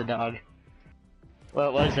No. has a dog.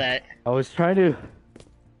 What was that? I was trying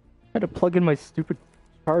to plug in my stupid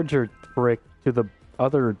charger brick to the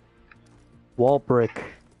other wall brick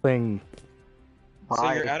thing. So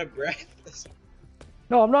Why? you're out of breath.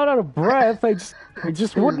 No, I'm not out of breath. I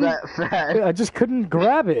just wouldn't. that fat? I just couldn't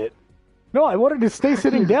grab it. No, I wanted to stay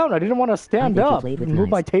sitting down. I didn't want to stand think you up played and with move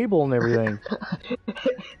my knives. table and everything.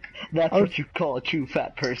 That's what you call a true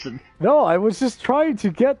fat person. No, I was just trying to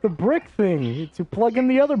get the brick thing to plug in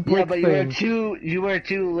the other brick Yeah, but thing. you were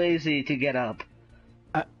too lazy to get up.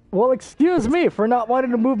 Well, excuse me for not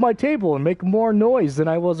wanting to move my table and make more noise than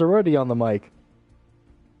I was already on the mic.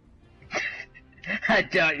 I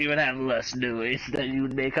doubt you would have less noise than you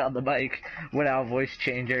would make on the mic without a voice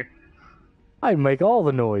changer. I make all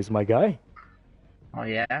the noise, my guy. Oh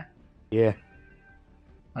yeah? Yeah,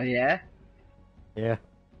 Oh yeah? yeah,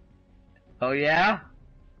 Oh yeah?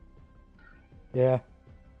 yeah.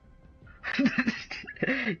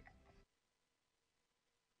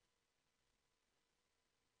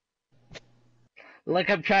 Like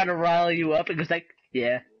I'm trying to rile you up, and it's like,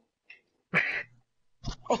 yeah.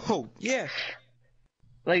 Oh, yeah.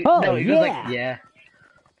 Like, Oh, no, he goes yeah. like, yeah.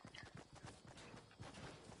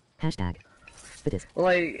 Hashtag. Fittest.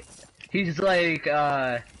 Like, he's like,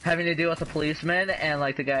 having to deal with a policeman, and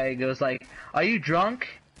like the guy goes like, are you drunk?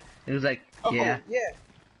 He was like, Oh, yeah.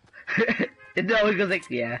 yeah. And no, he goes like,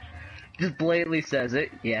 yeah. Just blatantly says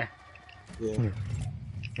it, yeah. Yeah.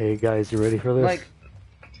 Hey guys, you ready for this? Like,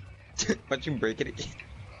 Watch him break it again.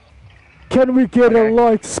 Can we get Okay. a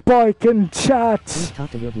like spike in chat? Please talk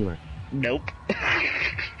to your viewer. nope.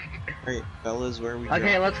 Alright, fellas, where are we Okay,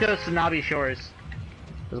 going? let's go to Tsunabi Shores.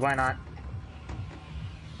 Cause why not?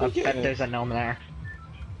 I Okay. bet there's a gnome there.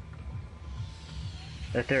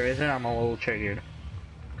 If there isn't, I'm a little triggered.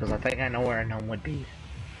 Cause I think I know where a gnome would be.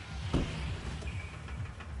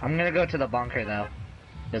 I'm gonna go to the bunker though.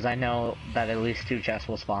 Cause I know that at least 2 chests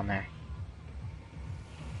will spawn there.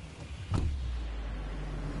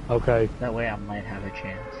 Okay, That way I might have a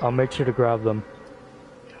chance. I'll make sure to grab them.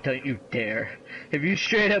 Don't you dare. If you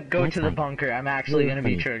straight up go That's to the fine. bunker, I'm actually You're gonna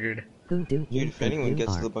be funny. triggered. Who do you Dude, if think anyone you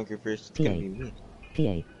gets are? to the bunker first, it's gonna be me.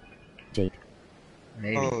 PA. Jake.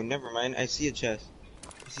 Maybe. Oh, never mind. I see a chest.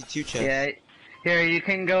 I see 2 chests. Yeah, here, you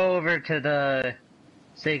can go over to the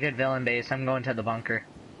Sacred Villain base. I'm going to the bunker.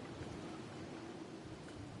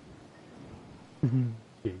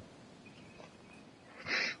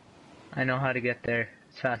 I know how to get there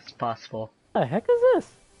as fast as possible. The heck is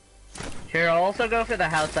this? Here, I'll also go for the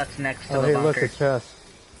house that's next to Oh, the hey, bunker. look, a chest.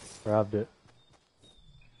 Grabbed it.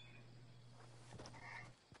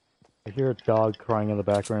 I hear a dog crying in the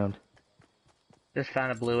background. Just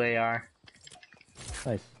found a blue AR.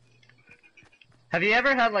 Nice. Have you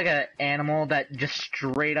ever had like an animal that just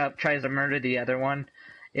straight up tries to murder the other one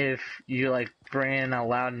if you like bring in a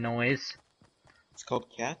loud noise? It's called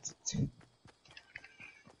cats.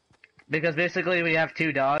 Because basically we have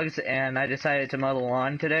 2 dogs and I decided to mow the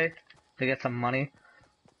lawn today to get some money.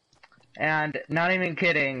 And not even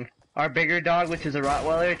kidding, our bigger dog, which is a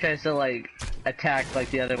Rottweiler, tries to like attack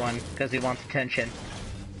like the other one because he wants attention.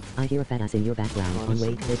 I hear a fat ass in your background. On Honestly,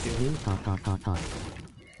 wait, this is you. Talk, talk, talk, talk.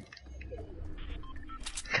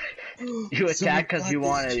 You attack Someone because got you this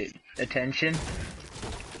want chest. attention.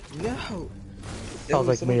 No. Sounds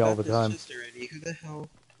like someone me got all the this time. chest already. Who the hell?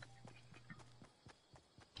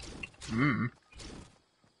 Hmm.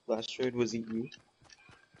 Last trade was it you? Dude,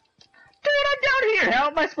 I'm down here! How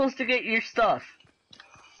am I supposed to get your stuff?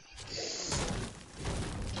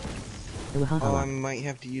 Oh, I might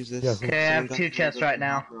have to use this. Yes. Okay, I have 2 chests right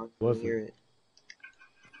now. Was Hear it.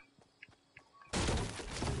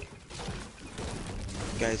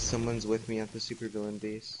 Guys, someone's with me at the supervillain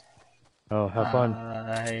base. Oh, have fun.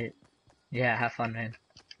 Yeah, have fun, man.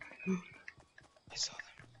 I saw them.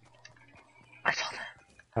 I saw them.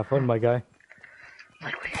 Have fun, my guy.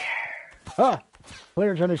 Like we care. Ah!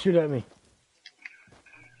 Player trying to shoot at me.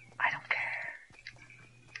 I don't care.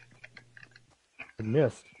 I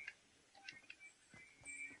missed.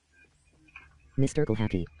 Mr. Cool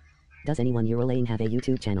Happy. Does anyone you're relaying have a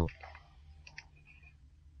YouTube channel?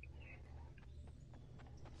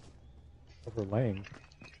 Overlaying.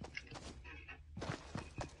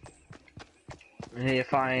 I need to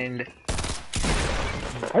find...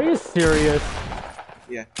 Are you serious?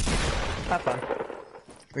 Yeah. Have fun.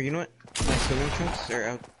 Or you know what? My swimming trunks are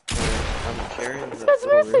out on the chair in the That's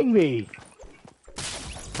little room. missing me!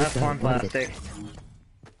 Have fun, plastic.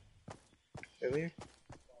 Earlier?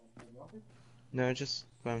 No, just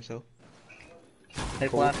by myself. Hey,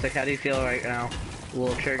 plastic, how do you feel right now? A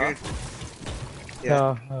little triggered?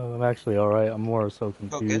 Yeah. No, I'm actually alright. I'm more so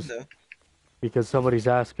Felt good confused. though. Because somebody's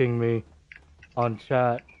asking me on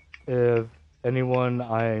chat if anyone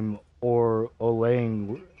I'm or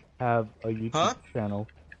Olaying have a YouTube channel.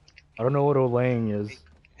 I don't know what Olaying is.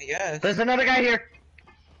 Yes. There's another guy here!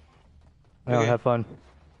 Oh, Okay. have fun.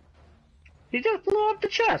 He just blew up the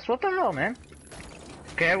chest. What the hell, man?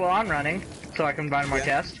 Okay, well, I'm running, so I can find my Yeah.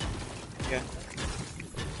 chest. Yeah.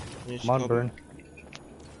 You should Come on, go Burn.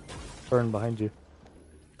 Burn behind you.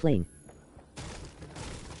 Playing.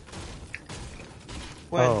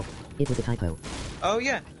 What? Oh. It was a typo. Oh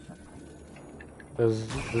yeah.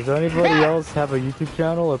 Does anybody else have a YouTube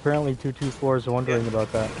channel? Apparently 224 is wondering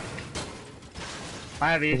about that.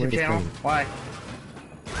 I have a The word YouTube is channel. playing. Why?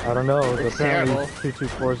 I don't know. It's Apparently terrible.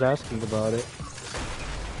 224 is asking about it.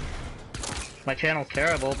 My channel's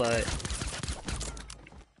terrible, but...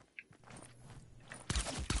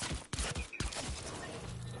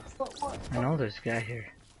 I know there's a guy here.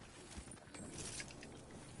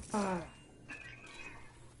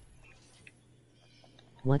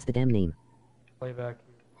 What's the damn name? Playback.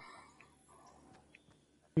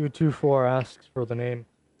 224 asks for the name.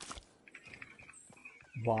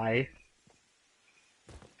 Why?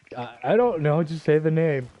 I don't know. Just say the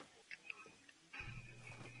name.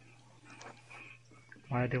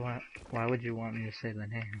 Why would you want me to say the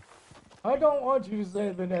name? I don't want you to say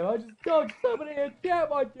the name. I just don't. Somebody in chat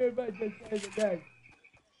wants you to say the name.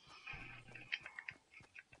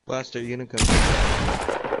 Blaster, you gonna come?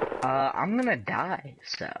 I'm gonna die,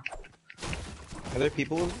 so. Are there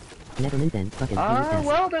people? Never knew then. Fucking ass.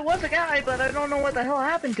 Well, there was a guy, but I don't know what the hell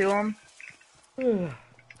happened to him.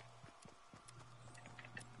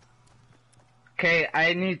 Okay,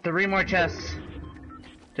 I need 3 more chests.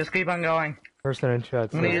 Just keep on going. Person in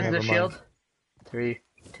chat. I'm gonna says use never the mind. shield. 3,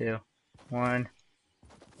 2, 1.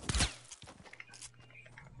 Just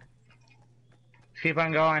keep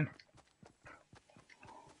on going.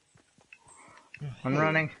 I'm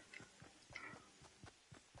running.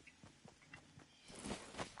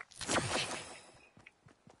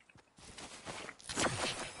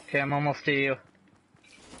 Okay, I'm almost to you.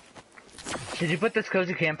 Did you put this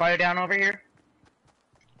cozy campfire down over here?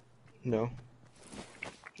 No.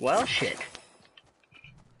 Well, shit.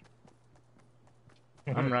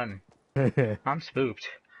 I'm running. I'm spooked.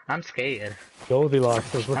 I'm scared.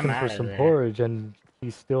 Goldilocks was looking I'm for outta some there. porridge, and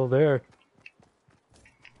he's still there.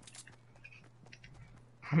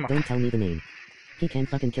 Don't tell me the name. He can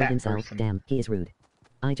fucking kill Fat himself. person. Damn, he is rude.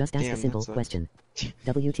 I just asked Damn, a simple that sucks. question.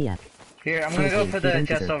 WTF? Here, I'm gonna go for the Seriously,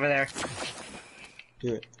 chest you don't over there.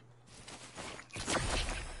 Do it.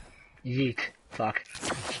 Yeet. Fuck.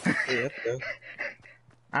 Hey, up, though.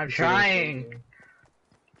 I'm trying!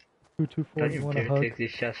 224, Don't you you want a dare hug? take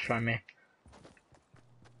these chests from me.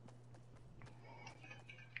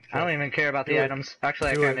 I don't even care about Do the it. items.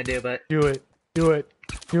 Actually, Do I kinda it. do, but... Do it. Do it.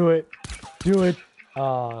 Do it. Do it.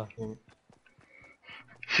 Ah.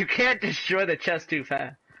 You can't destroy the chest too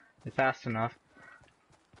fast enough.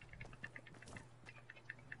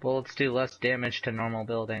 Bullets do less damage to normal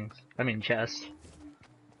buildings. I mean chests.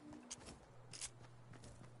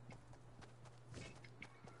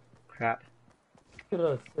 Crap.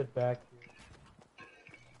 Gonna sit back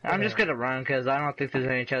here. I'm just gonna run because I don't think there's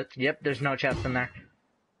any chest. Yep, there's no chest in there.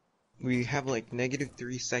 We have like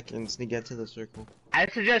 -3 seconds to get to the circle. I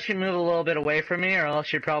suggest you move a little bit away from me or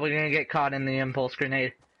else you're probably gonna get caught in the impulse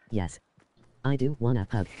grenade. Yes. I do wanna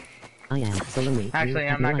hug. I am so lonely. Actually, you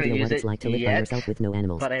I'm have not no gonna idea use what it's it like to live by yet, yourself with no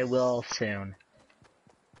animals. but I will soon.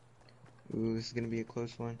 Ooh, this is gonna be a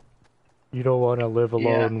close one. You don't want to live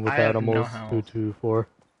alone Yeah, with I have no animals. health. 224.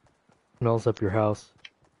 Smells up your house.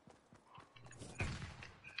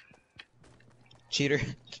 Cheater.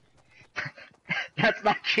 That's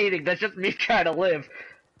not cheating, that's just me trying to live.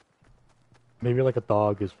 Maybe like a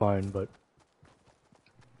dog is fine, but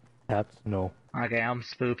cats, no. Okay, I'm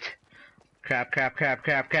spooked. Crap.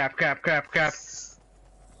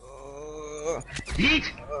 Yeet!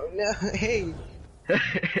 Oh no, hey!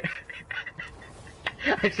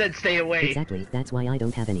 I said stay away. Exactly, that's why I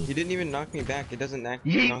don't have any. You didn't even knock me back. It doesn't knock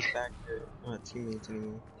Yeet. back your teammates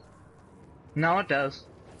anymore. No, it does.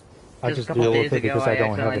 I Just just a couple deal days with it ago, because I I don't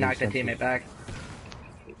have accidentally any knocked a senses. teammate back.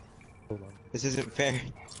 This isn't fair.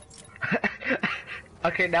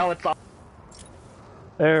 Okay, now it's all.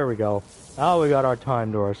 There we go. Now we got our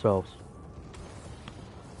time to ourselves.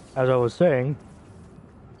 As I was saying,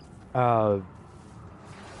 what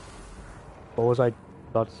was I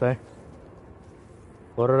about to say?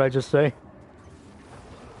 What did I just say?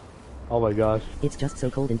 Oh my gosh. It's just so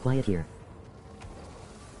cold and quiet here.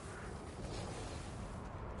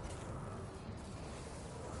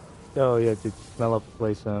 Oh yeah, to smell up the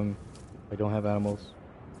place. I don't have animals.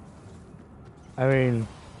 I mean,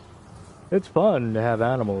 it's fun to have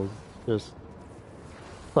animals. Just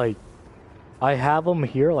like I have them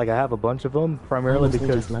here. Like I have a bunch of them, I primarily mostly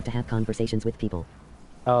because. just love to have conversations with people.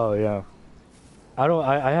 Oh yeah,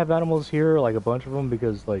 I have animals here, like a bunch of them,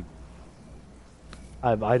 because like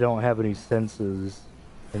I don't have any senses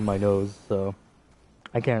in my nose, so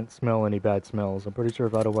I can't smell any bad smells. I'm pretty sure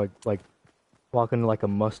if I don't like walk into like a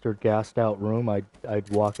mustard gassed out room, I'd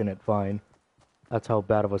walk in it fine. That's how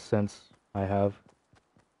bad of a sense I have.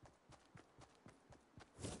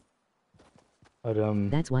 But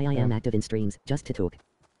That's why I am active in streams, just to talk.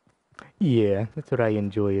 yeah, that's what I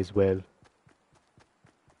enjoy as well.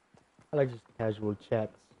 I like just casual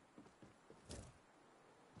chats.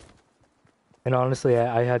 And honestly,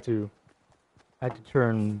 I had to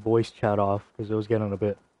turn voice chat off because it was getting a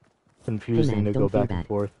bit confusing man, to don't go feel back and bad.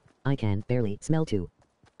 forth. I can barely smell too.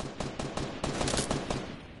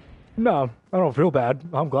 No, I don't feel bad.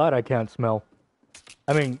 I'm glad I can't smell.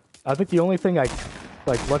 I mean, I think the only thing I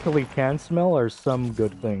like luckily can smell are some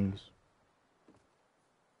good things.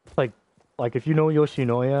 Like if you know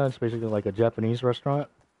Yoshinoya, it's basically like a Japanese restaurant.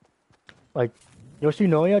 Like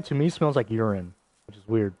Yoshinoya to me smells like urine, which is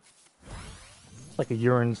weird. It's like a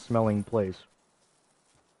urine smelling place.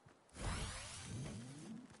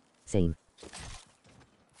 Same.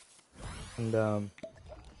 And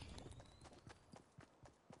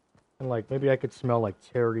like maybe I could smell like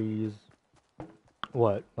cherries.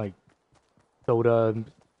 What? Like soda.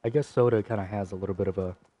 I guess soda kind of has a little bit of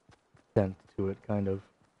a scent to it, kind of.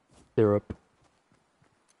 Syrup.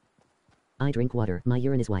 I drink water, my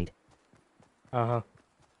urine is white. Uh-huh.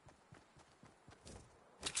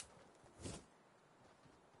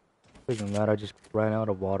 Speaking of that, I just ran out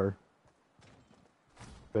of water.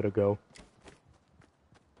 Bit ago.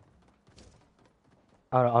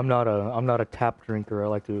 I'm not a tap drinker. I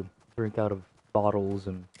like to drink out of bottles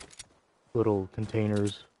and little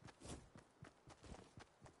containers.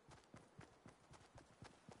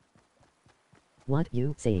 What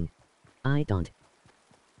you saying? I don't.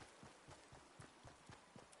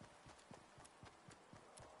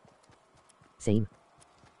 Same.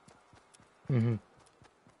 Mm-hmm.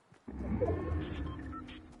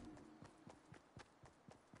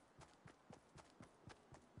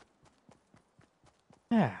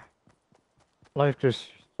 Yeah. Life just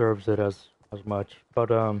serves it as much. But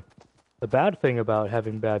the bad thing about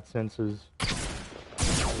having bad senses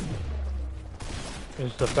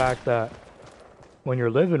is the fact that when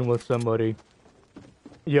you're living with somebody,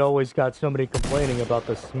 you always got somebody complaining about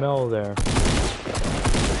the smell there.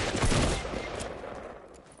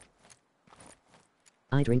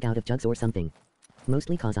 I drink out of jugs or something.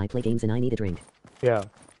 Mostly cause I play games and I need a drink. Yeah.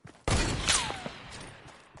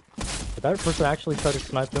 Did that person actually try to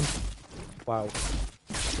snipe him? Wow.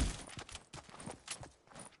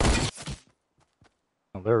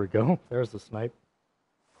 Oh, there we go. There's the snipe.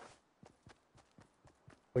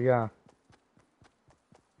 But yeah.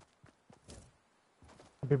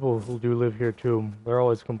 People who do live here too, they're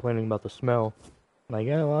always complaining about the smell. Like,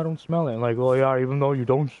 yeah, well, I don't smell it. And like, well, yeah, even though you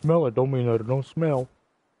don't smell it, don't mean that it don't smell.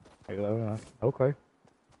 Like, okay.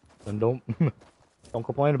 Then don't don't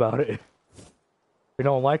complain about it. If you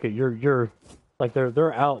don't like it, you're like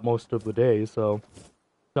they're out most of the day, so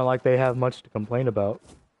it's not like they have much to complain about.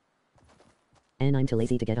 And I'm too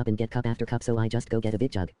lazy to get up and get cup after cup, so I just go get a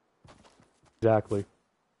big jug. Exactly.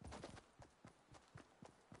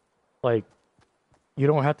 Like, you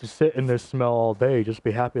don't have to sit in this smell all day. Just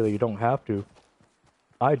be happy that you don't have to.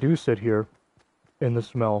 I do sit here in the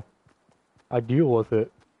smell. I deal with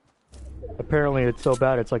it. Apparently it's so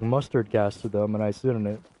bad it's like mustard gas to them, and I sit in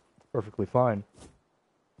it perfectly fine.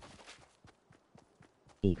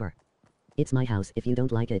 Igor. It's my house. If you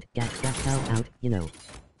don't like it, get the hell out, you know.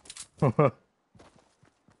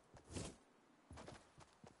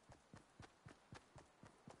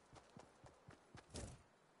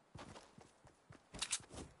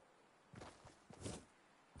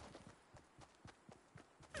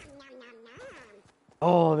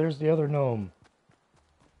 Oh, there's the other gnome.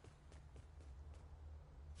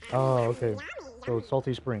 Oh, okay. So it's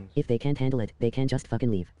Salty Springs. If they can't handle it, they can just fucking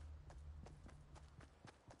leave.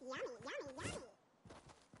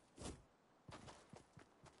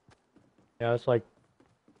 Yeah, it's like,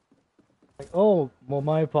 oh, well,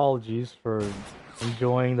 my apologies for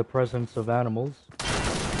enjoying the presence of animals.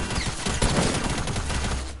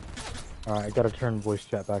 Alright, I gotta turn voice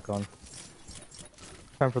chat back on.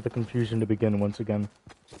 Time for the confusion to begin once again.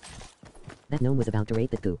 That gnome was about to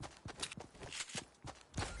rape the goo.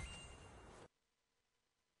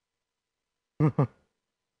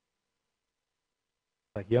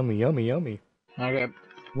 Like, yummy, yummy, yummy. Okay.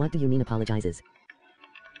 What do you mean apologizes?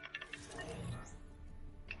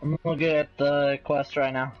 I'm looking at the quest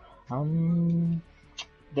right now.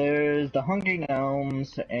 There's the Hungry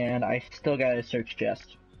Gnomes, and I still gotta search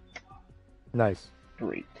chest. Nice.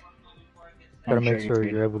 Great. Gotta I'm make you sure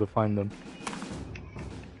agree. you're able to find them.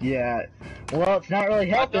 Yeah. Well, it's not really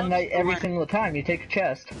helping that every single time you take a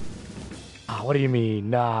chest. Ah, what do you mean?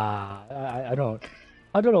 Nah, I don't.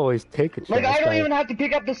 I don't always take a chance. Like, I don't even have to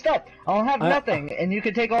pick up the stuff. I'll have nothing, and you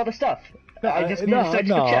can take all the stuff. I just need to search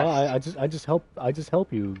the chest. I just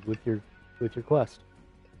help you with your quest.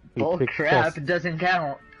 You Bull pick crap! chests. It doesn't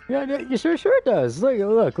count. Yeah, you sure it does.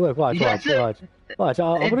 Look, watch. Yes, I'm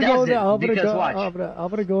it gonna go there. doesn't, because watch. I'm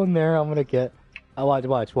gonna go in there. I'm gonna get. Watch.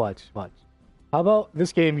 How about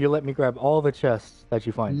this game? You let me grab all the chests that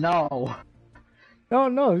you find. No.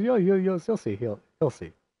 No. You'll see. He'll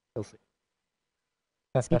see.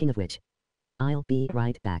 Speaking of which, I'll be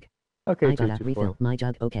right back. Okay, I gotta 224. refill my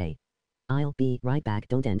jug, okay. I'll be right back,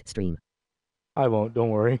 don't end stream. I won't. Don't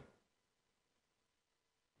worry.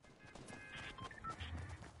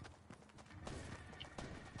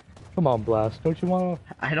 Come on, Blast. Don't you wanna?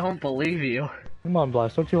 I don't believe you. Come on,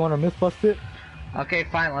 Blast. Don't you wanna myth bust it? Okay,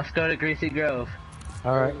 fine. Let's go to Greasy Grove.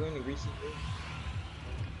 All right. Are we going to Greasy Grove?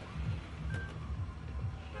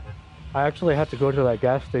 I actually had to go to that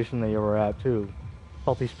gas station that you were at too,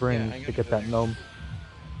 Salty Springs, I to gotta get go that there. gnome.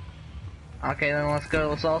 Okay, then let's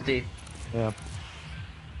go to Salty. Yeah.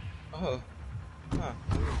 Oh. Huh.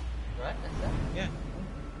 What? Yeah.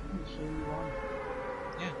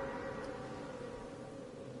 Yeah.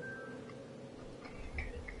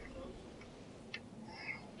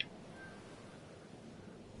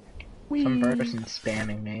 Some person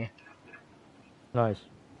spamming me. Nice.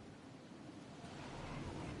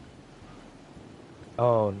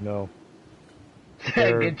 Oh no.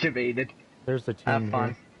 There- Intubated. There's the team Have fun.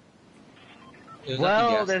 here. Is that the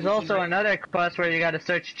Well, gas there's station, also right? another quest where you gotta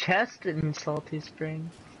search chest in Salty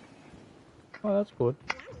Springs. Oh, that's good.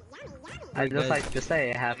 I just guys- like to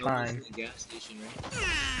say, have You know, this fun. is the gas station,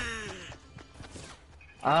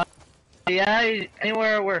 right? Yeah,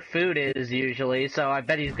 anywhere where food is usually, so I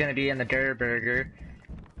bet he's gonna be in the Durr Burger.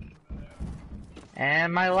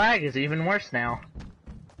 And my lag is even worse now.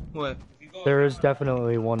 What? There is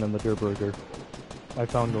definitely one in the Deer Burger. I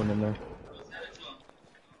found one in there.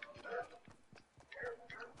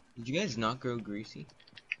 Did you guys not grow greasy?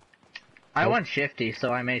 I Nope. went shifty,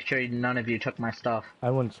 so I made sure none of you took my stuff.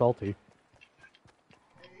 I went salty.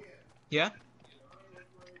 Yeah?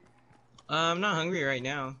 I'm not hungry right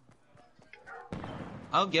now.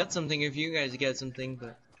 I'll get something if you guys get something,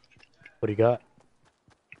 but What do you got?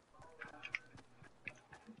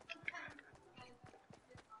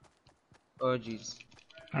 Oh jeez.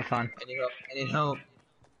 Have fun. I need help. I need help.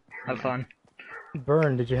 Have fun.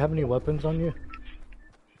 Burn, did you have any weapons on you?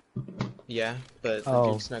 Yeah, but the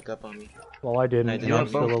Oh. dude snuck up on me. Well, I didn't. I and didn't I'm have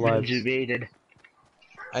still Both alive. been debated.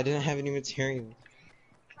 I didn't have any material.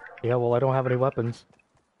 Yeah, well, I don't have any weapons.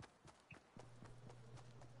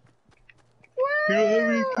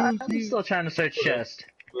 I'm still trying to search chest.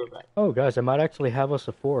 We're back. Oh, guys, I might actually have us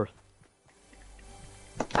a fourth.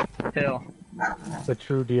 Who? The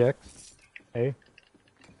True DX. Hey?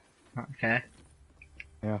 Okay.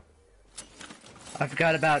 Yeah. I've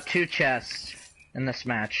got about 2 chests in this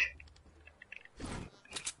match.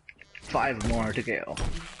 5 more to go.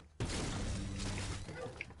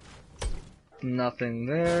 Nothing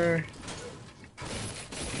there.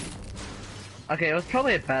 Okay, it was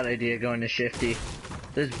probably a bad idea going to Shifty.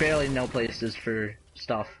 There's barely no places for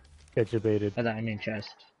stuff. Get you baited. I mean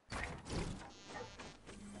chest.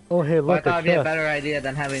 Oh, hey, Well, I look, thought a it'd be a chest. better idea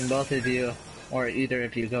than having both of you, or either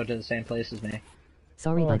of you go to the same place as me.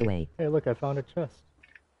 Sorry, Oh, by the way. Hey, look, I found a chest.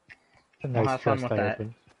 A nice have fun chest with I that.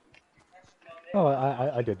 opened. Oh,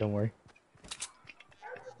 I did, don't worry.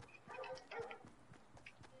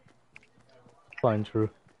 Fine, True.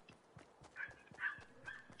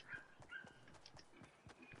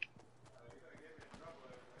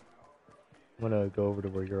 I'm gonna go over to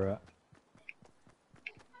where you're at.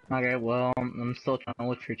 Okay, well, I'm still trying to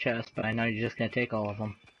look for chests, but I know you're just gonna take all of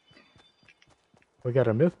them. We got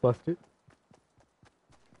a myth busted.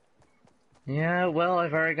 Yeah, well,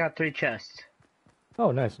 I've already got 3 chests.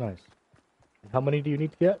 Oh, nice, nice. How many do you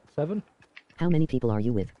need to get? 7? How many people are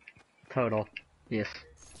you with? Total. Yes.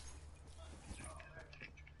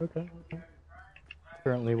 Okay, okay.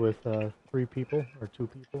 Currently with 3 people, or 2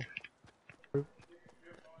 people.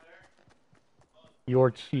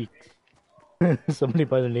 Your Cheeks. Somebody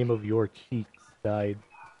by the name of Your Cheeks died.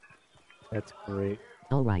 That's great.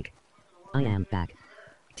 Alright. I am back.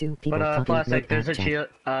 2 people But, talking Plastic, with there's a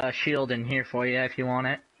chat. shield in here for you if you want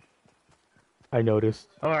it. I noticed.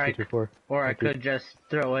 Or I, What you for? or I Thank you. could just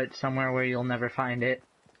throw it somewhere where you'll never find it.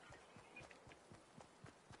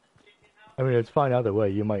 I mean, it's fine either way.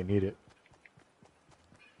 You might need it.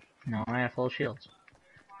 No, I have full shields.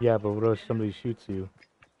 Yeah, but what if somebody shoots you?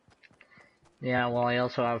 Yeah, well, I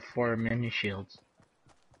also have 4 mini shields.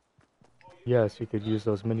 Yes, you could use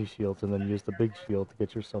those mini shields and then use the big shield to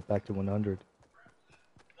get yourself back to 100.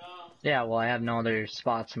 Yeah, well, I have no other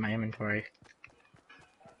spots in my inventory.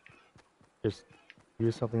 Just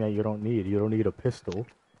use something that you don't need. You don't need a pistol.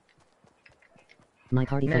 My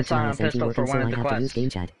party Miss on a functionality isn't pistol for working, so one of I the have to use quests. game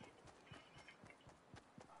chat.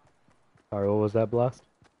 Alright, what was that, Blast?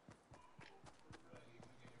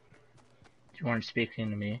 You weren't speaking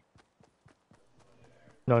to me.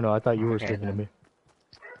 No, I thought you were Okay, speaking to then. me.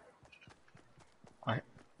 What?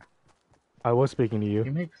 I was speaking to you.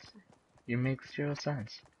 You make 0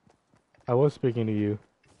 sense. I was speaking to you.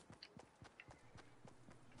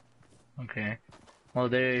 Okay. Well,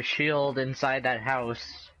 there's shield inside that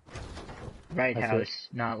house. Right That's house,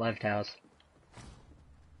 not left house.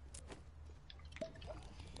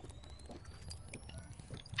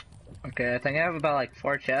 Okay, I think I have about like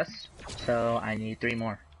 4 chests, so I need 3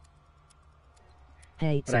 more.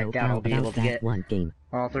 Hey, But I so doubt how I'll be able about to that get one game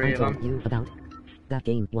all 3 I of told them. you about? That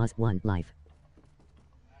game was one life.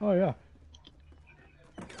 Oh, yeah.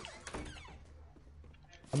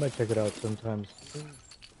 I might check it out sometimes.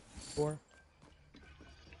 4.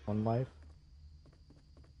 One life.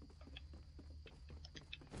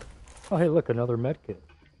 Oh, hey, look, another medkit.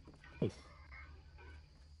 Nice.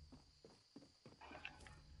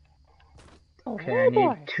 Okay, I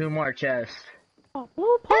need 2 more chests. Oh,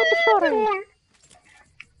 blue pump shooting.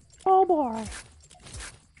 Oh boy.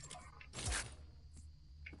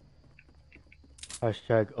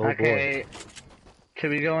 Hashtag, oh boy. Okay,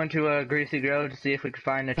 should we go into a greasy grove to see if we can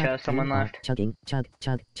find a That chest someone game of left? Chugging, chug,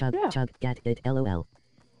 chug, chug, Yeah. chug, get it, lol.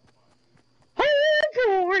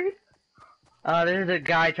 There's a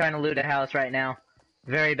guy trying to loot a house right now.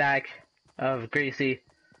 Very back of Greasy.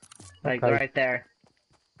 Like, Okay. right there.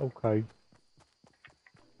 Okay.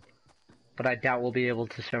 But I doubt we'll be able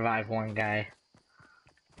to survive one guy.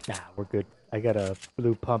 Nah, we're good. I got a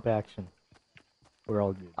blue pump action. We're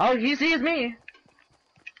all good. Oh, he sees me!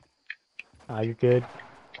 Ah, you're good.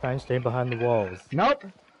 Try and stay behind the walls. Nope!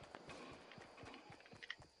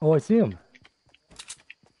 Oh, I see him.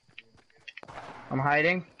 I'm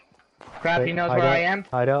hiding. Crap, he Wait, knows hide where out, I am.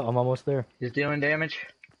 Hide out, I'm almost there. He's doing damage.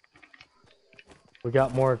 We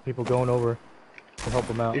got more people going over to help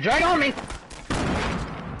him out. He's right on me!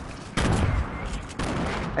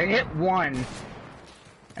 I hit 1.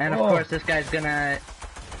 And of Oh. course this guy's gonna...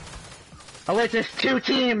 Oh wait, there's 2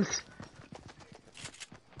 teams!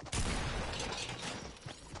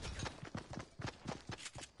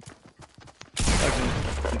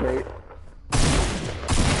 great.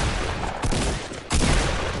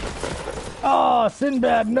 Oh,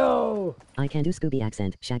 Sinbad, no! I can do Scooby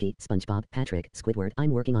accent, Shaggy, SpongeBob, Patrick, Squidward. I'm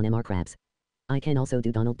working on MR Krabs. I can also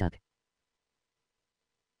do Donald Duck.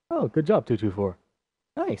 Oh, good job, 224.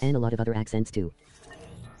 Nice. And a lot of other accents too.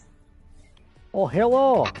 Oh,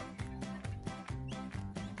 hello!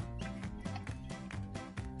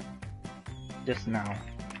 Just now.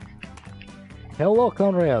 Hello,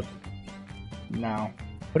 Conrad. No.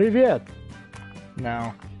 Привет!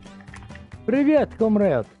 No. Привет,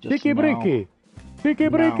 comrade! Just Chicky-bricky!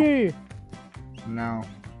 Chicky-bricky! No.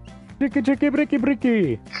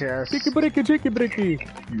 Chicky-bricky-bricky! Just Chicky-bricky-chicky-bricky!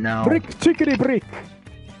 no. Brick, chickity-brick!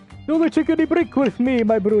 Do the chickity-brick with me,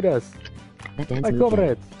 my brothers! That dance My move.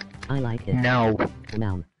 comrades! I like it. No.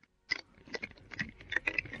 Noun.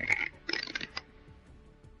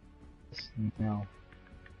 No.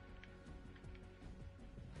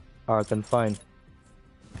 Alright, then fine.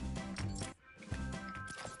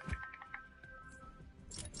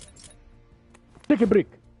 Chicky-brick!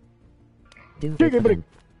 Do Chicky it brick. again.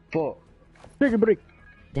 Four. Chicky-brick!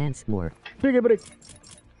 Dance more. Chicky-brick!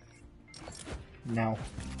 No.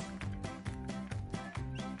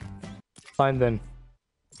 Fine then.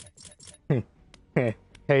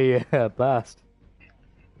 Hey, Blast.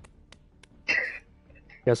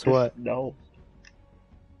 Guess what? No.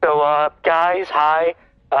 So, guys, hi.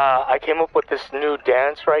 I came up with this new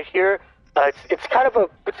dance right here. It's kind of a,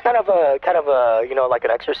 you know, like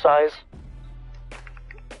an exercise.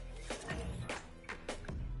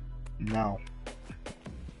 No.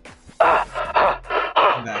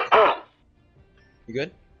 I'm back. You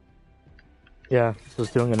good? Yeah,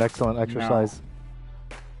 just doing an excellent exercise.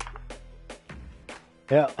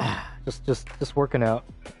 Yeah, just working out.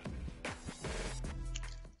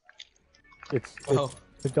 It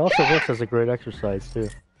also works as a great exercise too.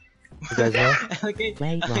 You guys know? Okay.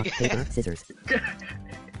 Play, rock, paper, scissors.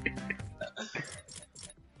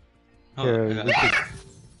 Oh, Here, I got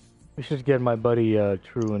we should get my buddy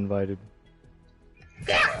True invited.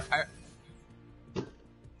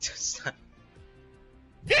 Stop.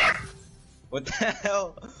 What the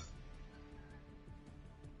hell?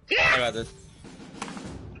 I got this.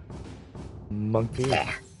 Monkey.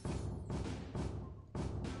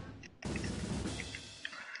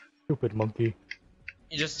 Stupid monkey.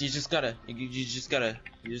 You just gotta.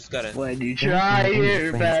 When you try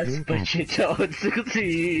your friends, best, but you don't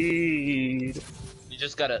succeed. You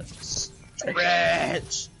just gotta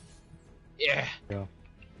stretch. Yeah. Yeah.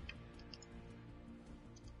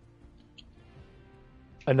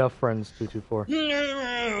 Enough friends, 224.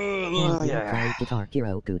 Play Guitar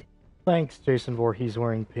Hero. Good. Thanks, Jason Voorhees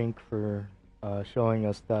wearing pink, for showing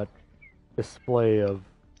us that display of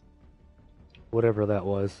whatever that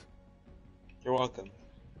was. You're welcome.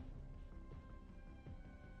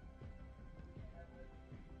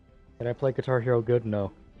 Can I play Guitar Hero good?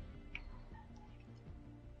 No.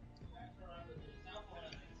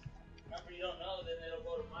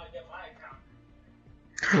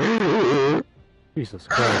 Jesus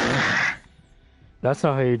Christ. That's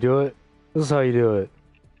not how you do it. This is how you do it.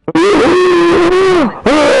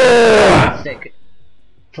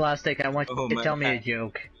 Plastic, I want Oh, you my to tell me a bad.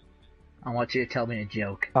 joke. I want you to tell me a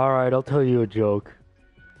joke. Alright, I'll tell you a joke.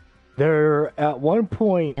 There, at one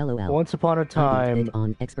point, LOL. once upon a time,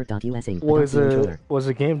 On expert.using. was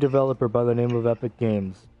a game developer by the name of Epic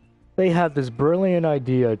Games. They had this brilliant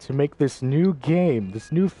idea to make this new game, this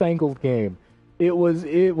newfangled game. It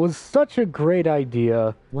was such a great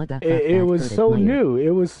idea. What the It was so new.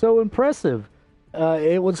 It was so impressive.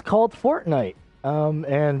 It was called Fortnite.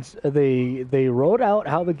 And they wrote out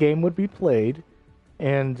how the game would be played,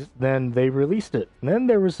 and then they released it. And then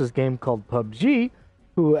there was this game called PUBG,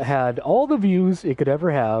 who had all the views it could ever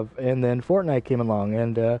have, and then Fortnite came along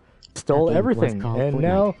and stole That game was everything. called And Fortnite.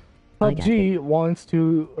 now I get PUBG wants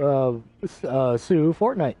to sue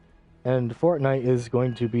Fortnite, and Fortnite is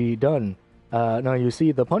going to be done. Now you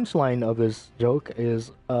see, the punchline of this joke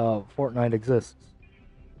is Fortnite exists.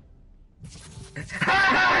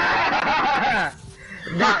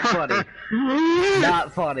 Not funny.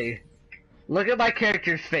 Not funny. Look at my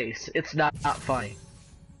character's face. It's not funny.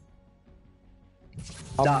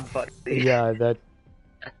 Not funny. Yeah,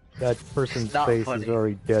 that person's Not face funny. is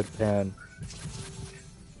already deadpan.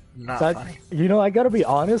 Not That, funny. you know, I gotta be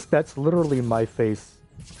honest, that's literally my face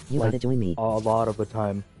You like, gotta join me. a lot of the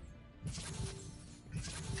time.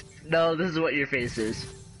 No, this is what your face is.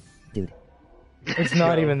 Dude. It's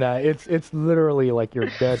not Bro. even that. It's literally like your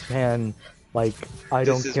deadpan, like, I This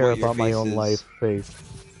don't is care what your about my face own is. life face.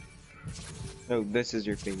 No, this is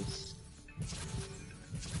your face.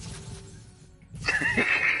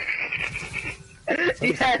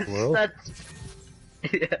 Yes, squirrel? that's...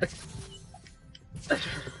 Yes. What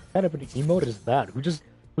kind of an emote is that? Who just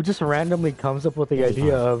randomly comes up with the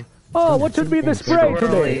idea of, oh, what should be the spray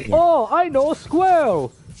today? Squirrely. Oh, I know,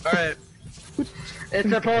 squirrel. Alright. It's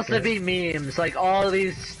supposed to be memes. Like, all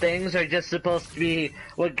these things are just supposed to be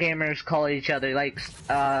what gamers call each other. Like,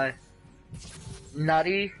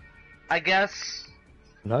 nutty, I guess.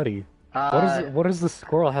 Nutty. What does the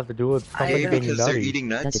squirrel have to do with something being Because they're nutty? eating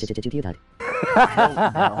nuts.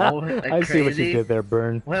 No, like I see what crazy. you did there,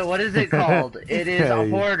 Burn. Wait, what is it called? It is Yeah, a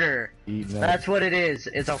you hoarder. eat nuts. That's what it is.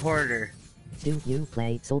 It's a hoarder. Do you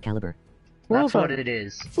play Soul Calibur? That's Squirrels what aren't- it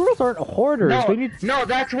is. Squirrels aren't hoarders. No, They need... no,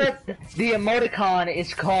 that's what the emoticon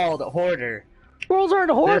is called, hoarder. Squirrels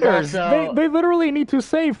aren't hoarders. also- They literally need to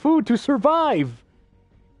save food to survive.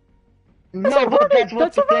 No, not but hoarding, that's what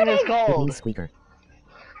that's the thing is hoarding. It called. means squeaker.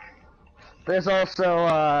 There's also,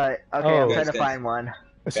 okay, Oh. I'm trying to Guys. find one.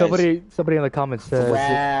 Somebody in the comments says it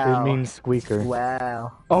Wow. means squeaker.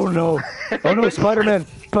 Wow. Oh no! Oh no! Spider-Man!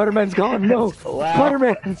 Spider-Man's gone! No! Wow.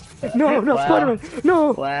 Spider-Man! No! No! Wow. Spider-Man!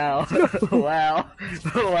 No! Wow. Wow.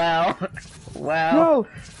 Wow. Wow. No!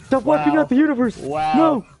 Stop wiping Wow. out the universe! Wow.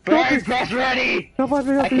 No! Stop Burn, it! press ready! Stop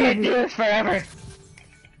wiping out I the can't do universe! this forever.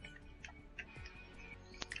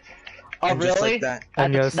 Oh, And just really? like that. At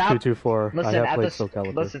And the yes, snap- 224. Listen, I have at played the, Soul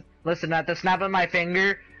Calibur. listen, at the snap of my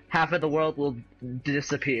finger, half of the world will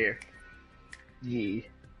disappear. Yee.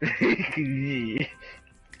 Yee.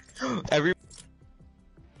 Every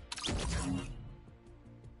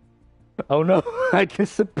Oh no! I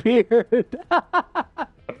disappeared!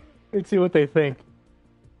 Let's see what they think.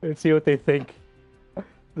 Let's see what they think.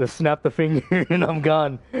 The snap the finger and I'm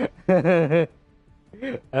gone. Funny.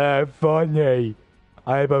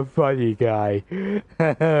 I'm a funny guy.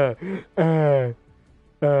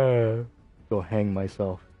 Go hang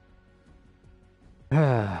myself.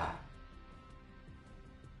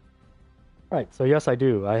 Right, so yes I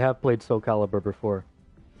do. I have played Soul Calibur before.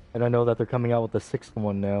 And I know that they're coming out with the 6th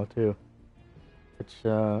one now, too. Which,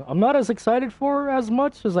 I'm not as excited for as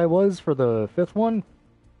much as I was for the 5th one.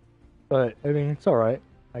 But, I mean, it's alright,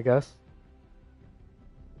 I guess.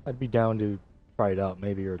 I'd be down to try it out,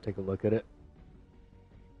 maybe, or take a look at it.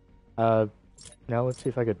 Now let's see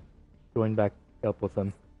if I could join back up with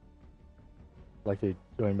them. I'd like to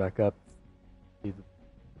join back up. The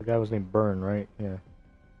guy was named Burn, right? Yeah.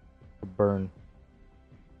 Burn.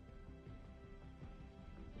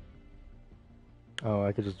 Oh,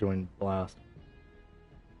 I could just join Blast.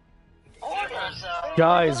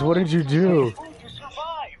 Guys, what did you do?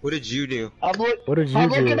 What did you do? I'm What did you I'm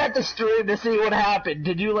do? looking at the stream to see what happened.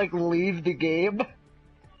 Did you, like, leave the game?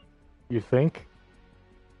 You think?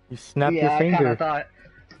 You snapped Yeah, your finger. I kinda thought.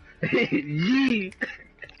 Yee!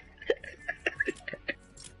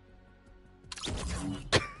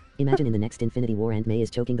 Imagine in the next Infinity War Aunt May is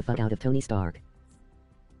choking the fuck out of Tony Stark.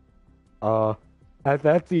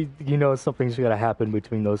 That's you know something's gonna happen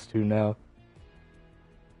between those two now.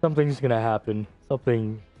 Something's gonna happen.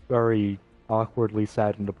 Something very awkwardly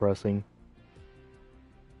sad and depressing.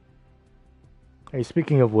 Hey,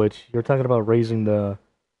 speaking of which, you're talking about raising the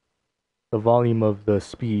volume of the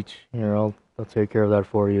speech. Here, I'll take care of that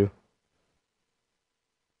for you.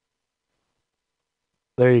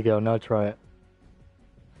 There you go. Now try it.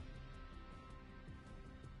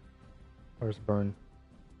 Where's Burn?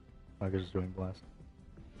 I was just doing Blast.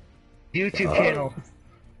 YouTube channel.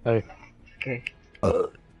 Hey, Okay.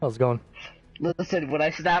 how's it going? Listen, when I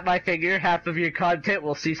snap my finger, half of your content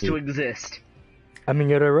will cease to exist. I mean,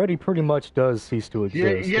 it already pretty much does cease to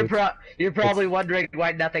exist. You're probably wondering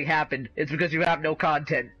why nothing happened. It's because you have no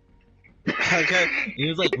content. Okay, he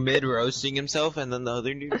was like mid roasting himself, and then the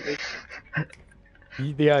other dude.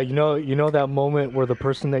 Yeah, you know that moment where the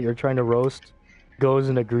person that you're trying to roast goes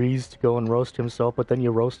and agrees to go and roast himself, but then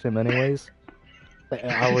you roast him anyways.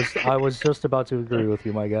 I was just about to agree with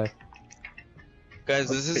you, my guy. Guys,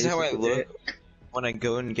 this is how I look when I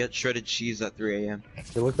go and get shredded cheese at 3 a.m.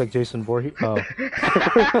 You look like Jason Voorhees. Oh.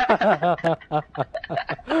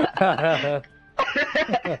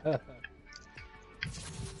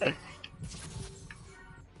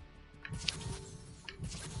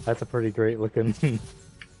 That's a pretty great looking.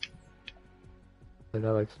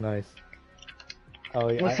 That looks nice. Oh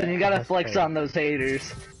yeah. Listen, you gotta flex on those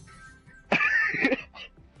haters.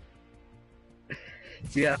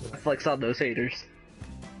 You gotta flex on those haters.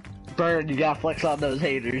 Burn, you gotta flex on those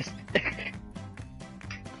haters.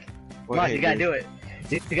 Come on, you gotta do it.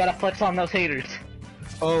 You gotta flex on those haters.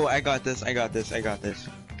 Oh, I got this. I got this. I got this.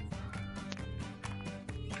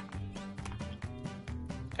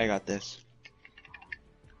 I got this.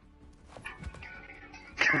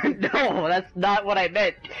 No, that's not what I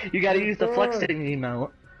meant. You gotta use the flexing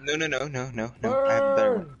emote. No. I have a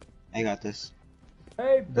better one. I got this.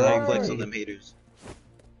 Hey, Then I flex Burn! on them haters.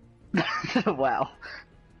 Wow.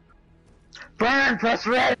 Burn, press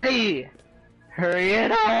ready! Hurry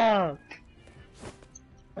it up!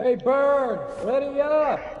 Hey, Burn! Ready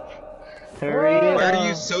up! Hurry it Why up! are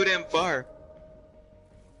you so damn far?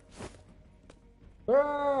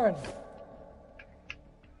 Burn!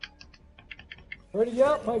 Ready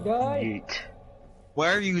up, my guy! Yeet.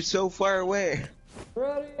 Why are you so far away?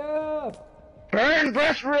 Ready up! Burn,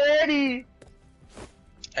 press ready!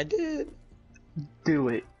 I did. Do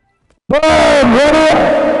it. Burn! Ready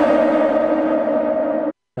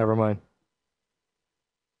up! Never mind.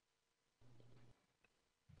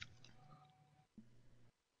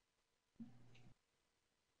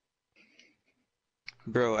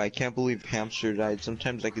 Bro, I can't believe Hamster died.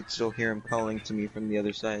 Sometimes I could still hear him calling to me from the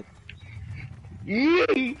other side.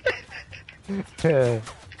 Yeet! You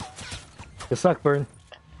suck, Burn.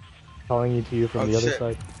 Calling to you from Oh, the other shit.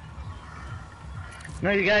 side. No,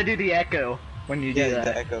 you gotta do the echo when you do Yeah, that.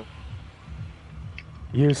 the echo.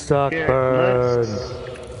 You suck, Here, Burn.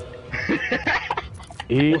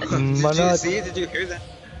 Eat Did my you nuts. see? Did you hear that?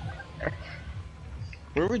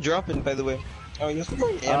 Where are we dropping, by the way? Oh, I guess we're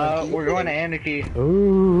going Anarchy. We're going to Anarchy.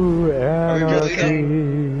 Ooh, we really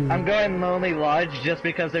anarchy. I'm going Lonely Lodge just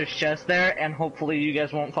because there's chests there, and hopefully you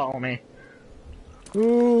guys won't follow me.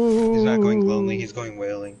 Ooh. He's not going lonely, he's going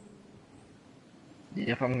wailing.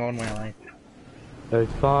 If I'm going whaling.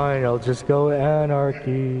 It's fine, I'll just go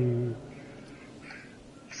anarchy.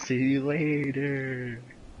 See you later.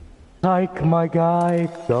 Like my guy,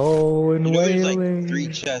 going You know there's wailing. like 3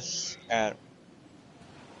 chests at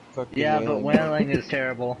fucking Yeah, but wailing. whaling is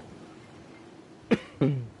terrible.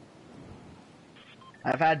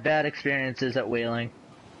 I've had bad experiences at whaling.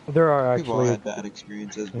 There are We've all actually, had bad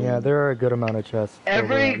experiences. yeah, there are a good amount of chests.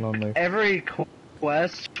 over at Lonely. Every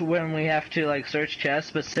quest when we have to like search chests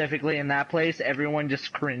specifically in that place, everyone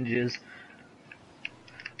just cringes.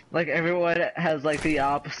 Like everyone has like the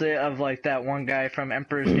opposite of like that one guy from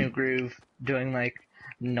Emperor's New Groove doing like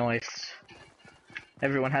noise.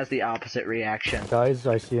 Everyone has the opposite reaction. Guys,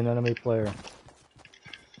 I see an enemy player.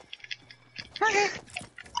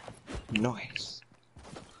 Nice.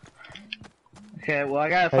 Okay, well I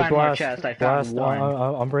gotta Hey, find more Blast, chests. I found Blast,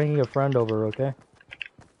 one. I'm bringing a friend over, okay?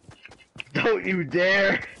 Don't you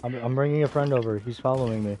dare! I'm bringing a friend over. He's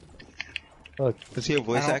following me. Look, Does he have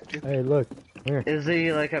voice I don't- actor? hey, look, here, Is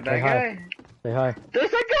he like a bad Say hi. guy? say hi.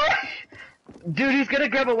 There's a guy! Dude, he's gonna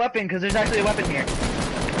grab a weapon because there's actually a weapon here.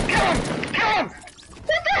 Kill him! Kill him!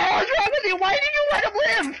 What the hell is wrong with you? Why did you let him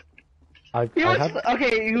live? He I was have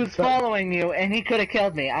okay. He was following you, and he could have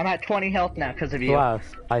killed me. I'm at 20 health now because of you.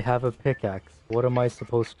 Blast. I have a pickaxe. What am I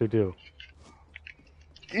supposed to do?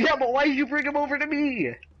 Yeah, but why did you bring him over to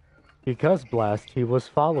me? Because Blast, he was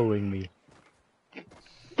following me.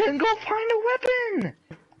 Then go find a weapon,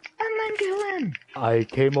 and then kill him. I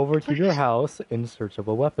came over to your house in search of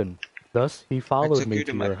a weapon. Thus, he I followed took me you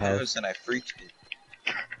to to my your house house. and I freaked it.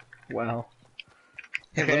 Wow.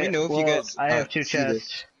 Hey, let me know if you guys I have 2 see this.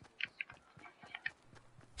 chests.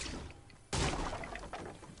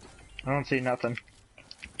 I don't see nothing.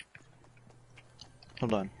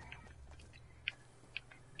 Hold on.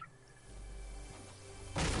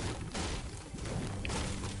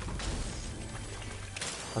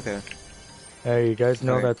 Okay. Hey, you guys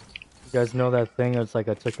know Sorry. that? You guys know that thing? It's like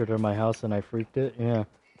I took her to my house and I freaked it. Yeah,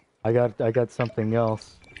 I got something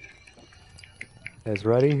else. Guys,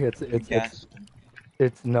 ready? Yes.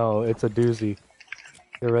 It's no, it's a doozy.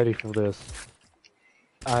 Get ready for this.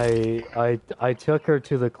 I took her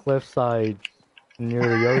to the cliffside near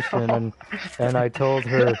the ocean and I told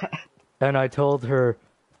her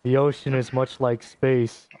the ocean is much like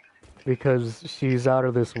space because she's out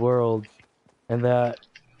of this world and that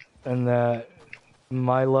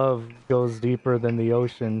my love goes deeper than the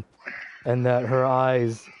ocean and that her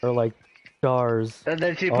eyes are like stars, And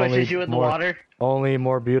then she Only pushes you in the more- water. only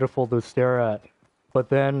more beautiful to stare at. But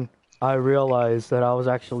then I realized that I was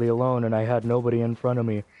actually alone and I had nobody in front of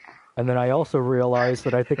me. And then I also realized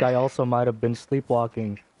that I think I also might have been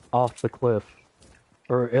sleepwalking off the cliff.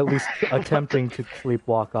 Or at least attempting to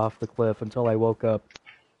sleepwalk off the cliff until I woke up.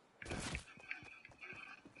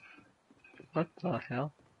 What the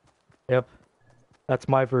hell? Yep. That's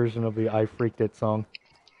my version of the I Freaked It song.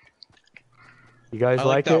 You guys I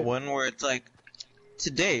like like that it? one where it's like,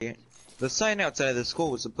 today, the sign outside of the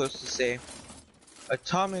school was supposed to say,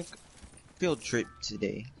 atomic field trip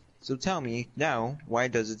today. So tell me, now, why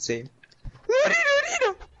does it say,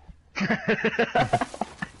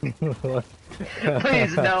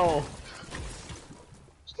 Please no.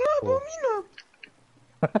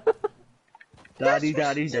 Daddy,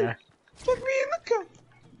 daddy, da. Look me in the cup.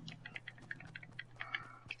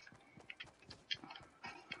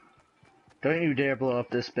 Don't you dare blow up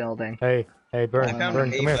this building. Hey, Burn, I found Burn,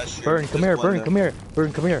 a come here. mushroom. Burn, come Just here. one, Burn, though. come here.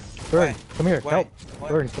 Burn, come here. Burn, Why? come here. Why? Help. Why?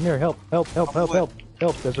 Burn, come here. Help. Help. Help. Help. What? Help.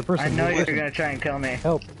 Help. There's a person. I know There's a you're person. gonna try and kill me.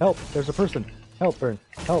 Help. Help. There's a person. Help, Burn.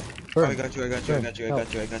 Help. Oh, Burn. I got you, I got you, I got you, I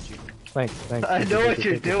got you, I got you. Thanks. I know what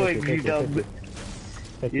you're doing, you dumb,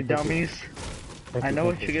 Thank you dummies. Thank I you, know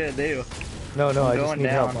thank what you. you're gonna do. No, I'm I just going need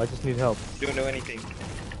help. down. I just need help. Don't know anything.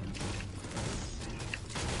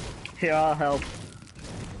 Here, I'll help.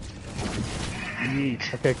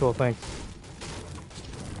 Yeet. Okay, cool. Thanks.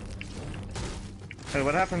 Hey,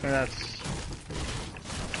 what happened to that?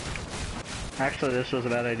 Actually, this was a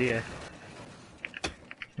bad idea.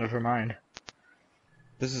 Never mind.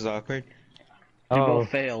 This is awkward. You Oh, both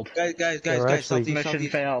failed. Guys, We're actually- southeast, Mission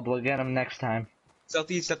southeast, failed. We'll get him next time.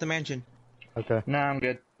 southeast at the mansion. okay. No, I'm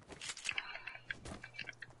good.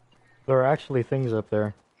 There are actually things up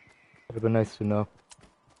there. It would be nice to know.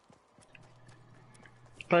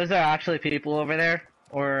 But is there actually people over there,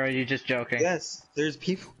 or are you just joking? Yes, there's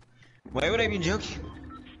people. Why would I be joking?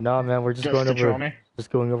 Nah, man, we're just Just going to troll over. me? Just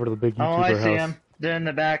going over to the big YouTuber Oh, I house. see him. They're in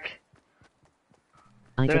the back.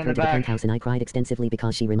 I They're took in her the to the back. penthouse and I cried extensively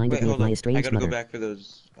because she reminded Wait, me of hold my on. I estranged gotta mother. go back for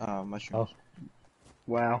those mushrooms. Oh.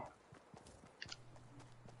 Wow.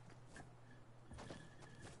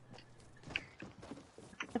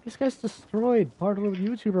 This guy's destroyed part of the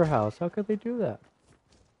YouTuber house. How could they do that?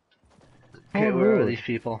 Okay, Oh, where are rude. these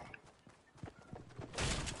people?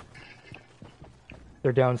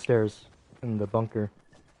 They're downstairs in the bunker.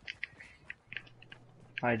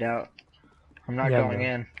 I doubt. I'm not Yeah, going no.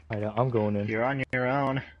 in. I'm going in. You're on your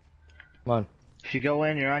own. Come on, If you go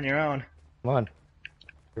in, you're on your own. come on.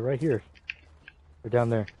 They're right here. They're down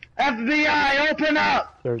there. FBI, open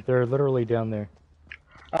up! They're literally down there.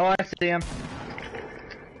 Oh, I see him.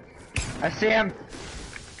 I see him.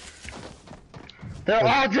 They're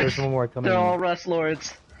all There's just. one more coming. They're all Rust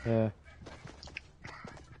Lords. Yeah.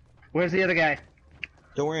 Where's the other guy?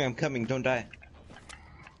 Don't worry, I'm coming. Don't die.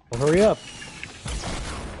 Well, hurry up.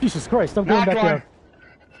 Jesus Christ! I'm going Knocked back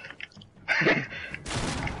one. down.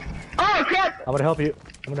 Oh crap! I'm gonna help you.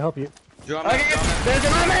 I'm gonna help you. Drop Okay, me, drop me. there's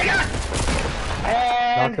an Omega!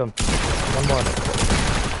 And Knock him. One more.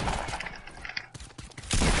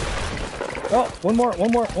 Oh,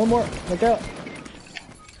 one more. Look out.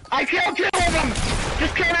 I killed 2 of them!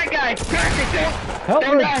 Just kill that guy! Perfect! Help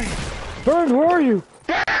Don't me. die! Burn, where are you?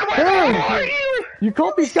 Where Burn! are you? You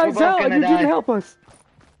called these guys We're both out. I gonna need you die. to help us.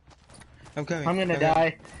 I'm coming. I'm gonna Okay.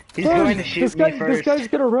 die. He's Burn. going to shoot this guy, me first. This guy's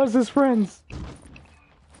gonna res his friends.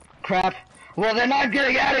 Crap. Well, then I'm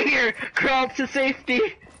getting out of here! Crawl to safety!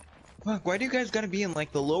 Fuck, why do you guys gotta be in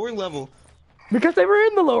like the lower level? Because they were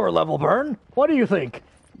in the lower level, Burn. What do you think?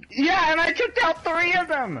 Yeah, and I took out 3 of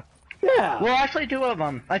them! Yeah. Well, actually 2 of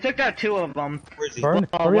them. I took out 2 of them. Where's he? Burn,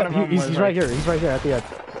 well, hurry one up. of them He's was right like- here. He's right here at the edge.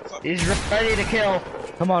 He's ready to kill.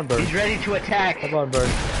 Come on, Burn. He's ready to attack. Come on, Burn.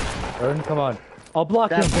 Burn, come on. I'll block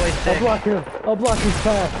That him. boy's I'll sick. block him. I'll block his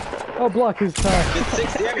path. I'll block his path. Did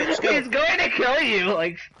 6 damage. Go. He's going to kill you,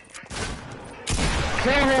 like...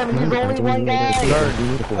 Kill him, he's Remember, only Arthur, one when you made it guy! clear,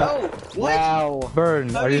 beautiful. Oh, what? Wow. Burn,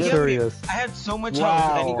 How are did you he get me? serious? I had so much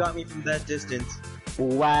health and he Wow. got me from that distance.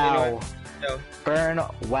 Wow. No. Burn,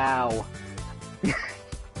 wow.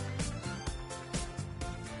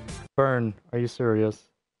 Burn, are you serious?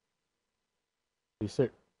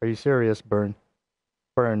 Are you serious, Burn?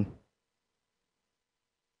 Burn.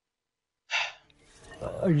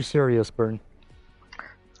 Are you serious, Burn?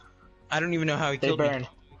 I don't even know how he They killed burn. me.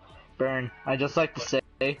 Burn. I just like to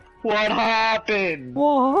say, what happened?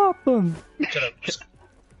 What happened? Shut up.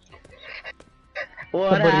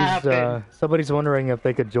 What happened? Somebody's wondering if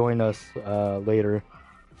they could join us later.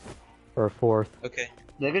 Or 4th. Okay.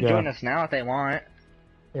 They could yeah. join us now if they want.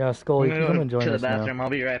 Yeah, Skull, you I'm can gonna come and go join to the us now. bathroom. I'll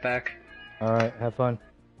be right back. Alright, have fun.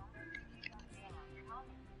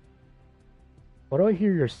 Why do I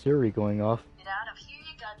hear your Siri going off? Get out of here,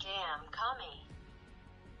 you goddamn commie.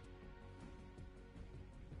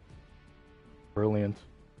 Brilliant.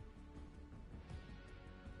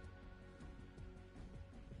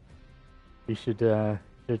 You should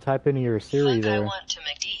type in your Siri Fuck, I there. want to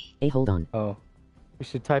McD. Hey, hold on. Oh. You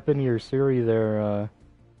should type in your Siri there,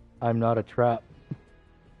 I'm not a trap.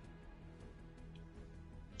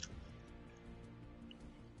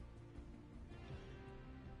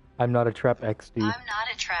 I'm not a trap XD. I'm not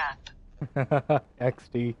a trap.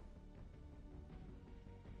 XD.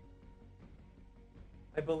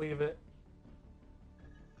 I believe it.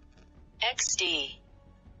 XD.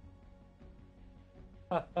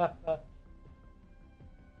 That's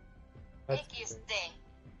Biggest thing.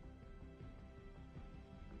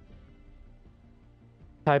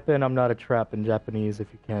 Type in "I'm not a trap" in Japanese if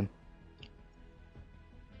you can.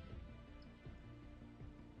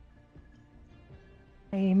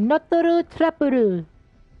 I'm not a trapper.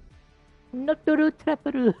 Not a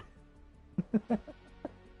trapper.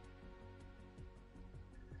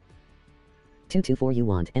 Two two four you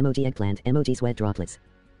want emoji eggplant emoji sweat droplets.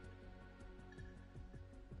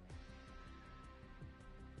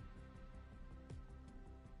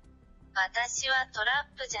 私はトラ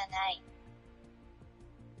ップじゃない。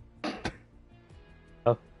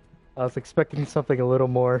 Oh, I was expecting something a little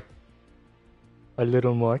more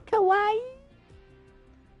kawaii.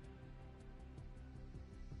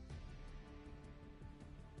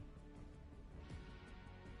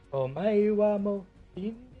 Omae wa mo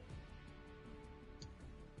in.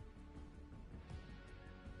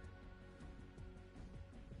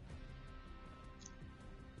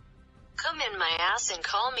 Come in my ass and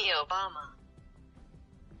call me Obama.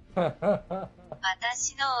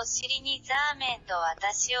 私のお尻にザーメンと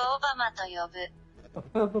私をオバマと呼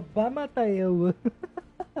ぶ。 Obama tayo.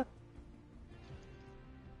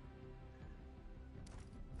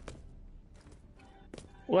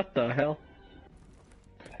 What the hell?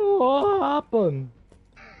 What happened?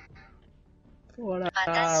 What 私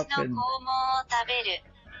の happened? 肛門を食べる。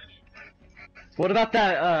 What about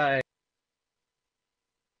that,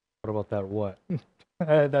 What about that? What?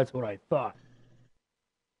 That's what I thought.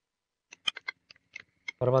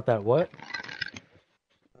 What about that? What?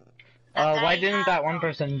 why didn't that one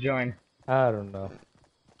person join? I don't know.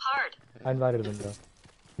 Hard. I invited them though.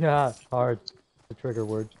 Yeah, hard. The trigger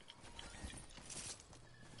word.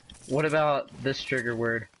 What about this trigger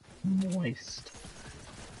word? Moist.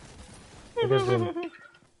 It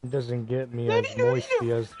doesn't get me as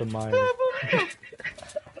moisty as the mine.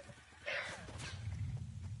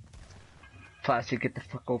 Plastic, get the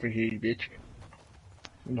fuck over here, you bitch.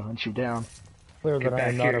 I'm gonna hunt you down. Clear Get that I am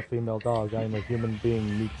back not here. a female dog. I am a human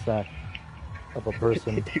being meat sack of a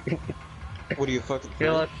person. What are you fucking?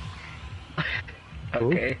 Here, let's...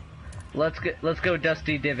 Okay. Let's go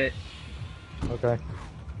Dusty Divot. Okay.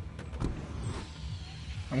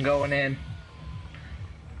 I'm going in.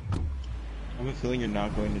 I have a feeling you're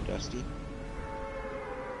not going to Dusty.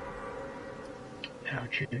 How'd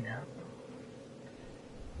you know?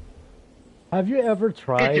 Have you ever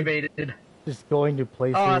tried Intubated. just going to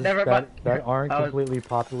places never that mind. aren't I was- completely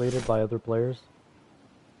populated by other players?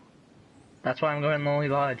 That's why I'm going Lonely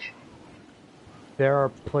Lodge. There are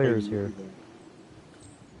players here.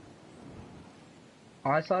 Oh,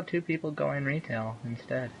 I saw 2 people going retail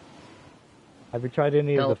instead. Have you tried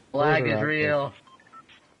any of The the lag further is out real.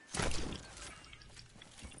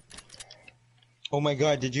 Oh my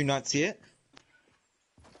god, did you not see it?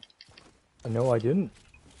 places? No, I didn't.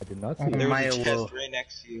 I did not see Oh it. There my was a will. chest right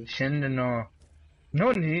next to you. Shindano.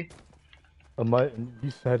 Noni?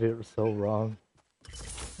 You said it so wrong.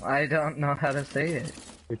 I don't know how to say it.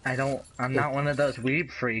 I'm not one of those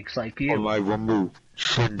weeb freaks like you. Amaya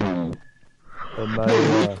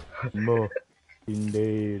mo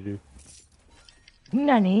indeed.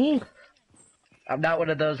 Nani? I'm not one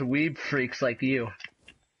of those weeb freaks like you.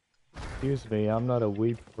 Excuse me, I'm not a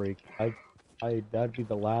weeb freak. That'd be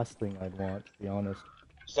the last thing I'd want, to be honest.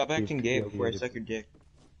 Stop acting gay before I suck your dick.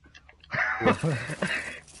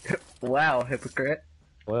 Wow, hypocrite.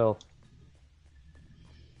 Well,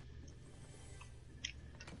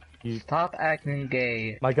 Stop acting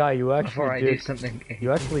gay my guy, you before I actually do did. something gay.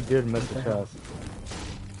 You actually did miss the chest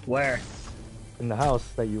Where? in the house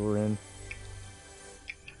that you were in.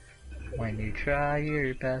 When you try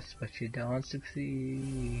your best, but you don't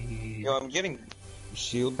succeed. Yo, I'm getting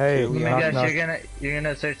shield. Hey, clearly knock, out. Because knock. you're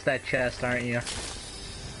gonna search that chest, aren't you?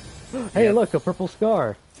 Hey, Yep. look, a purple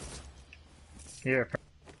scar. You're a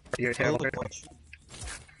Oh, terrible look, person.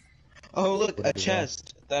 oh, look, a Whatever, yeah.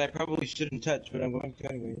 chest that I probably shouldn't touch, but I'm going to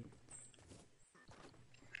anyway.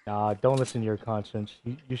 Nah, don't listen to your conscience.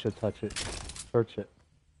 You should touch it. Search it.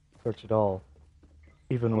 Search it all.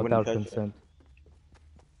 Even I wouldn't without touch it. consent.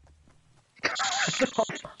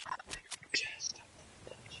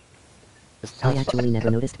 Just I touch actually never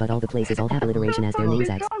noticed, but all the places all have alliteration as their names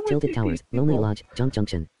X. Tilted Towers, Lonely Lodge, Junk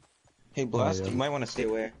Junction. Hey, Blast, yeah. you might want to stay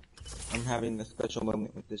away. I'm having a special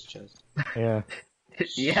moment with this chest. Yeah.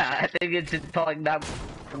 Yeah, I think it's probably not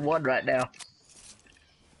one right now.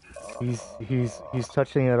 He's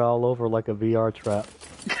touching it all over like a VR trap.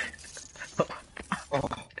 Oh.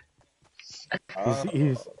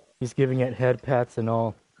 He's giving it head pats and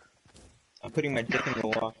all. I'm putting my dick in the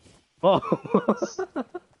wall. Oh.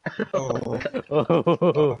 Oh,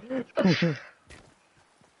 Oh.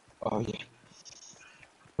 oh yeah.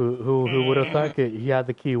 Who would have thought it? He had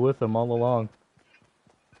the key with him all along.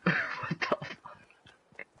 What the fuck?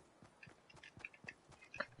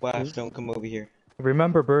 Flash, don't come over here.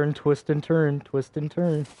 Remember, burn, twist and turn, twist and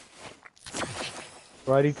turn.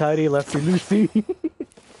 Righty tighty, lefty loosey.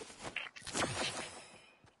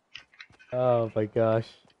 Oh my gosh.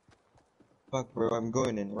 Fuck, bro, I'm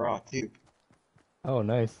going in raw too. Oh,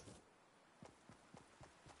 nice.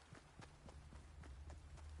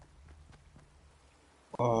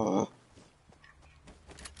 Oh.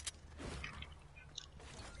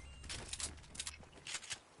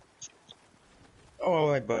 Oh,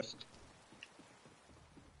 I bust.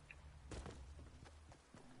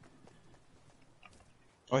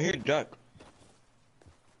 Oh, here, duck.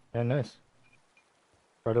 Yeah, nice.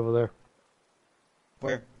 Right over there.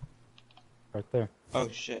 Where? Right there. Oh,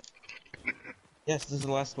 shit. Yes, this is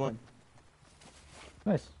the last one.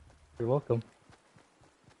 Nice. You're welcome.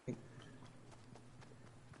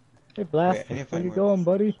 Hey, Blast, Wait, I need to where find you more going,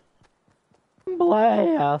 buddy?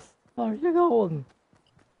 Blast, where you going?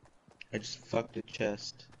 I just fucked a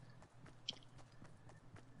chest.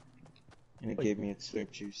 And it Wait. gave me its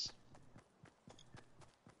slurp juice.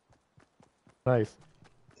 Nice.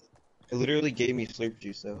 It literally gave me slurp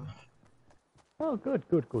juice, though. Oh, good,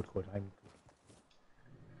 good, good, good. I'm.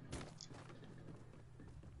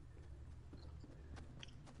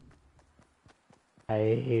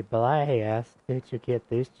 Hey, Blast, did you get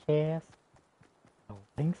this chest? I don't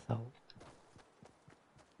think so.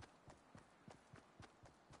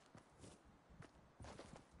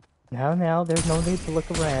 No, there's no need to look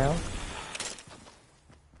around.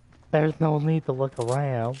 There's no need to look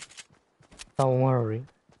around. Don't worry.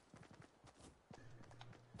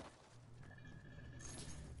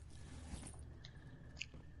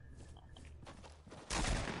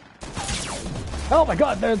 Oh my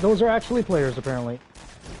god, those are actually players, apparently.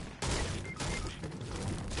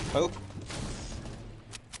 Oh.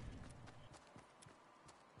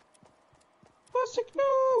 Plastic,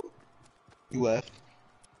 no! You left.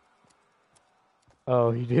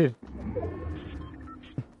 Oh, he did.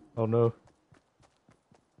 Oh no.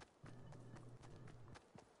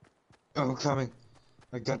 Oh, I'm coming.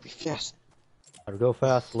 I gotta be fast. Gotta go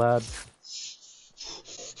fast, lad.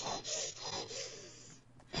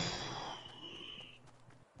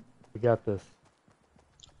 We got this.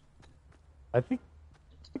 I think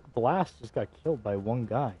Blast just got killed by one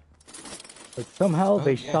guy. Like somehow Oh,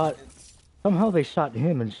 yeah. somehow they shot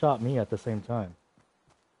him and shot me at the same time.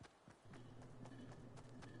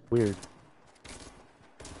 Weird.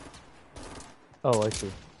 Oh, I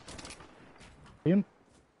see. See him?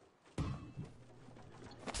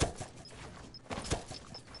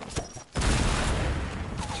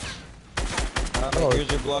 My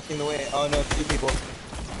ears are blocking the way. Oh no, 2 people.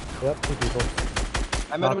 Yep, 2 people.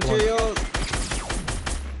 I'm out of Knocked one. materials!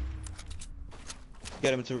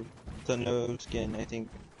 Get him to no skin, I think.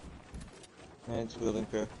 It's building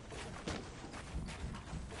pro.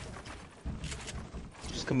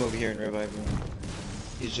 Just come over here and revive me.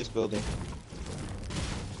 He's just building.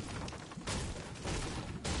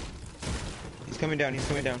 He's coming down, he's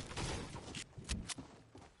coming down.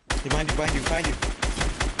 He's behind you, behind you, behind you.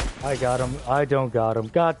 I got him. I don't got him.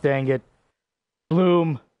 God dang it.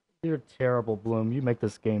 Bloom. You're terrible, Bloom. You make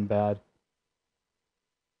this game bad.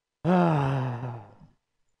 Ah.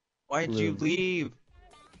 Why'd you Bloom. leave?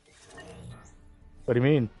 What do you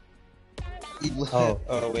mean? Oh.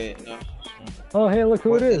 Oh, wait, no. Oh, hey, look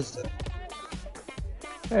who What it is. that?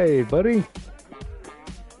 Hey, buddy.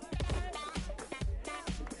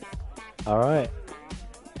 Alright.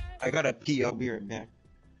 I gotta pee, I'll be right back.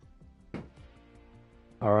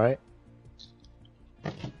 Alright.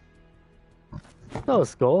 So,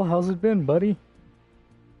 Skull, how's it been, buddy?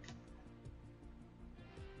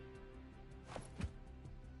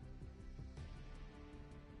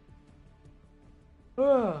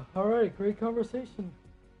 Alright, great conversation.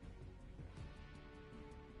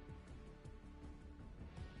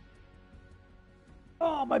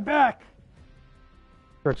 Oh, my back!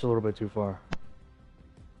 Stretched a little bit too far.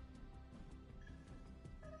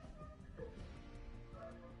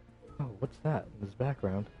 Oh, what's that in his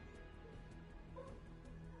background?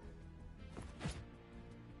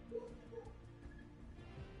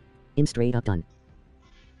 I'm straight up done.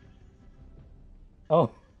 Oh.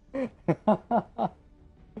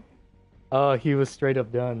 Oh, he was straight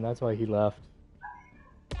up done. That's why he left.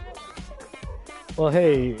 Well,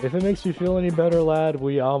 hey, if it makes you feel any better, lad,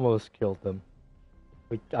 we almost killed them.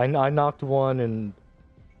 I knocked one and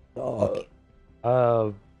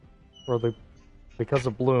because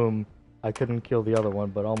of Bloom, I couldn't kill the other one,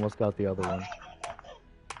 but almost got the other one.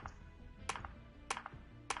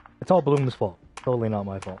 It's all Bloom's fault. Totally not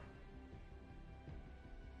my fault.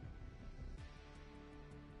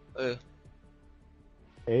 Uh,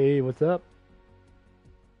 Hey, what's up?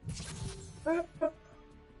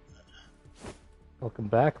 Welcome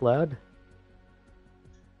back, lad.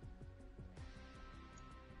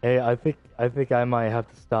 Hey, I think I might have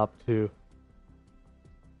to stop too.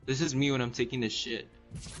 This is me when I'm taking this shit.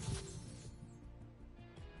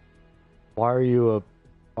 Why are you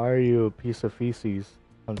a piece of feces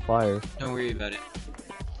on fire? Don't worry about it.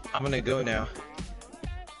 I'm gonna go now.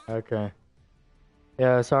 Okay.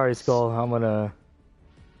 Yeah, sorry, Skull. I'm gonna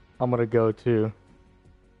go too.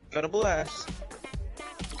 Got a blast.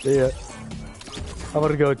 Yeah. I'm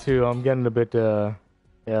gonna go too. I'm getting a bit tired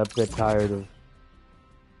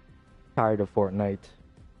of Fortnite.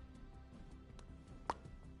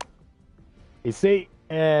 You see,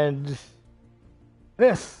 and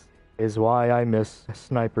this is why I miss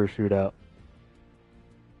Sniper Shootout.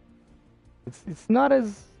 It's not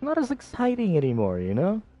as exciting anymore, you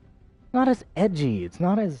know? Not as edgy. It's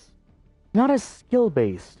not as skill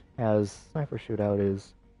based as Sniper Shootout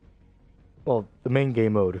is. Well, the main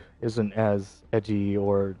game mode isn't as edgy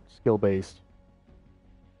or skill based.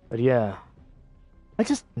 But yeah, I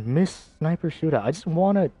just miss Sniper Shootout. I just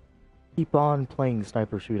want to keep on playing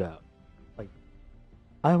Sniper Shootout. Like,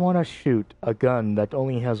 I want to shoot a gun that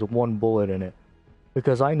only has one bullet in it.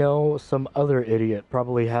 Because I know some other idiot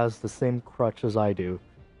probably has the same crutch as I do.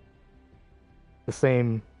 The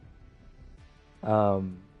same, what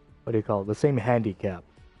do you call it? The same handicap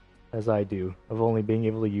as I do of only being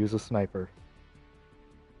able to use a sniper.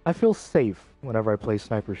 I feel safe whenever I play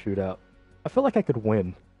Sniper Shootout. I feel like I could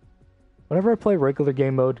win. Whenever I play regular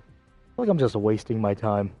game mode, I feel like I'm just wasting my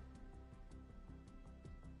time.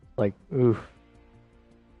 Like, oof.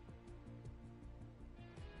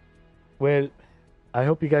 Well, I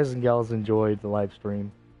hope you guys and gals enjoyed the live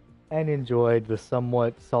stream and enjoyed the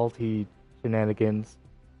somewhat salty shenanigans.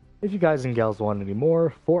 If you guys and gals want any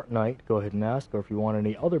more Fortnite, go ahead and ask, or if you want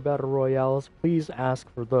any other battle royales, please ask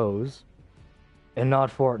for those and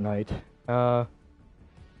not Fortnite.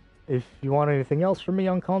 If you want anything else from me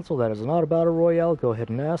on console that is not a battle royale, go ahead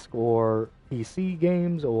and ask, or PC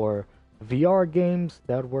games or VR games,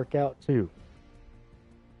 that would work out too.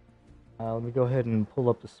 Let me go ahead and pull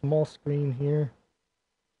up the small screen here.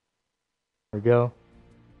 There we go.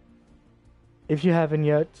 If you haven't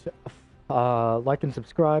yet, like and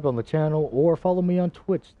subscribe on the channel, or follow me on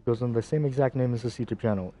Twitch. It goes under the same exact name as this YouTube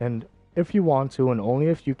channel. And if you want to, and only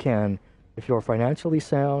if you can, if you're financially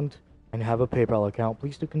sound and have a PayPal account,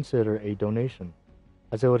 please do consider a donation,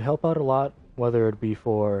 as it would help out a lot, whether it be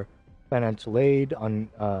for financial aid on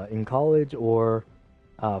in college, or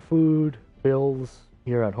food, bills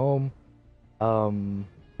here at home,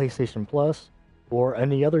 PlayStation Plus, or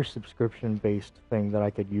any other subscription-based thing that I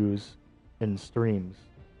could use in streams.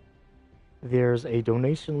 There's a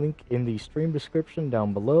donation link in the stream description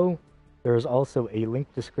down below. There's also a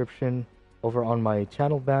link description over on my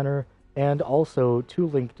channel banner, and also two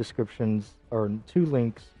links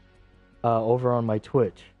over on my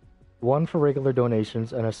Twitch. One for regular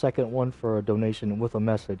donations, and a second one for a donation with a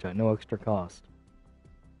message at no extra cost.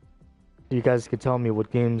 So you guys could tell me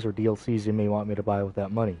what games or DLCs you may want me to buy with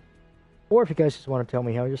that money. Or if you guys just want to tell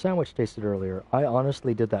me how your sandwich tasted earlier. I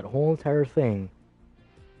honestly did that whole entire thing,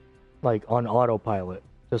 like, on autopilot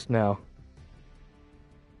just now.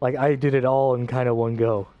 Like, I did it all in kind of one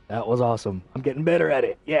go. That was awesome. I'm getting better at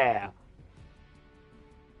it. Yeah.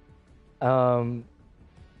 I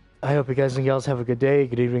hope you guys and gals have a good day,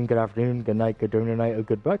 good evening, good afternoon, good night, good dinner night, a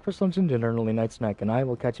good breakfast, lunch, and dinner, and early night snack, and I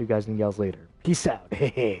will catch you guys and gals later. Peace out.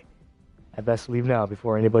 I best leave now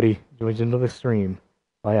before anybody joins into the stream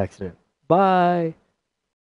by accident. Bye.